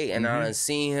Training Day, and I done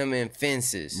seen him in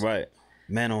Fences. Right.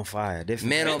 Man on Fire.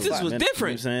 Different. Fences was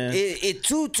different. You know what I'm saying? It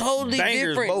two totally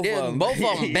bangers, different. Both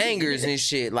of them bangers and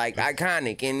shit, like,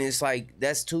 iconic. And it's like,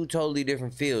 that's two totally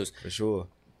different feels. For sure.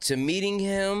 To meeting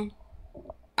him,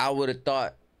 I would have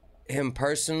thought him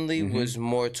personally was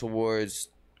more towards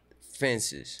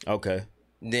Fences. Okay.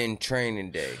 Than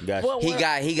Training Day. Gotcha.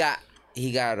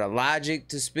 He got a logic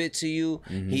to spit to you.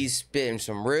 He's spitting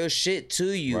some real shit to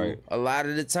you a lot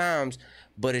of the times.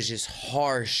 But it's just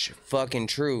harsh fucking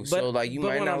truth. So, like, you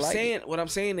might not like it. What I'm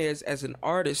saying is, as an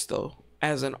artist, do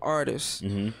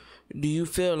you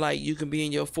feel like you can be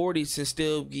in your 40s and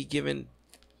still be given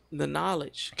the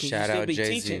knowledge? Can Shout you still out be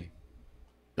Jay-Z. teaching?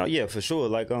 No, yeah, for sure.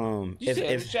 Like,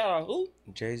 shout out who?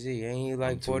 Jay-Z, ain't he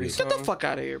like 40 something? Get the fuck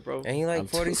out of here, bro. Ain't he like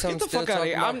 40 something? Get the fuck out of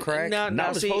here. I'm crack.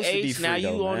 Now see, supposed to be H, free, now you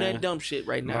though, on man. that dumb shit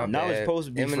right now. Knowledge supposed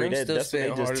to be free. That's what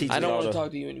they just teach. I don't want to talk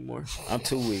to you anymore. I'm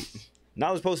too weak.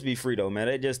 Knowledge supposed to be free though, man.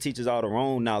 They just teach us all the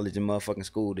wrong knowledge in motherfucking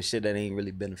school. The shit that ain't really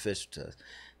beneficial to us.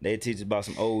 They teach us about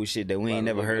some old shit that we ain't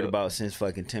never heard about since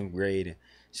fucking 10th grade and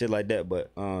shit like that. But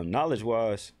knowledge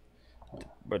wise,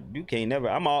 but you can't never.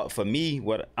 I'm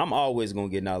always gonna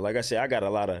get knowledge. Like I said, I got a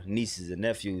lot of nieces and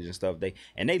nephews and stuff. They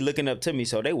looking up to me,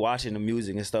 so they watching the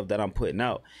music and stuff that I'm putting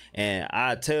out. And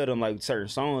I tell them like certain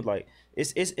songs, like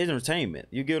it's entertainment.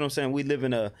 You get what I'm saying? We live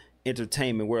in a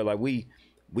entertainment where like we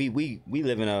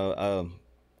live in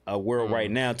a world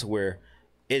right now to where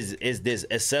is this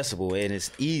accessible and it's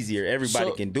easier.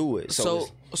 Everybody can do it. So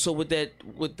with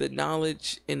the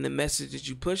knowledge and the message that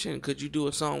you pushing, could you do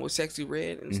a song with Sexy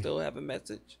Red and still have a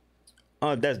message?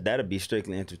 That'd be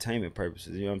strictly entertainment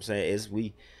purposes. You know what I'm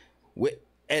saying?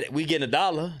 We getting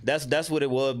 $1. That's what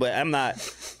it was. But I'm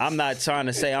not trying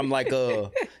to say I'm like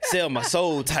sell my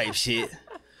soul type shit.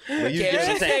 Well, you get what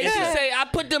I'm saying? She say I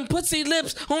put them pussy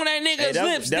lips on that nigga's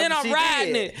lips, then I'm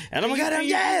riding it. And I'm gonna get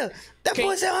them, that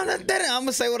pussy on the I'm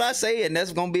gonna say what I say, and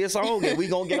that's gonna be a song, and we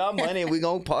gonna get our money, and we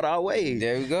gonna part our ways.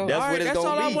 There we go. That's what it's that's gonna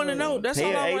all be. I want to know. That's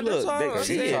all I want to know.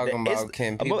 She talking about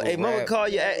can people hey, mama rap? call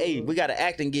you. Hey, we got an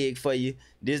acting gig for you.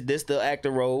 This the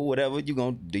acting role, whatever you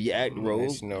gonna do your acting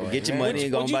role, get your money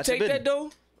and go about your business. Would you take that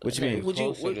though? What you mean? Would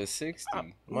you to 60?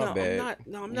 My bad.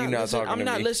 I'm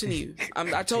not listening to you.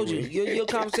 I told you your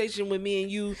conversation with me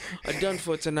and you are done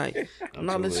for tonight. I'm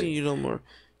not listening to you no more.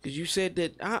 Cause you said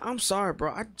that I'm sorry,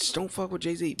 bro. I just don't fuck with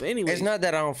Jay-Z. But anyway, it's not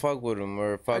that I don't fuck with him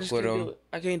or fuck with him.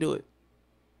 I can't do it.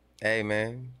 Hey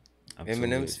man,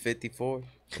 Eminem's 54.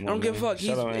 I don't give a fuck.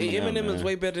 Eminem is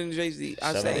way better than Jay-Z.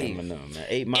 I say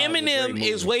Eminem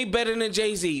is way better than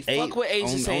Jay-Z. Fuck what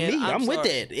Ace is saying. I'm with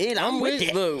that. And I'm with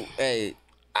that. Look, hey,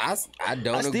 I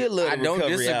don't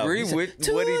disagree album. with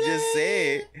what he just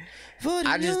said.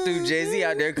 I just threw Jay-Z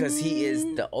out there because he is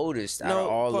the oldest out of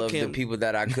all of the people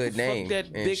that I could name. Fuck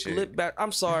that big lip back.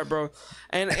 I'm sorry, bro.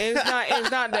 And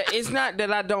it's not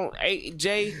that I don't.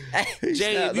 Jay,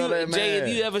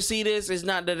 if you ever see this, it's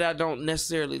not that I don't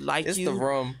necessarily like it's you. The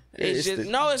rum.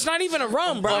 It's not even a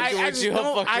rum, bro. I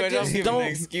just don't.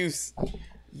 Excuse.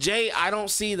 Jay, I don't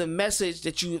see the message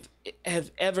that you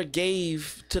have ever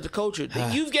gave to the culture.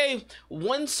 You've gave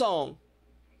one song.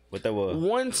 What that was?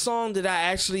 One song that I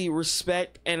actually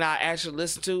respect and I actually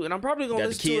listen to, and I'm probably gonna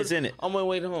listen to it, in it on my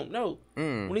way to home. No,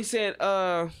 when he said,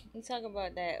 you talking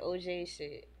about that OJ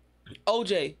shit.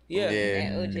 OJ, yeah.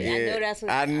 OJ. Yeah. I know that's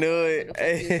what I knew it.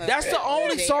 That's the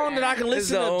only song that I can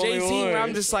listen to Jay-Z where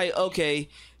I'm just like, okay,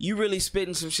 you really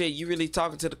spitting some shit. You really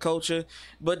talking to the culture.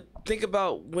 But think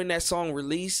about when that song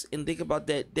released and think about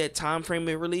that time frame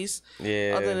it released.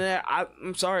 Yeah. Other than that,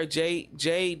 I'm sorry,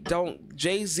 Jay-Z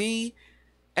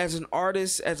as an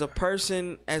artist, as a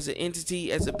person, as an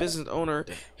entity, as a business owner,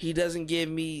 he doesn't give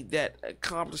me that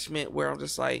accomplishment where I'm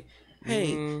just like,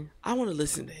 hey, I want to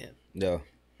listen to him. No.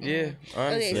 Yeah,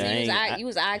 honestly. Okay, so you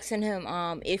was asking him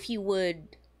if he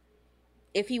would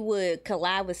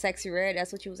collab with Sexy Red.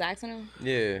 That's what you was asking him.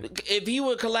 Yeah. If he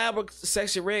would collab with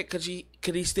Sexy Red, could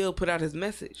he still put out his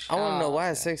message? I want to know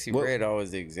why is Sexy Red always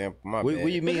the example. What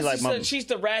you mean? Because she's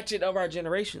the ratchet of our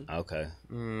generation. Okay.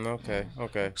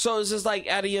 Okay. So it's just like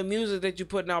out of your music that you're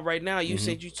putting out right now, you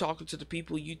said you talking to the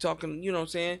people, you talking, you know what I'm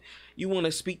saying? You want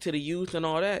to speak to the youth and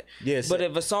all that. Yes. But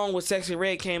if a song with Sexy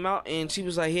Red came out and she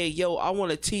was like, hey, yo, I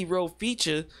want a T-Row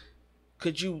feature,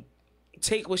 could you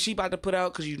take what she about to put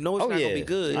out because you know it's not gonna be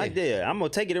good? I'm gonna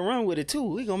take it and run with it too.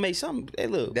 We gonna make something. Hey,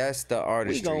 look, that's the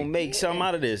artistry. We gonna make something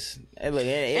out of this. Hey, look,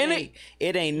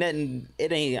 it ain't nothing.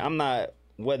 It ain't. I'm not.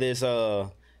 Whether it's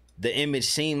the image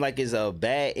seem like it's a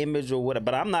bad image or whatever,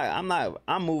 but I'm not.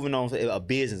 I'm moving on to a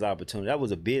business opportunity. That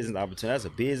was a business opportunity. That's a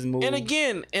business move. And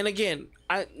again,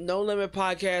 No Limit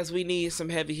Podcast. We need some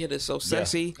heavy hitters. So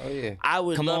Sexy. Oh yeah. I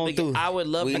would love to get an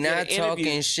interview. We not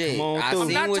talking shit.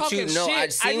 I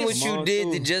seen what you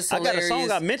did. To just hilarious. I got a song.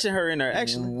 I mentioned her in there.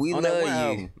 Actually, we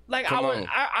love you. Like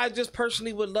I just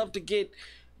personally would love to get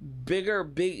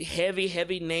big,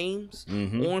 heavy names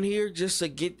on here just to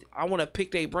get. I want to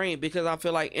pick their brain because I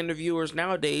feel like interviewers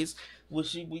nowadays,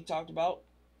 which we talked about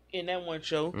in that one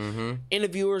show,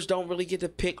 interviewers don't really get to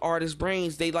pick artists'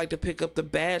 brains. They like to pick up the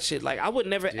bad shit. Like I would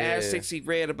never ask Sexy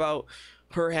Red about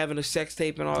her having a sex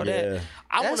tape and all that.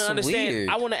 I want to understand. Weird.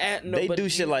 I want to add. No, they do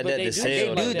shit like that to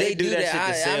sell. They do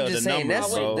that shit to sell the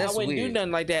numbers, bro. I wouldn't do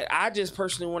nothing like that. I just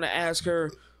personally want to ask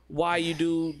her why you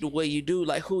do the way you do.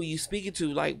 Like who are you speaking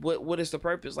to? Like what is the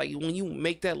purpose? Like when you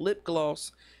make that lip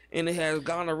gloss and it has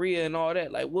gonorrhea and all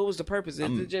that. Like, what was the purpose?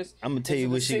 Is it just? I'm gonna tell you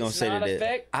what she gonna say to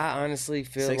that. I honestly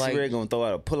feel Sexy like Red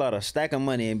gonna pull out a stack of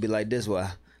money and be like, "This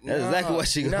why That's exactly what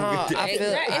she gonna get. I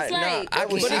feel it's like,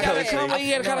 but you gotta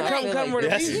come with a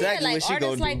That's exactly like what she gonna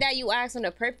artists do. like that, you ask them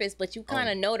the purpose, but you kind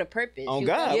of know the purpose. Oh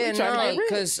God, yeah, no,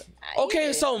 because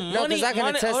okay, so money,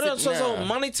 so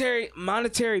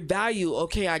monetary value.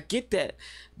 Okay, I get that.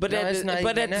 But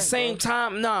at the same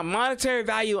time, monetary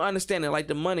value, understanding like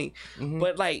the money.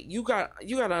 But like you got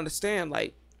to understand,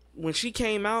 like when she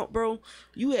came out, bro,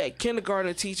 you had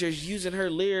kindergarten teachers using her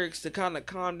lyrics to kind of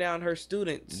calm down her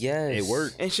students. Yes, it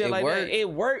worked and shit like that. It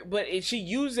worked, but she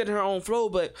used it in her own flow.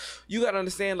 But you got to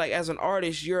understand, like as an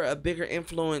artist, you're a bigger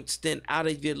influence than out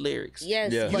of your lyrics.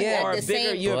 Yes, but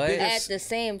at the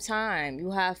same time,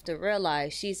 you have to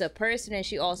realize she's a person and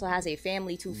she also has a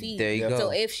family to feed. There you go.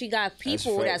 So if she got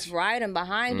people that's riding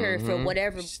behind her for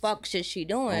whatever fuck shit she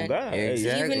doing,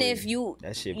 even if you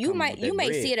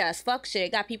might see it as fuck shit.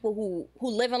 It got people who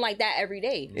living like that every day.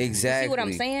 Exactly. You see what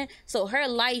I'm saying? So her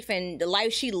life and the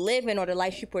life she living or the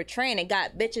life she portraying, it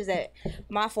got bitches that,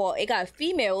 my fault, it got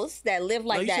females that live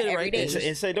like that every day.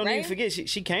 And say, don't even forget,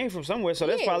 she came from somewhere, so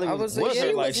that's probably was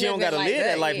her life. She don't gotta live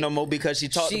that life no more because she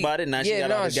talked about it. Now she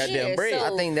got all the goddamn bread.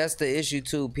 I think that's the issue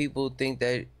too. People think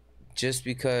that just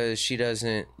because she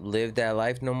doesn't live that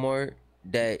life no more,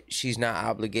 that she's not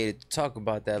obligated to talk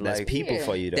about that life. That's people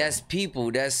for you, though. That's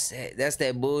people. That's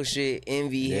that bullshit,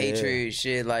 envy, hatred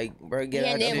shit. Like, bro, get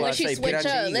out. And then when she switch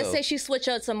up, let's say she switch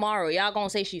up tomorrow, y'all gonna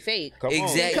say she fake.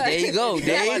 Exactly. There you go.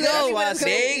 There you go.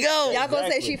 There you go. Y'all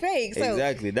gonna say she fake. So.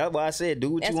 Exactly. That's why I said,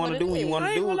 do what you want to do when you want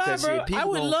to do. Because I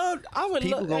would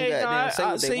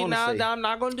love. say I'm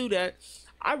not gonna do that.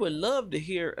 I would love to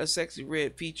hear a Sexy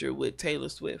Red feature with Taylor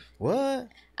Swift. What?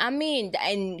 I mean,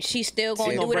 and she's still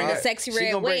gonna do it in a Sexy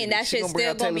Red way, and that shit's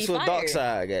still gonna be fire. Dark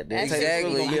side,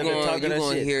 exactly. You're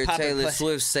gonna hear Taylor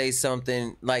Swift say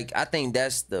something like, I think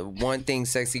that's the one thing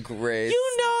Sexy Red.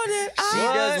 You know that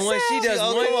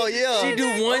she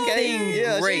do one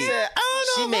thing great.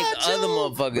 She make other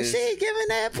motherfuckers. She giving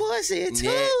that pussy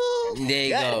too. There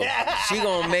you go. She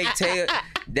gonna make Taylor.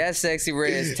 That's Sexy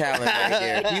Red's talent right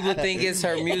there. People think it's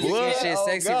her music and shit.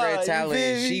 Sexy Red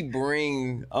talent. She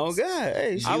bring God,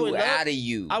 hey, you out of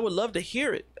you. I would love to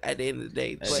hear it at the end of the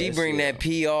day. She bring that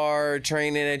PR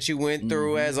training that you went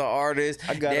through as an artist.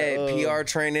 That PR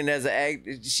training as an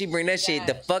actor. She bring that shit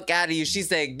the fuck out of you. She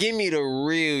said, "Give me the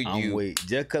real you." Wait,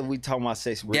 just because we talking about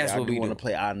Sexy Red, that's I what do we want to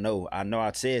play. I know.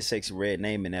 I said Sexy Red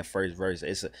name in that first verse.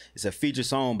 It's a feature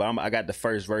song, but I got the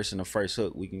first verse and the first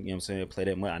hook. We can, you know what I'm saying, play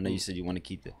that much. I know you said you want to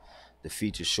keep the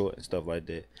feature short and stuff like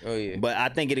that. Oh yeah. But I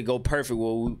think it'd go perfect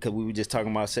because we were just talking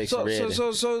about Sexy Red.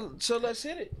 So let's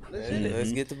hit it.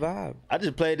 Let's get the vibe. I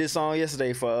just played this song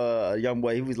yesterday for a young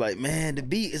boy. He was like, "Man, the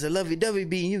beat is a lovey-dovey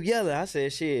beat and you yelling." I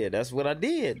said, "Shit, that's what I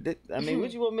did." I mean,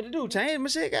 what you want me to do? Change my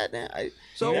shit, goddamn.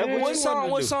 What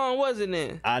song was it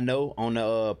then? I know, on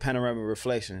the Panoramic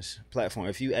Reflections platform.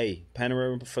 If you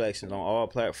Panoramic Reflections on all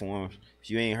platforms.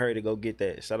 If you ain't heard it, go get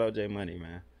that. Shout out J Money,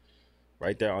 man.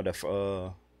 Right there on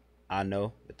the I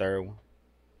Know, the third one.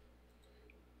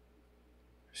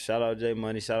 Shout out J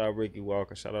Money, shout out Ricky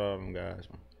Walker, shout out all them guys,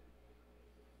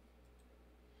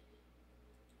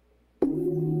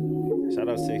 man. Shout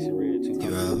out Sexy Red too.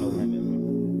 No Limit,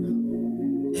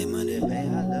 man. J Money, hey,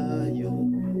 I love you.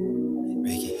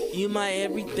 Ricky. You my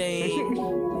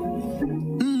everything.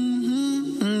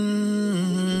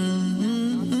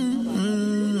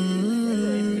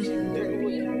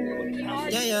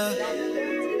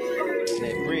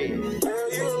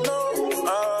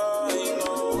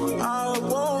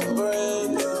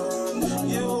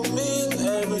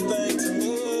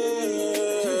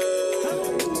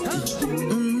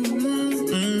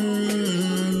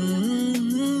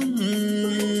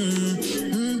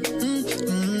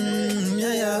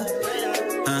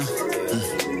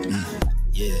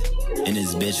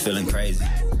 Feeling crazy.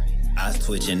 Eyes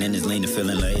twitching and it's leaning,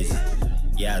 feeling lazy.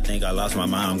 Yeah, I think I lost my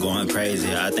mind, I'm going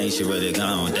crazy. I think she really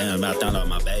gone. Damn, I found out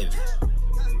my baby.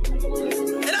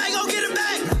 And I ain't gonna get it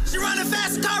back. She running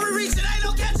fast, the car we reaching, ain't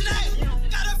no catching that.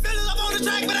 Got her feelings up on the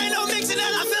track, but ain't no mixing that.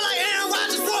 I feel like Aaron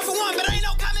Rodgers 4 for 1, but ain't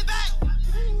no coming back.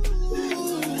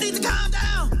 Need to calm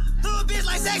down. Little bitch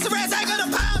like Sexy Red, take her to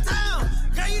Pound Town.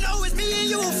 Girl, you know it's me and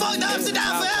you, fucked up, sit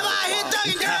down forever. I hit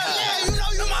thugging, girl. Yeah, you know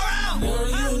you my round. Girl,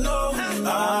 you know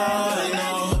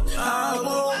I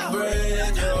won't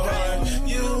break your heart.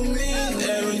 You mean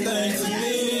everything to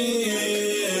me.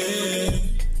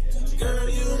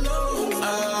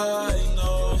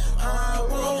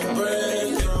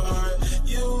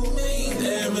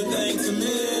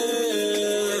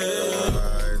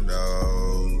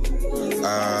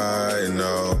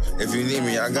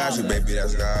 I got you, baby,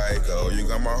 that's Geico. You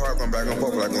got my heart going back and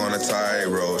forth like on a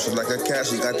tightrope. She's like a cat,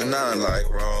 she got the nine like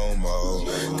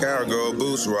Romo. Cowgirl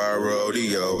boots, ride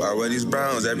rodeo. I wear these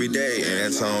browns every day,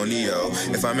 Antonio.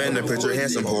 If I'm in the picture,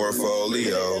 handsome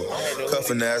portfolio.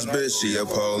 Cuffin' ass bitch, she a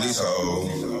police hoe.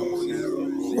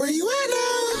 Where you at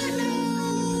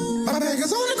now? My bag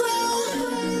is on the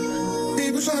ground.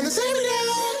 People trying to take me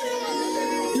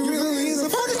down. You really is a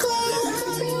fucking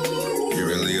clown. You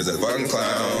really is a fucking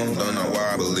clown. Don't know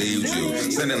why I believed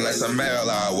you. Sending like some mail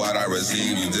out, why'd I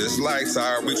receive you? Just like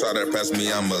sorry, we try to press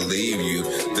me, I'ma leave you.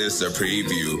 This a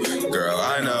preview. Girl,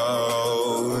 I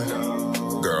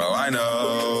know. Girl, I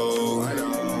know.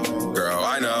 Girl,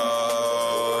 I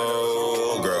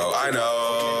know. Girl, I know.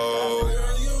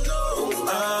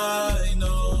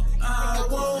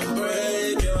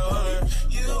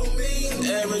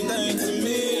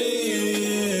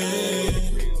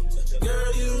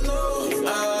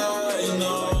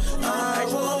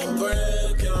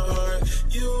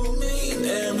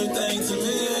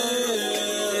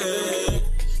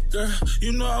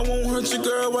 You know I won't hurt you,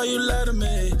 girl, why you lie to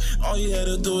me? All you had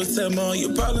to do is tell me all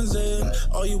your problems and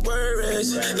all your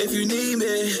worries. If you need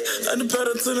me, let the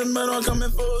pedal to the metal, I'm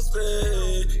coming full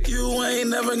speed. You ain't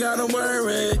never gotta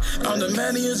worry. I'm the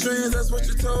man of your dreams, that's what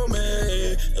you told me.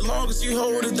 As long as you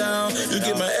hold it down, you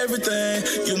get my everything,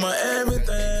 you my everything.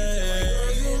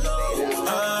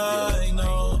 I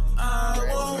know I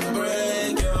won't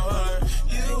break your heart.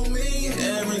 You mean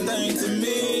everything to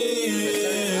me.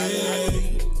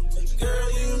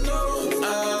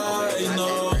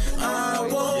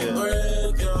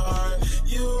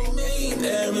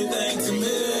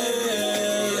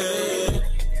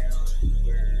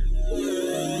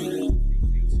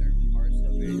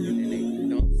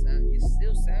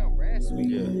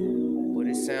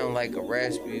 Like a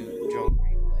raspy joint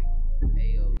where you like,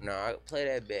 hey yo, nah, play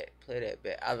that back.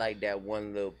 I like that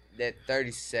one little, that 30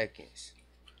 seconds.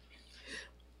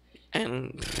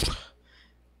 And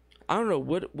I don't know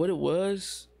what it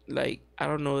was. Like, I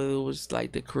don't know if it was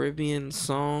like the Caribbean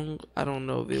song. I don't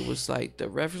know if it was like the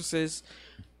references.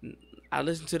 I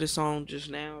listened to the song just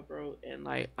now, bro, and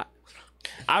like,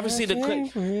 obviously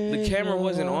the camera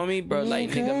wasn't on me, bro.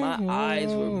 Like, nigga, my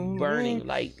eyes were burning,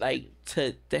 like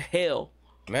to the hell.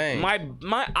 Man,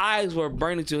 my eyes were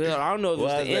burning to hell. I don't know if it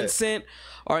was the incense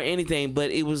or anything,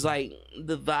 but it was like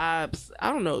the vibes.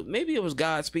 I don't know. Maybe it was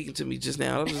God speaking to me just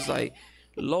now. I was just like,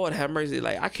 Lord have mercy.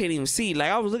 Like, I can't even see.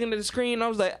 Like, I was looking at the screen and I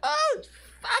was like, oh,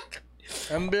 fuck.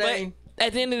 I'm blamed. But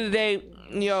at the end of the day,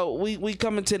 you know, we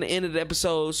coming to the end of the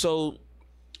episode. So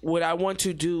what I want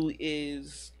to do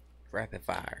is rapid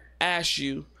fire. Ask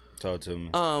you. Talk to me.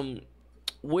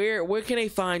 Where can they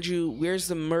find you? Where's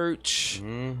the merch?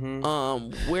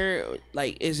 Mm-hmm. Where,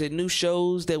 like, is it new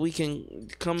shows that we can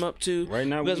come up to right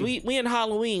now? Because we in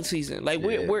Halloween season. Like,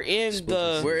 we're in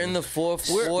the fourth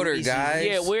quarter, guys.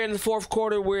 Yeah, we're in the fourth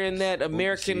quarter. We're in that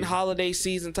American holiday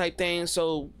season type thing.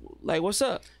 So, like, what's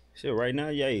up? Shit, right now,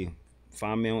 yeah.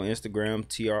 Find me on Instagram,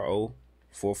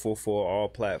 TRO444, all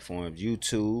platforms,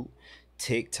 YouTube,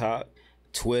 TikTok,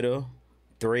 Twitter,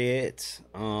 Threads,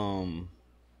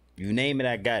 you name it,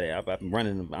 I got it. I'm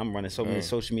running so many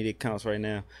social media accounts right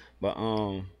now. But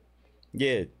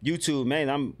yeah, YouTube,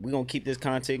 man. We're gonna keep this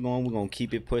content going. We're gonna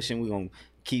keep it pushing. We're gonna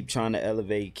keep trying to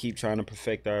elevate, keep trying to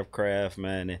perfect our craft,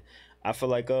 man. And I feel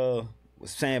like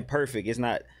saying perfect, it's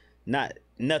not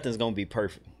nothing's gonna be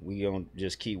perfect. We gonna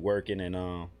just keep working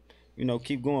and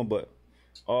keep going. But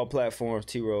all platforms,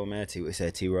 T-Roll, man. It's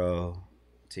at T-Roll.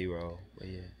 But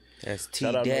yeah. That's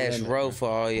T-Row for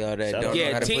all y'all that don't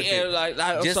know how to put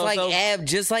it.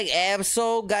 Just like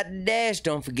Ab-Soul got the dash,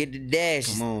 don't forget the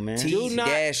dash. Come on, man. Do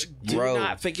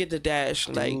not forget the dash.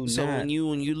 Like, so when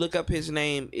you look up his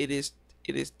name, it is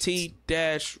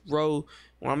T-Row.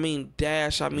 Well, I mean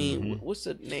dash. I mean, what's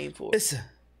the name for it? It's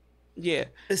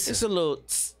a little.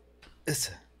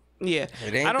 Yeah.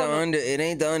 It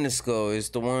ain't the underscore. It's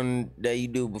the one that you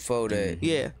do before that.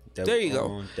 Yeah. There you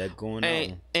go. That going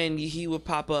on. And he would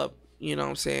pop up, you know what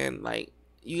I'm saying? Like,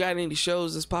 you got any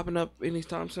shows that's popping up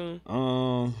anytime soon?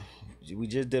 We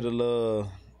just did a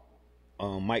little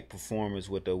mic performance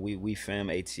with the We Fam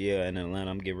ATL in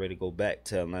Atlanta. I'm getting ready to go back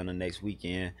to Atlanta next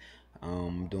weekend.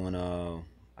 I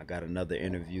got another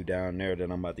interview down there that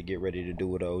I'm about to get ready to do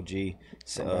with OG.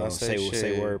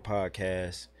 Say Word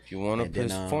podcast. You want a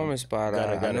performance spot?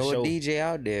 I know a DJ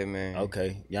out there, man.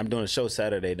 Okay, yeah, I'm doing a show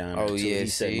Saturday down there. Oh too. yeah,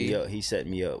 he set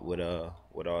me up with all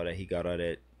that. He got all that,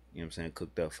 you know what I'm saying,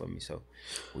 cooked up for me. So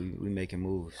we making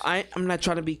moves. I'm not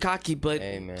trying to be cocky, but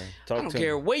hey, man, I don't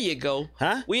care where you go.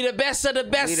 Huh? We the best of the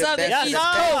best of the East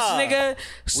Coast, nigga.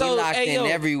 So we locked in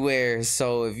everywhere.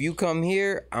 So if you come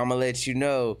here, I'ma let you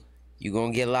know. You're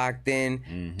going to get locked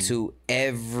in to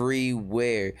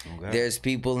everywhere. Okay. There's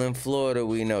people in Florida,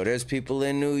 we know. There's people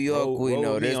in New York, we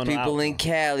know. There's people in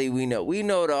Cali, we know. We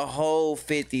know the whole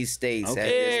 50 states at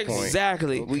this point.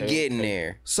 Exactly. We getting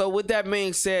there. So with that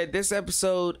being said, this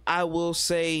episode, I will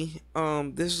say,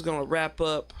 this is going to wrap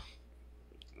up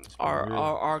our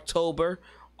October,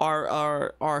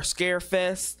 our Scare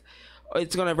Fest.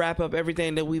 It's going to wrap up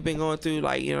everything that we've been going through,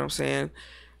 like, you know what I'm saying?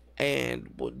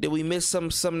 And did we miss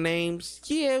some names?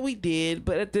 Yeah, we did.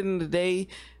 But at the end of the day,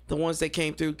 the ones that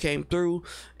came through,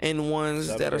 and the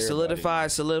ones that are solidified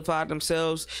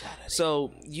themselves.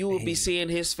 So you will be seeing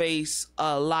his face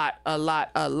a lot.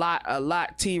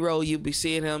 T-Row, you'll be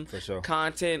seeing him for sure.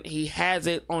 Content. He has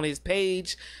it on his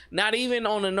page. Not even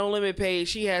on the No Limit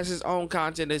page. He has his own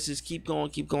content that's just keep going.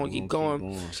 Check it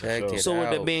so out. with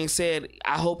that being said,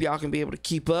 I hope y'all can be able to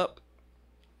keep up.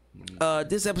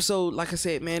 This episode, like I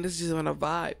said, man, this is just been a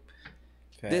vibe.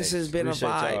 This has been Appreciate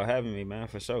a vibe. Y'all having me, man,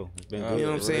 for sure. It's been good. You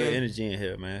know what I'm saying? Good energy in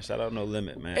here, man. Shout out No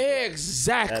Limit, man.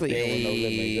 Exactly. No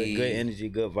Limit. Good energy,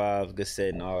 good vibes, good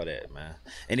setting, all that, man.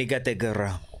 And he got that good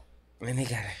rum. And he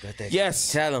got that.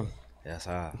 Yes. Tell him. That's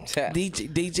how.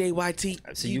 DJ YT.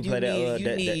 So you play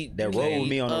that roll with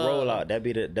me on the rollout. That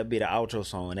be the outro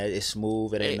song. That is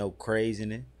smooth. It ain't no crazy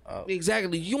in it.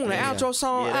 Exactly. You want an outro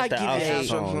song? Yeah, I give you an outro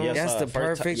song. Yes, that's the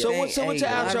perfect. So what's your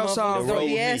outro song? What are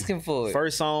you asking for?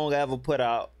 First song I ever put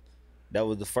out. That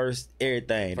was the first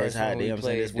everything. That's how you know what I'm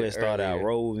saying. That's where it started out.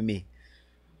 Roll with me.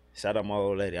 Shout out my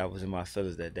old lady. I was in my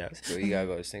feelings that day. So you gotta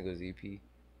go to singles EP.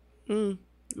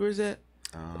 Where's that?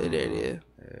 There it is.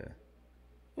 Yeah.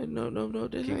 No.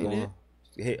 This Keep ain't going.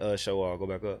 it. Hit show all. Go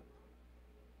back up.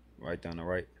 Right down the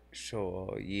right. Show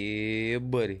all. Yeah,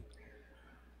 buddy.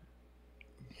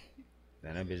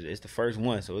 It's the first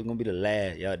one, so it's gonna be the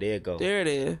last. Y'all, there it go. There it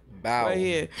is. Bow. Right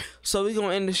here. So we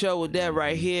gonna end the show with that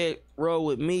right here. Roll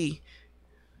with me.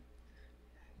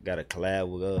 Got a collab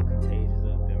with Contagious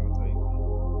up there. I'll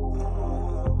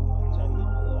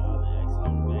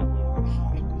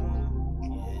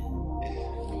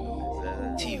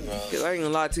tell you. Cause I ain't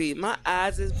gonna lie to you, my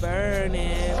eyes is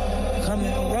burning. Come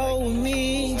and roll with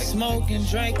me, smoke and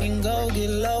drink and go get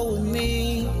low with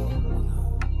me.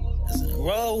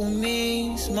 Roll with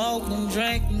me, smoke and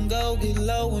drink and go get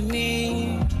low with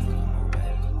me.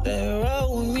 Then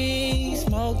roll with me,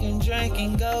 smoke and drink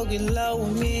and go get low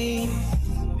with me.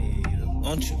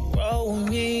 Won't you roll with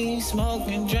me, smoke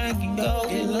and drink and go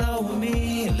get low with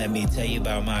me. Let me tell you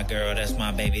about my girl, that's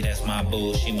my baby, that's my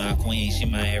boo. She my queen, she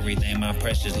my everything, my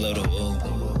precious little ooh.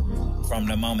 From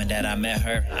the moment that I met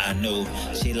her, I knew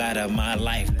she light up my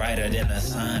life brighter than the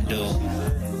sun do.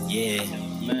 Yeah.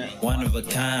 One of a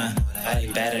kind, body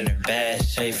better than bad,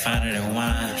 shape finer than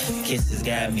wine. Kisses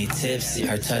got me tipsy,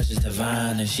 her touch is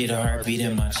divine. And she the heartbeat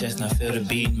in my chest, and I feel the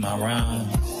beat in my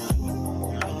round.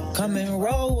 Come and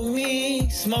roll with me,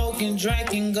 smoke and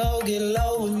drink and go get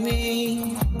low with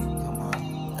me.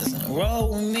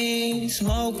 Roll with me,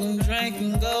 smoke and drink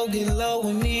and go get low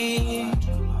with me.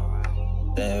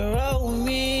 Then roll with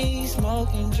me,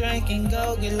 smoke and drink and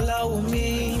go get low with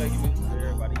me.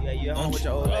 Don't you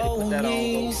roll with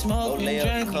me, smoke and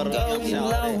drink and go get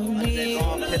low with me.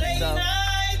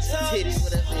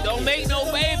 Don't make no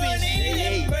babies.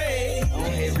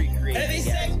 Every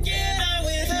second I'm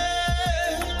with her,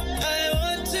 I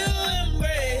want to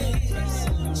embrace.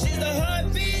 She's the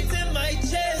heartbeat in my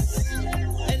chest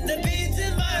and the beat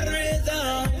in my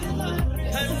rhythm.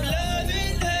 I'm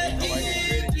loving her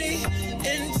deeply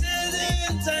until the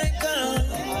time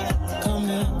comes.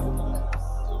 Come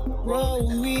on, roll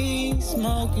with me,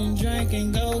 smoke and drink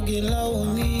and go get low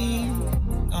with me.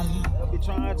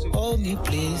 Hold me,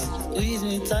 please. Squeeze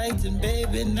me tight and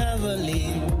baby, never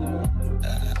leave.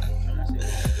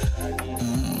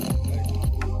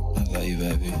 I love you,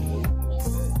 baby.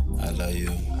 I love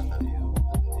you.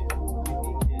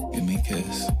 Give me a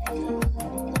kiss.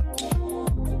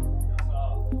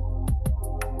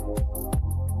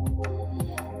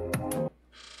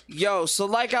 Yo, so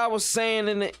like I was saying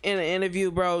in the interview,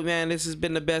 bro, man, this has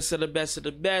been the best of the best of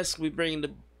the best. We bring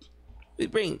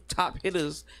top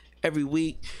hitters every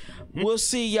week. We'll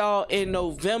see y'all in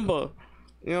November.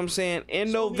 You know what I'm saying?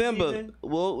 In November.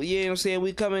 Well, you know what I'm saying?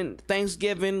 We coming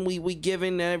Thanksgiving, we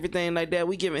giving and everything like that.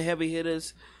 We giving heavy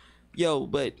hitters. Yo,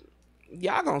 but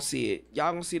y'all gonna see it.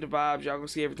 Y'all gonna see the vibes. Y'all gonna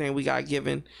see everything we got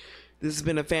given. This has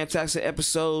been a fantastic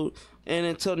episode. And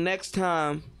until next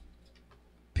time,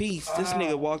 peace. This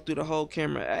nigga walked through the whole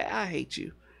camera. I hate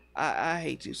you. I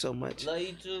hate you so much. Love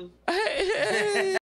you too.